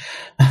force,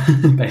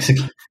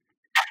 basically.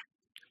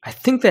 I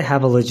think they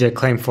have a legit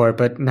claim for it,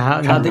 but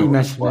now that you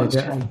mentioned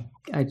it,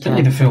 I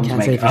certainly the films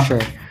can't say make for up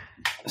sure.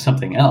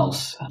 something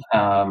else,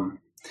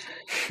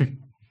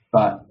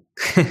 but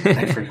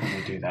they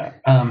frequently do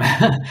that.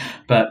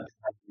 But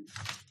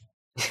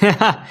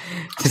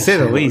to say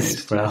the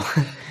least, bro.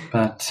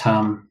 But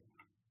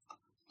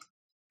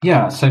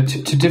yeah, so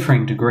to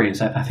differing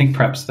degrees, I think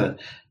perhaps the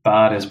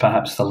Bard is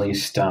perhaps the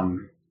least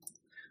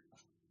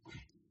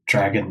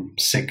dragon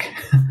sick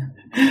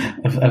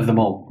of them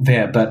all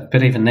there, but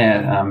even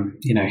there,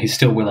 he's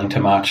still willing to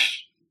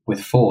march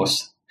with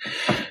force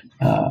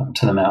to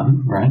the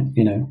mountain, right?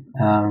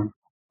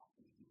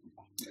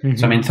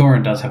 So I mean,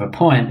 Thorin does have a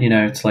point.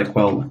 It's like,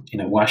 well,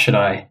 why should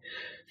I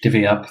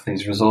divvy up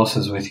these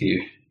resources with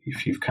you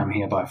if you've come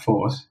here by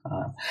force?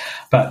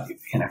 But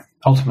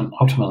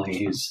ultimately,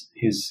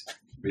 he's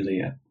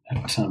really at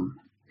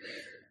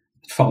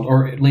fault,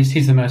 or at least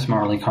he's the most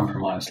morally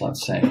compromised.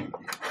 Let's say.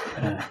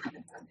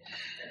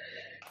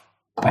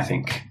 I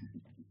think.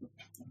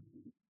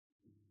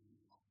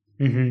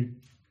 Mm-hmm.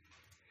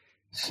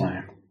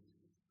 So.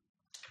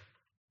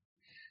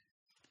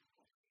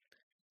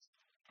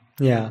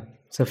 Yeah.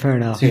 So fair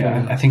enough. So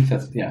yeah, I think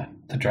that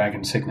the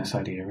dragon sickness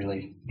idea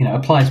really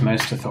applies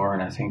most to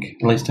Thorin. I think,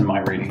 at least in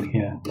my reading,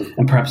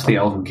 and perhaps the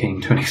Elven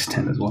King to an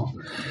extent as well.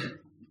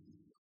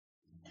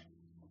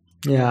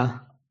 Yeah.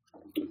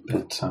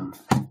 But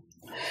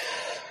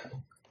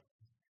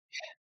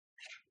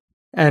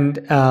And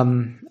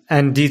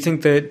do you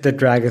think that the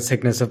dragon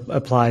sickness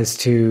applies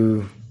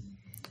to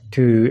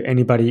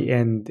anybody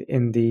in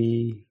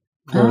the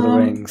Lord of the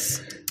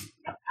Rings?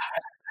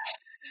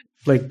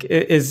 Like,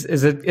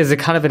 is it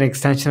kind of an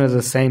extension of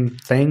the same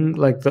thing,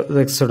 like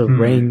sort of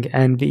ring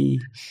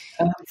envy,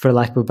 for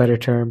lack of a better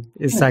term?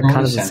 Is that kind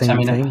of the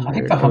same thing? I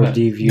think the Hobbit,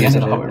 the end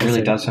of the Hobbit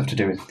really does have to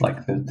do with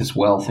like this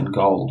wealth and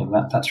gold, and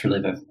that's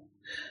really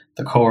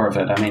the core of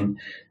it. I mean,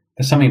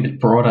 there's something a bit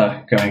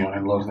broader going on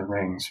in Lord of the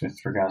Rings with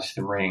regards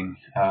to the ring.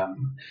 I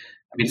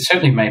mean, it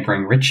certainly may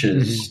bring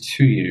riches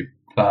to you,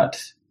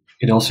 but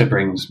it also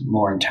brings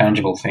more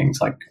intangible things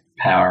like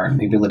power and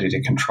the ability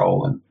to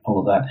control and all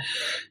of that.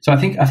 So I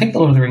think the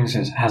Lord of the Rings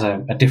has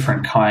a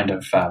different kind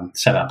of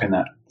setup in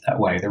that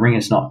way. The ring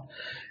is not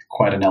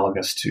quite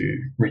analogous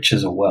to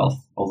riches or wealth,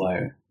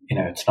 although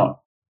it's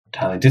not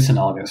entirely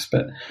disanalogous.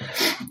 But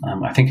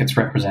I think it's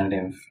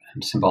representative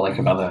and symbolic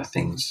of other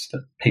things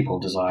that people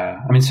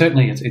desire. I mean,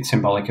 certainly it's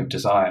symbolic of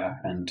desire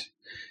and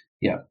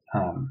the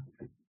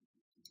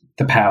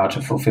power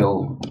to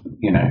fulfill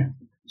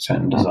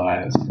certain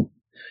desires.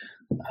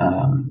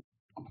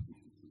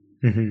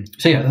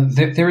 So yeah,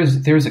 there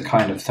is a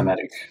kind of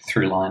thematic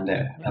through line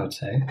there, I would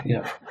say.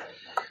 Yeah.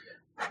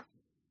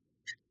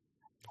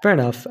 Fair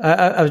enough.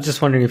 I was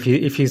just wondering if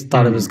you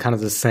thought it was kind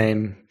of the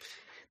same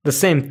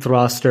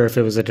thrust, or if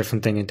it was a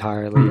different thing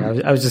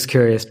entirely. I was just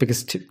curious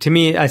because to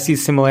me, I see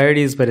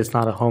similarities, but it's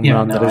not a home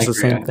run that it's the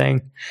same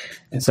thing.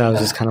 So I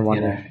was just kind of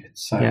wondering.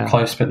 It's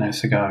close but no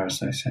cigar, as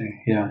they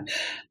say. Yeah.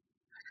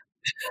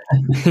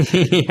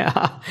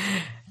 Yeah.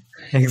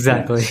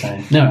 Exactly.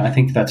 Yeah, so, no, I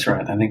think that's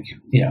right. I think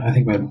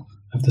we're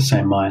of the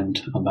same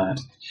mind on that.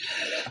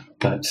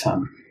 But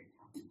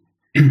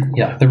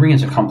the ring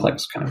is a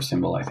complex kind of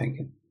symbol. I think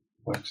it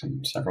works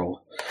in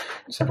several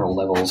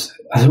levels,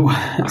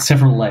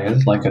 several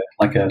layers, like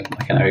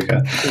an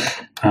ogre.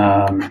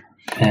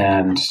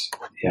 And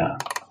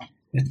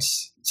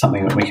it's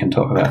something that we can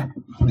talk about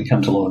when we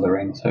come to Lord of the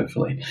Rings,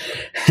 hopefully.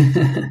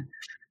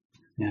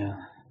 Yeah.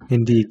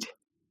 Indeed.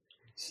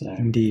 So,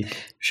 indeed.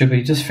 Should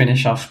we just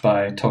finish off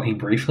by talking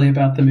briefly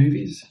about the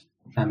movies?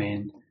 I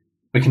mean,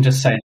 we can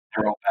just say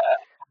they're all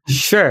bad.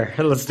 Sure,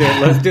 let's do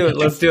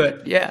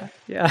it. Yeah.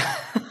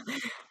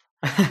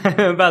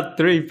 About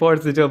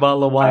 3/4 into a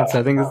bottle of wine, so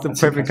I think it's the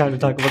perfect time to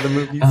talk about the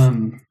movies.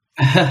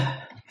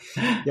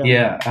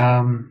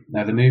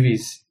 No, the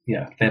movies,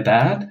 they're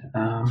bad.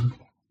 I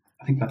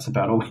think that's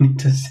about all we need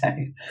to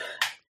say.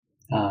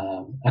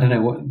 I don't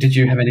know. What did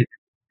you have any?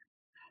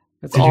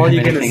 That's all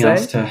you're going to say?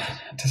 Else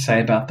to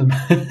say about them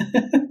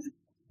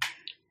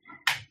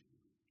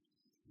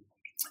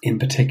in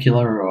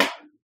particular, or?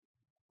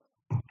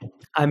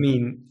 I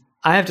mean,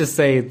 I have to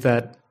say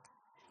that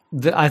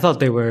I thought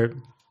they were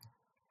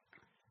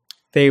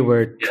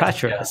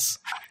treacherous,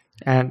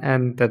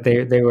 and that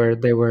they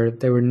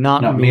were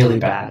not merely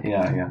bad.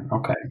 Yeah.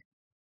 Okay.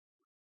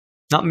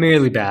 Not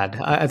merely bad.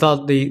 I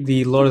thought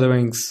the Lord of the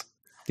Rings,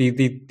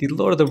 the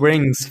Lord of the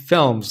Rings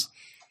films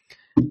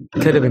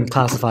could have been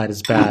classified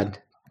as bad.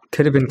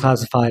 Could have been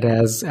classified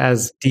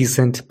as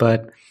decent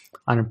but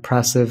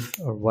unimpressive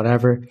or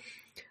whatever.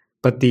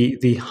 But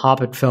the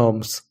Hobbit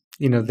films,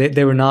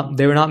 they were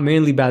not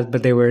merely bad,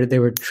 but they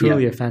were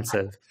truly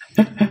offensive.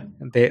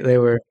 They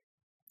were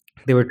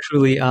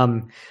truly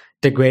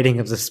degrading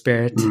of the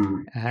spirit,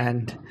 Mm.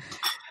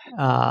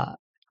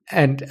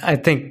 and I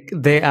think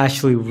they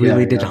actually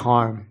really did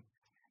harm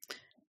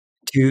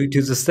to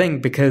this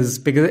thing because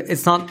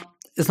it's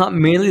not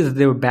merely that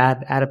they were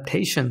bad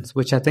adaptations,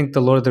 which I think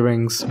the Lord of the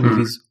Rings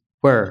movies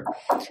were.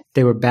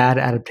 They were bad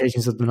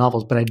adaptations of the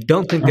novels, but I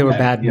don't think they were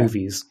bad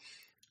movies.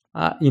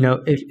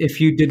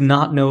 If you did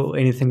not know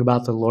anything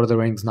about the Lord of the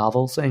Rings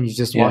novels and you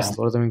just watched the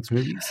Lord of the Rings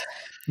movies,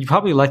 you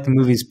probably like the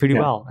movies pretty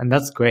well, and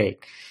that's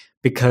great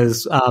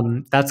because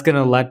that's going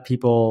to let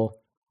people.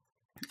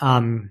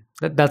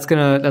 That's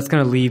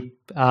gonna leave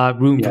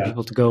room for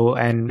people to go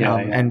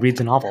and read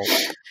the novel.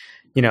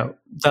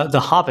 The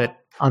Hobbit,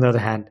 on the other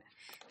hand,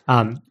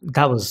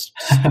 that was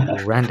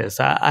horrendous.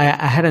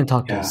 I hadn't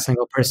talked to a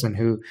single person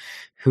who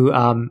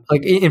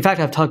like. In fact,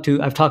 I've talked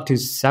to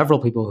several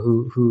people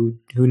who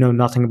know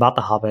nothing about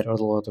the Hobbit or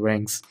the Lord of the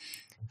Rings,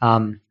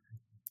 in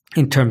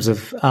terms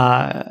of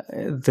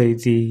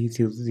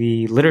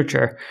the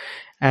literature,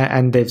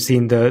 and they've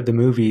seen the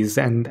movies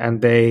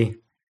and they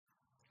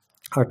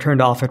are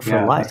turned off it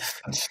for life.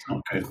 That's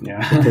not good. Yeah,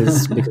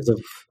 because of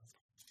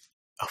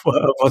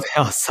what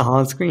they saw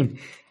on screen.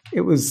 It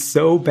was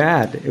so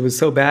bad.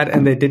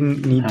 And they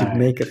didn't need to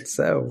make it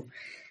so.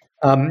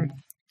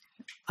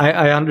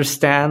 I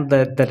understand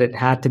that it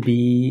had to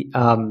be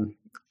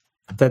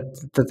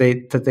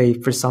that they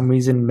for some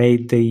reason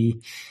made the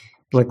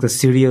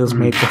studios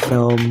made the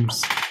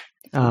films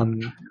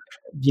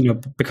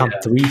become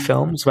 3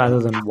 films rather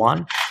than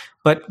 1.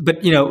 But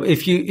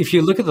if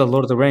you look at the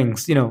Lord of the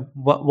Rings,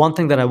 one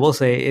thing that I will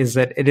say is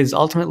that it is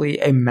ultimately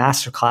a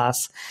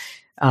masterclass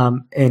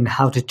in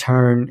how to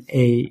turn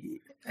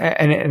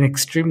an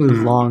extremely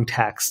long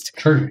text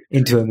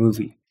into a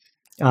movie.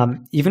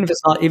 Even if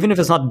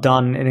it's not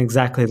done in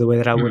exactly the way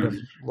that I would have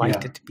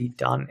liked it to be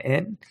done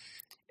in,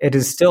 it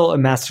is still a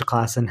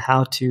masterclass in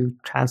how to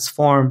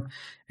transform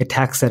a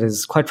text that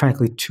is, quite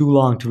frankly, too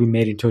long to be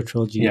made into a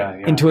trilogy.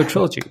 Into a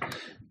trilogy.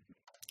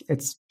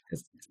 It's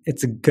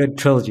a good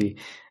trilogy.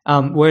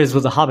 Whereas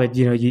with The Hobbit,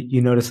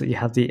 you notice that you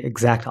have the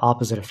exact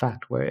opposite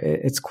effect, where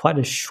it's quite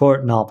a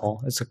short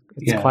novel. It's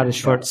quite a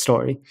short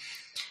story.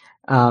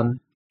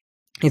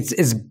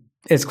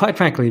 It's quite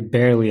frankly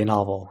barely a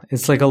novel.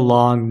 It's like a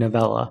long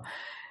novella.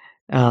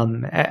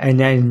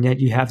 And yet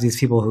you have these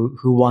people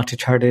who want to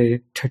try to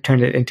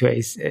turn it into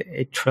a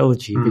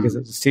trilogy because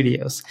of the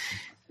studios,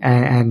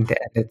 and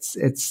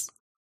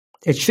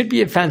it should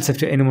be offensive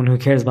to anyone who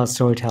cares about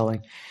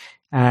storytelling.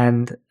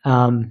 And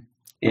God,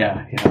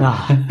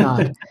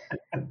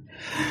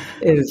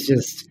 it is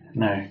just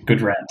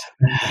good rant.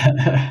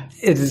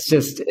 It is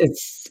just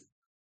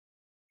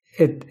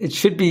it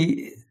should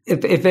be.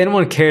 If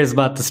anyone cares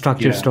about the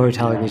structure of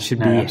storytelling, it should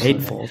be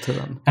hateful to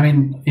them. I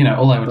mean,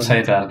 all I would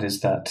say about it is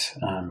that,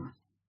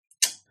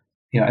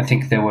 I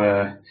think there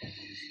were,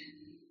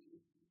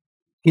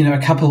 a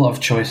couple of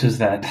choices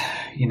that,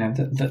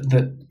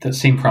 that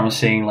seem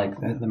promising, like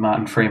the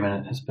Martin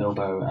Freeman as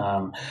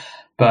Bilbo.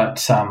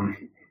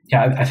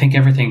 I think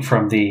everything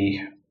from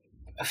the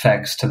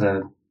effects to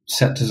the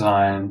set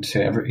design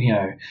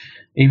to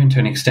even to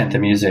an extent the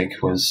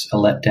music was a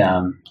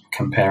letdown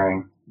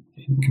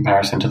in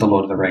comparison to the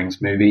Lord of the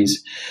Rings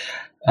movies.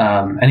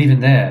 And even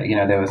there,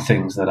 there were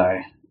things that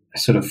I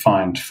sort of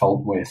find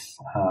fault with.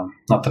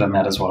 Not that it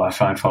matters what I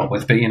find fault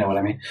with, but you know what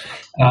I mean.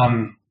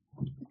 I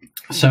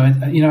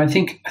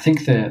think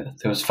there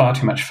was far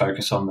too much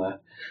focus on the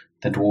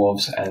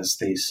dwarves as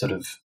these sort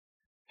of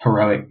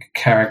heroic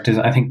characters.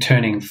 I think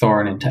turning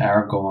Thorin into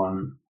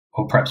Aragorn,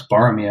 or perhaps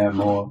Boromir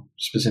more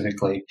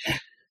specifically,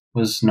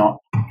 was not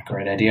a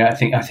great idea. I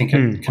think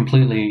it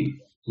completely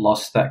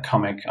lost that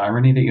comic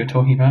irony that you're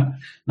talking about, and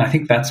I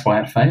think that's why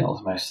it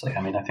failed mostly.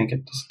 I mean, I think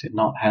it just did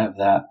not have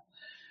that.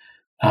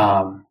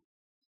 I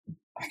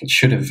think it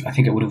should have. I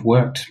think it would have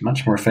worked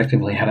much more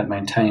effectively had it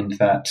maintained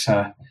that.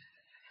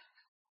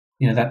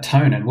 That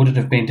tone. And would it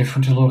have been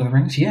different to Lord of the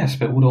Rings? Yes,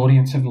 but would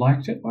audience have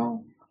liked it?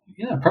 Well,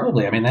 yeah,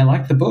 probably. I mean, they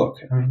like the book.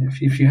 I mean,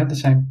 if you had the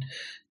same,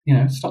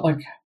 it's not like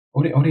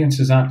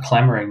audiences aren't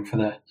clamoring for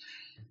the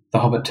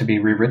Hobbit to be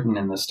rewritten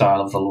in the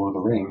style of the Lord of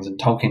the Rings, and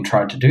Tolkien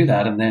tried to do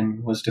that and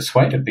then was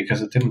dissuaded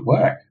because it didn't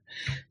work.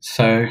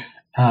 So,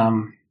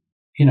 I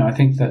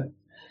think that,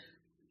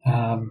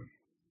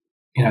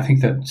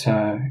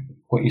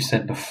 what you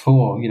said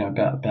before,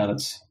 about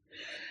its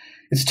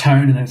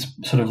tone and its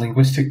sort of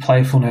linguistic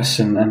playfulness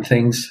and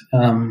things,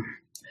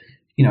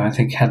 I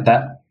think had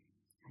that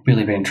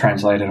really been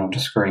translated onto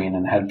screen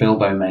and had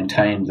Bilbo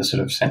maintained the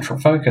sort of central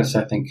focus,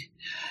 I think,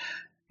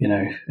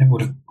 it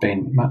would have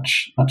been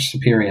much, much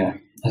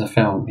superior as a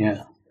film.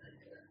 Yeah.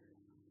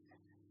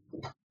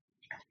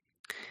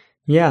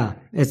 Yeah.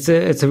 It's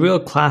a real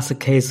classic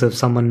case of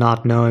someone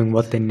not knowing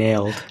what they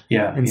nailed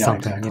in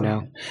something,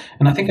 exactly.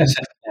 And I think I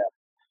said,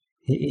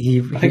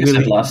 I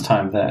said last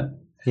time that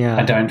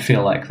I don't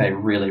feel like they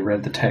really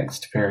read the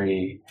text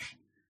very,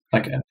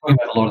 like talking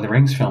about the Lord of the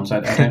Rings films,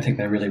 I don't think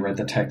they really read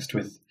the text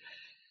with,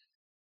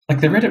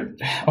 like they read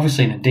it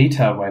obviously in a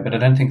detailed way, but I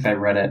don't think they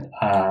read it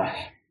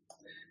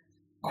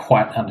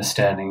quite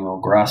understanding or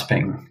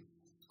grasping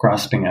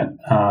grasping it,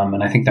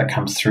 and I think that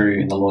comes through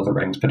in the Lord of the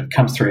Rings, but it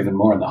comes through even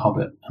more in the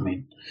Hobbit. I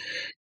mean,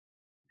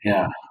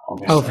 yeah,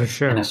 obviously, Oh, for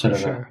sure, in a sort for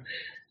of sure. a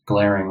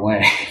glaring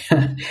way.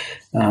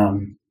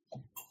 um,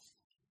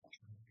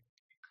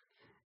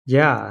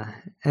 Yeah,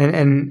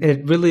 and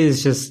it really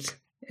is just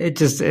it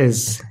just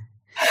is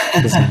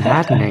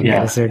maddening at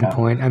a yeah, certain yeah,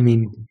 point. I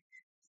mean,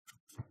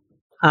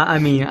 I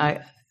mean,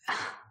 I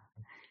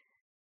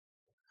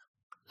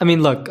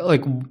mean, look,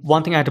 like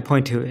one thing I had to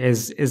point to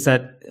is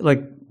that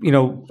like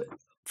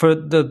for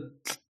the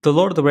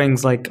Lord of the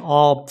Rings, like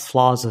all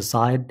flaws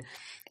aside,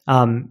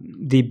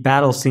 the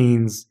battle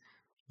scenes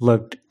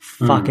looked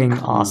mm, fucking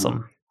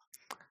awesome.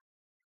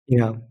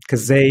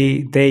 Because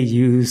they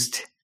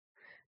used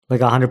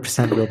like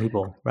 100% real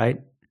people,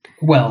 right?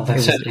 Well,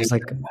 It was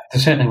like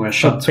there certainly were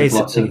shots with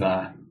lots of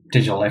basically,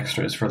 digital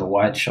extras for the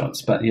wide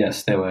shots, but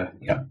yes, there were.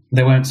 Yeah,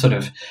 they weren't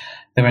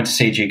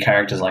CG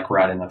characters like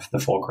right in the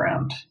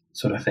foreground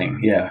sort of thing.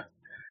 Yeah,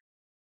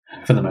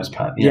 for the most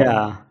part. Yeah.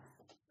 yeah.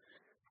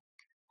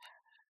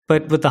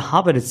 But with The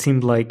Hobbit, it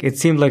seemed like I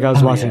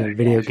was Oh watching yeah, a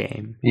video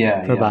game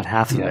yeah, for yeah, about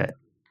half of yeah, it.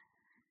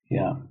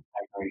 yeah. I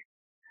agree.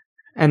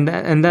 And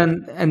then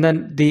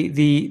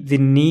the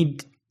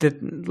need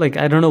that, like,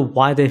 I don't know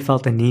why they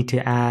felt the need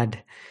to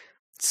add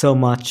so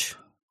much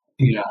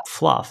Yeah,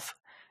 fluff,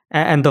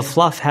 and the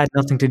fluff had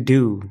nothing to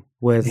do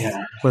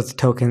yeah, with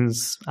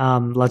Tolkien's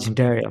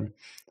legendarium.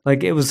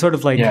 Like, it was sort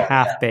of like yeah,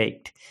 half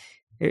baked.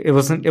 It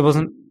wasn't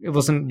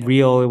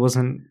real. It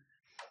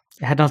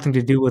had nothing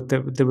to do with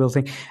the real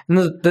thing. And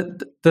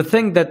the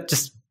thing that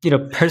just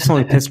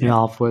personally pissed me yeah,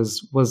 off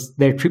was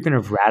their treatment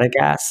of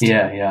Radagast,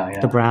 yeah, yeah, the yeah.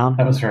 That Brown.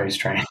 was very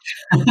strange.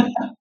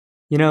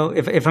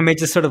 If I may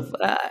just sort of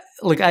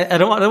like, I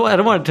don't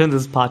want to turn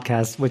this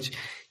podcast, which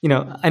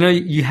I know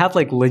you have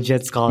like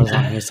legit scholars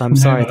on here, so I'm No,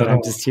 sorry not that at I'm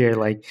all. just here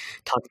like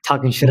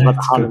talking shit No, about the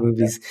it's Hobbit good.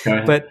 Yeah, movies, go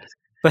ahead.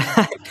 but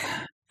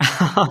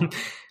um,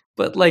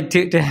 but like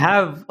to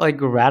have like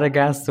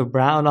Radagast the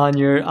Brown on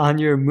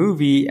your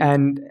movie,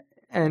 and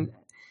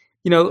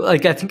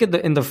like I think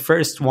in the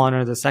first one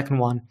or the second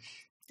one,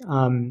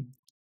 um,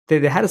 they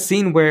had a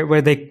scene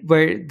where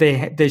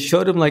they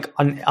showed him like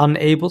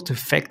unable to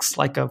fix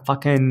like a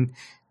fucking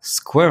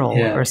squirrel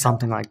Yeah, or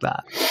something like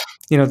that.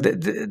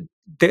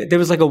 There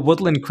was like a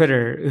woodland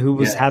critter who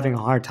was yeah, having a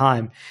hard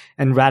time,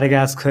 and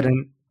Radagast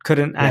couldn't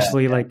yeah,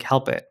 actually like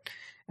help it.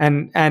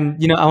 And I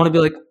want to be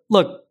like,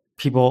 look,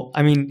 people.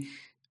 I mean,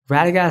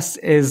 Radagast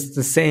is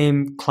the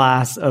same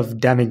class of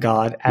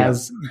demigod yeah,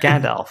 as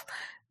Gandalf.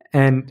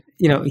 And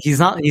he's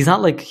not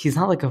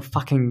like a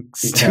fucking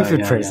yeah, stupid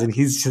yeah, yeah, person.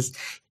 He's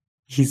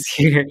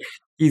here.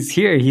 He's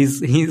here.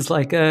 He's a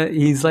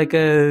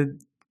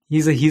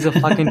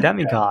fucking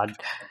demigod.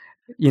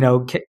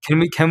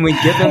 Can we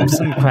give him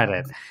some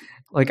credit?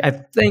 Like, I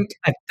think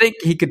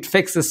he could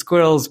fix the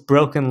squirrel's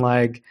broken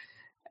leg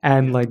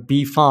and like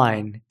be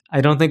fine.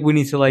 I don't think we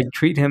need to like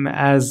treat him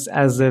as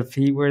if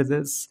he were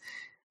this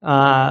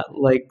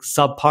like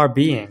subpar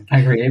being. I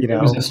agree. You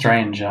It was a know,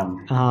 strange,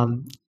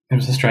 um, it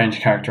was a strange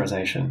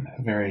characterization.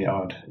 Very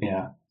odd.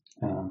 Yeah.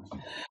 Um,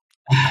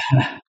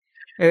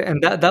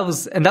 and that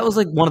was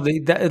like one of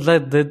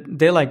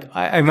they like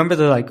I remember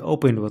they like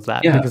opened with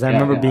that yeah, because I yeah,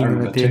 remember yeah. I being in the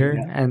remember too. theater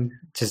Yeah, and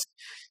just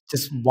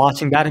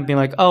watching that and being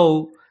like,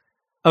 oh,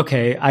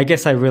 okay, I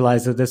guess I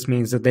realized that this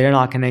means that they're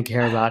not going to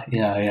care about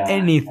yeah, yeah,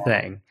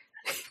 anything.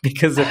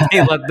 Because if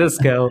they let this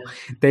go,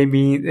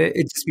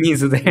 it just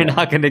means that they're yeah,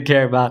 not going to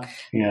care about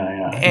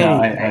yeah, yeah.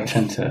 No, I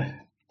anything.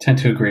 tend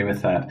to agree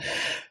with that.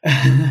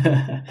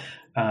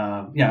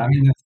 Yeah, I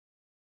mean,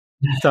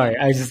 Sorry,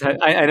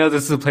 I know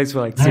this is a place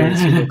where like no,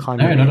 serious people no, not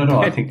congregate, at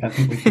all. but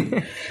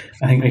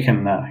I think we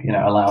can,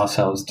 allow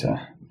ourselves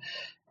to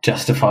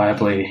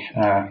justifiably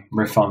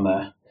riff on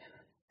the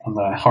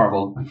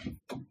horrible,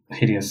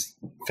 hideous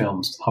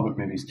films, Hobbit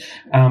movies.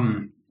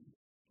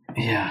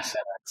 Yeah, so,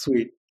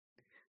 sweet.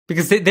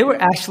 Because they were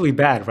actually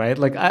bad, right?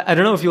 Like, I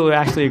don't know if you'll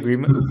actually agree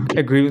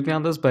with me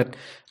on this, but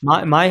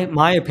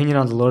my opinion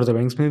on the Lord of the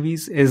Rings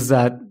movies is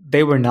that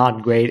they were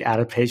not great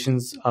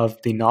adaptations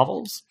of the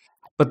novels,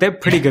 but they're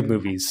pretty good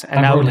movies,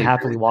 and I would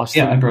happily watch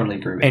I them broadly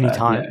agree with that.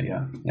 anytime.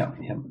 Yeah.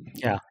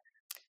 Yeah.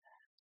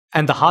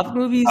 And the Hobbit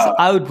movies,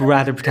 I would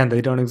rather pretend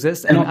they don't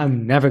exist, and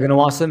I'm never gonna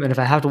watch them. And if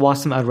I have to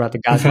watch them, I'd rather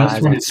gouge my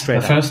eyes out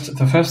straight up.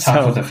 The first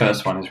half of the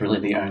first one is really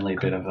the only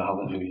bit of the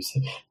Hobbit movies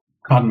that,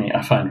 pardon me,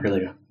 I find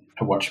really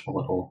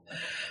watchable at all.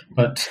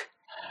 But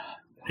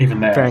even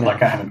there,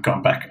 like, I haven't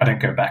gone back. I don't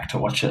go back to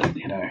watch it,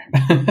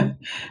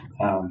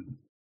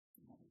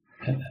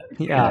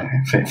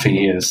 for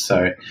years.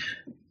 So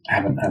I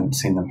haven't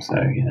seen them. So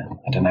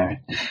I don't know.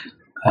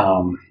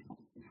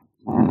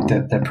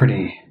 They're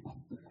pretty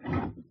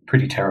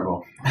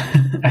terrible.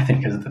 I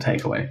think is the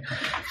takeaway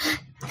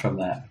from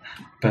that.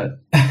 But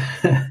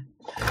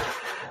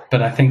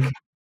but I think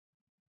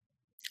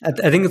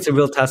it's a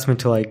real testament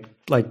to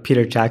like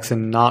Peter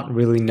Jackson not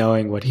really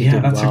knowing what he did. Yeah,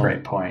 that's well a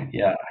great point.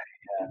 Yeah.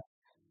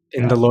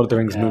 In the Lord of the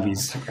Rings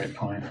movies. That's a great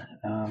point.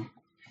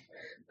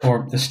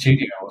 Or the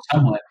studio or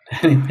someone.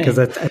 Anyway. Because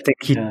I think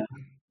he.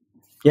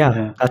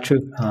 Yeah, that's true.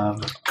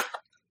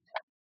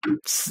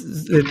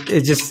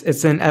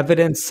 it's an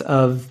evidence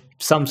of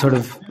some sort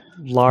of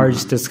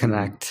large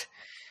disconnect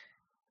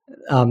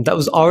that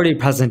was already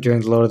present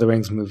during the Lord of the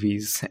Rings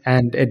movies,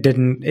 and it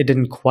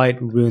didn't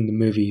quite ruin the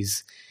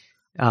movies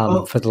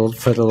for the Lord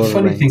of the Rings. The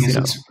funny thing is,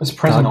 it's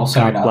present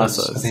also in others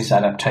of these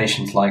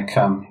adaptations, like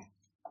The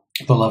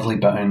Lovely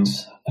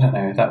Bones. I don't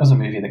know. That was a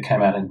movie that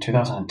came out in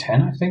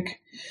 2010, I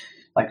think.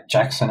 Like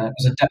Jackson, it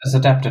was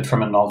adapted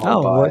from a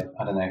novel by,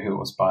 I don't know who it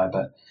was by,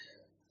 but,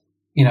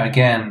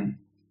 again,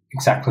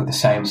 exactly the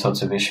same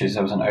sorts of issues.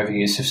 There was an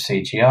overuse of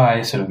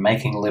CGI, sort of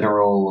making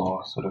literal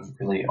or sort of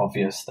really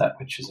obvious that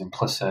which is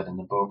implicit in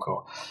the book,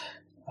 or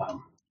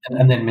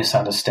and then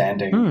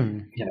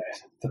misunderstanding,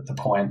 the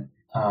point.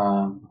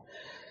 So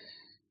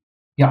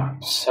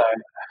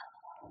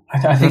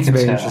I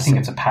think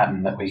it's a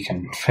pattern that we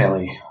can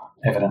fairly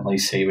evidently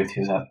see with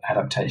his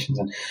adaptations,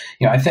 and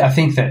I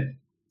think that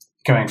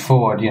going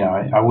forward,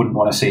 I wouldn't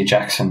want to see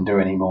Jackson do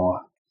any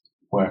more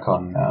work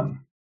on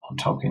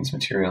Tolkien's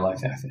material like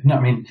that. No, I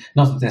mean,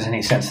 not that there's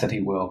any sense that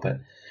he will, but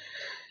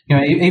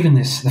even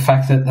the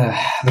fact that the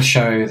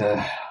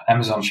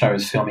Amazon show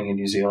is filming in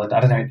New Zealand,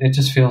 I don't know, it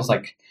just feels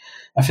like,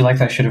 I feel like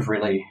they should have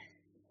really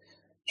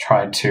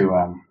tried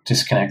to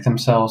disconnect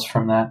themselves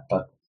from that.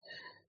 But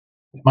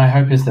my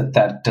hope is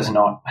that does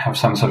not have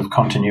some sort of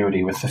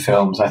continuity with the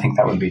films. I think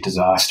that would be a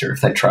disaster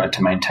if they tried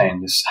to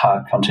maintain this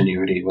hard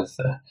continuity with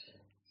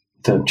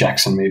the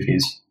Jackson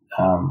movies.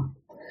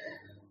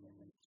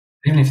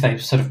 Even if they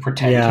sort of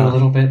pretend to a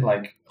little bit,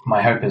 like,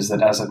 my hope is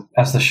that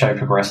as the show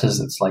progresses,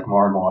 it's like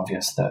more and more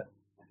obvious that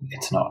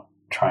it's not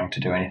trying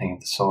to do anything of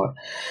the sort.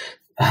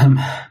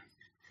 I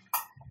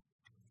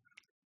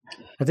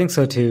think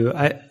so too.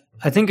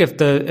 I think if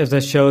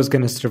the show is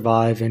going to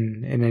survive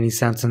in any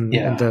sense in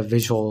the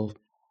visual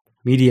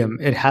medium,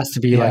 it has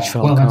to be like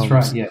Sherlock Holmes.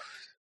 That's right. Yeah,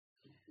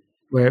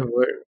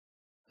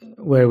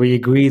 where we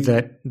agree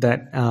that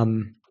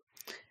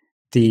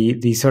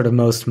the sort of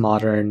most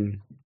modern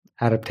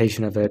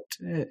adaptation of it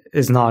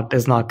is not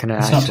going to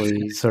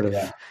actually sort of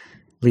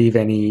leave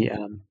any.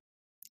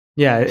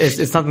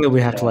 It's something that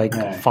we have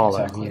to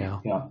follow. Exactly. Yeah.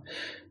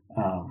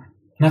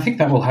 And I think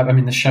that will happen. I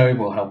mean, the show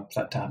will help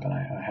that to happen.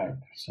 I hope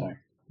so.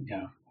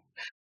 Yeah.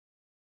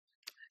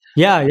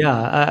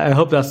 Yeah. I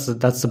hope that's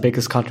the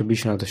biggest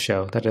contribution of the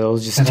show, that it'll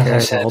just tear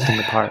the whole thing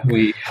apart.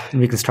 We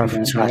can start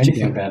from scratch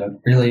again. About it,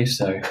 really.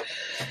 So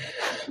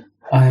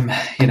I'm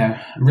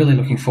really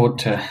looking forward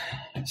to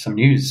some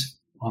news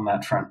on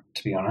that front,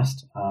 to be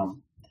honest,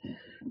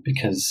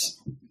 because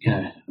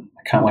I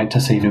can't wait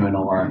to see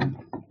Numenor and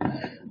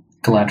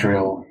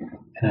Galadriel,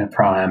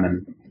 Prime,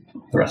 and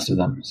the rest of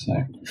them. So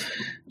it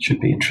should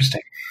be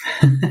interesting.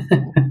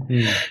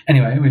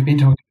 Anyway, we've been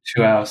talking for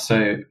 2 hours,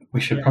 so we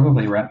should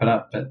probably wrap it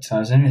up. But is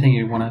there anything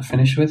you want to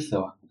finish with,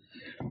 or?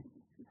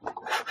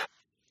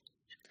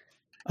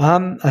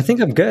 I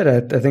think I'm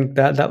good. I think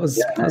that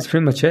was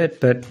pretty much it.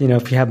 But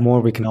if you have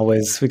more, we can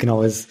always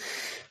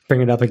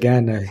bring it up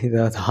again.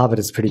 The Hobbit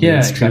is pretty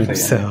mainstream,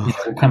 exactly. So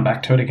we'll come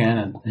back to it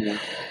again.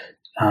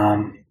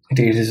 And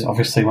it is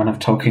obviously one of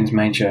Tolkien's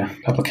major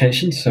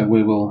publications, so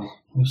we'll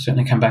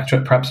certainly come back to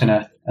it. Perhaps in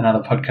another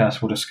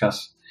podcast, we'll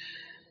discuss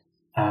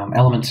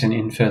elements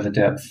in further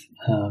depth,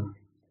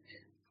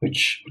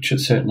 which it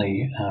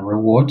certainly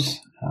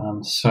rewards.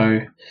 So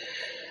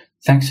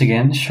thanks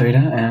again,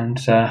 Shrita, and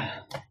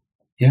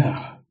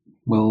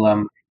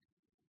we'll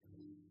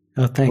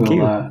thank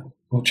you.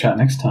 We'll chat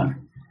next time.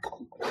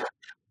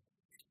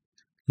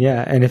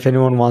 Yeah, and if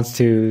anyone wants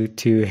to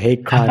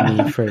hate crime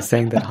me for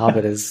saying that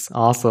Hobbit is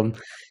awesome,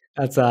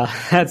 that's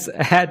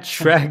at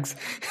Shregs,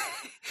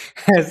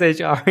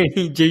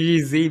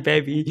 SHREGGZ,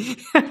 baby.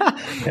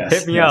 Yes,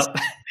 Hit me up.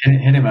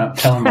 Hit him up.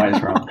 Tell him why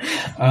he's wrong.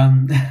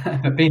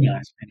 But be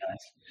nice.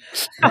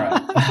 All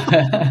right.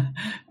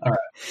 All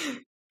right.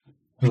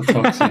 We'll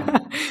talk soon. All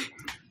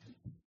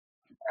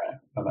right.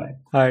 Bye-bye.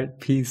 All right.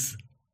 Peace.